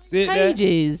 See it there?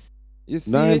 Pages. You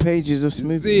see 9 it? pages of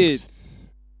You see smoothies.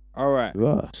 it? Alright.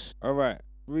 Gosh. Alright.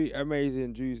 3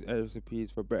 amazing juice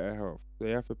recipes for better health. So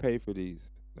you have to pay for these.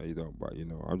 No, you don't, but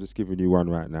I'm just giving you one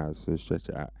right now, so stretch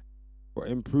it out. For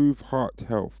improved heart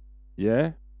health,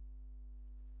 yeah?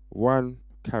 1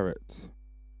 carrot.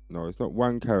 No, it's not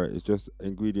 1 carrot, it's just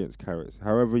ingredients carrots.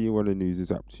 However you want to use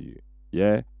is up to you,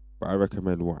 yeah? But I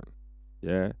recommend 1,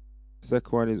 yeah?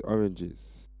 Second one is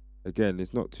oranges. Again,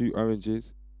 it's not 2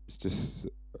 oranges, it's just,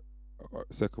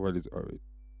 second one is orange,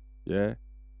 yeah?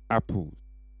 Apples,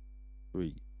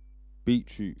 3.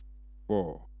 Beetroot,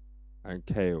 4. And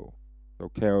kale, So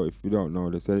kale, if you don't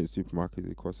know, they sell it in supermarkets.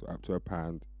 It costs up to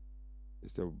 £1.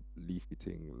 It's a leafy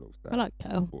thing. It looks like I like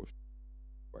kale. bush,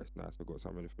 but it's nice. I've got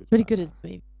some in the fridge. Really right good now. as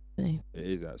sweet. Really. It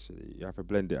is actually. You have to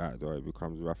blend it out though. It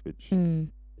becomes roughage.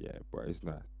 Yeah, but it's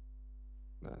nice.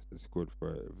 Nice. It's good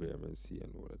for vitamin C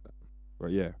and all of that. But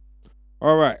yeah.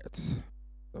 All right. So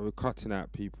we're cutting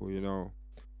out people, you know.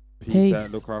 Peace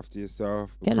out. Look after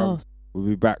yourself. Get lost. We'll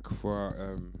be back for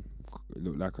it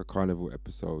look like a carnival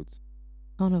episode.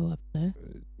 Carnival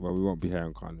episode. Well, we won't be here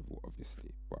on carnival, obviously,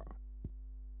 but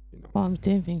you know. Well, I'm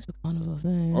doing things for carnival. So.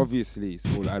 Obviously,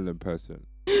 small island person.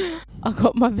 I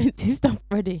got my Vinci stuff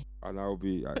ready. And I'll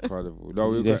be at carnival.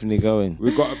 No, You're definitely going.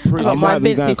 We got a pre. I got my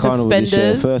Vinci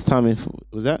suspenders. First time in.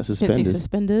 Was that suspenders? Vinci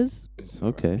suspenders.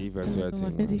 Okay.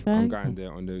 I'm going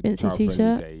there on the Vinci child-friendly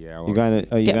t-shirt. day. Yeah, You going?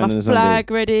 Are you Get going my on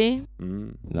flag ready.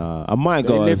 Nah, I might They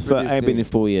go. live for I this ain't been thing. in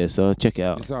 4 years, so check it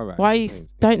out. It's alright. Why you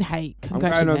don't hate? I'm going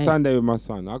on Congratulate. Sunday with my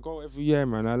son. I go every year,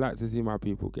 man. I like to see my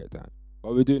people get down.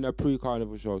 But we're doing a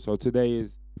pre-carnival show, so today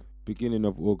is beginning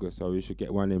of August, so we should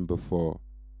get one in before.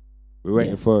 We're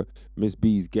waiting for Miss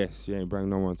B's guest. She ain't bring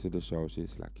no one to the show.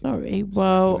 She's lacking. Sorry,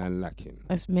 well, lacking.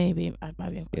 that's maybe.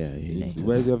 Yeah.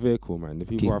 Where's your vehicle, man? The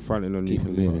people are fronting on you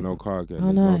because you've got no car again.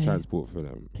 There's no transport for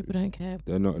them. People don't care.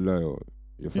 They're not loyal.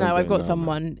 No, I've got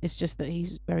someone. Man. It's just that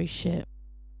he's very shit.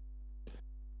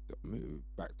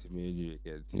 Back to me and you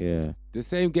again. Yeah. The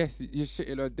same guests, you're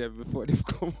shitting on them before they've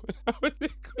come on. How are they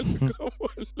gonna come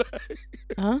on? Like,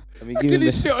 huh? I mean, how can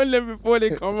you shit on them before they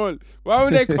come on? Why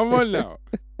would they come on now?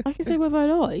 I can say whether I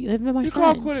like. They're my You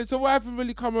friend. can't call it. So why haven't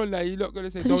really come on now? You're not gonna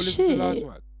say, 'Cause don't it's listen to the last shit.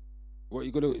 one. What are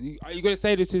you gonna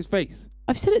say this to his face?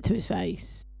 I've said it to his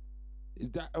face. Is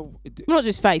that Not to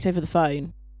his face, over the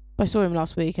phone. I saw him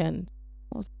last weekend.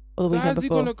 Or the so weekend how's he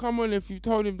before. gonna come on if you've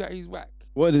told him that he's whack?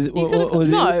 What is it? He's gonna What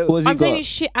no, has he I'm saying got? his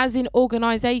shit as in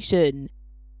organisation.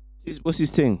 What's his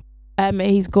thing?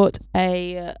 He's got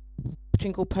a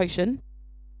drink called Potion.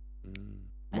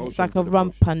 And it's Motion like for a the rum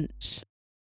motion. punch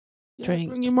Yeah, drink.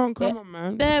 bring him on, come Yeah. on,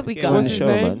 man. There we Get go. him on What's the his show,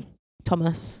 name? man.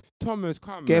 Thomas. Thomas,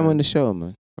 come Get him man. on the show,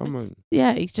 man. Come on.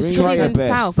 Yeah, he's just Bring because he's your in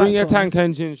best. South. Bring that's your why. tank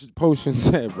engine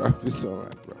potions there, bro. It's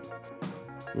alright, bro.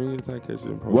 Bring your tank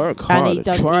engine potions. Work And he harder.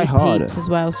 does Try need harder. peeps as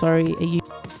well. Sorry, are you?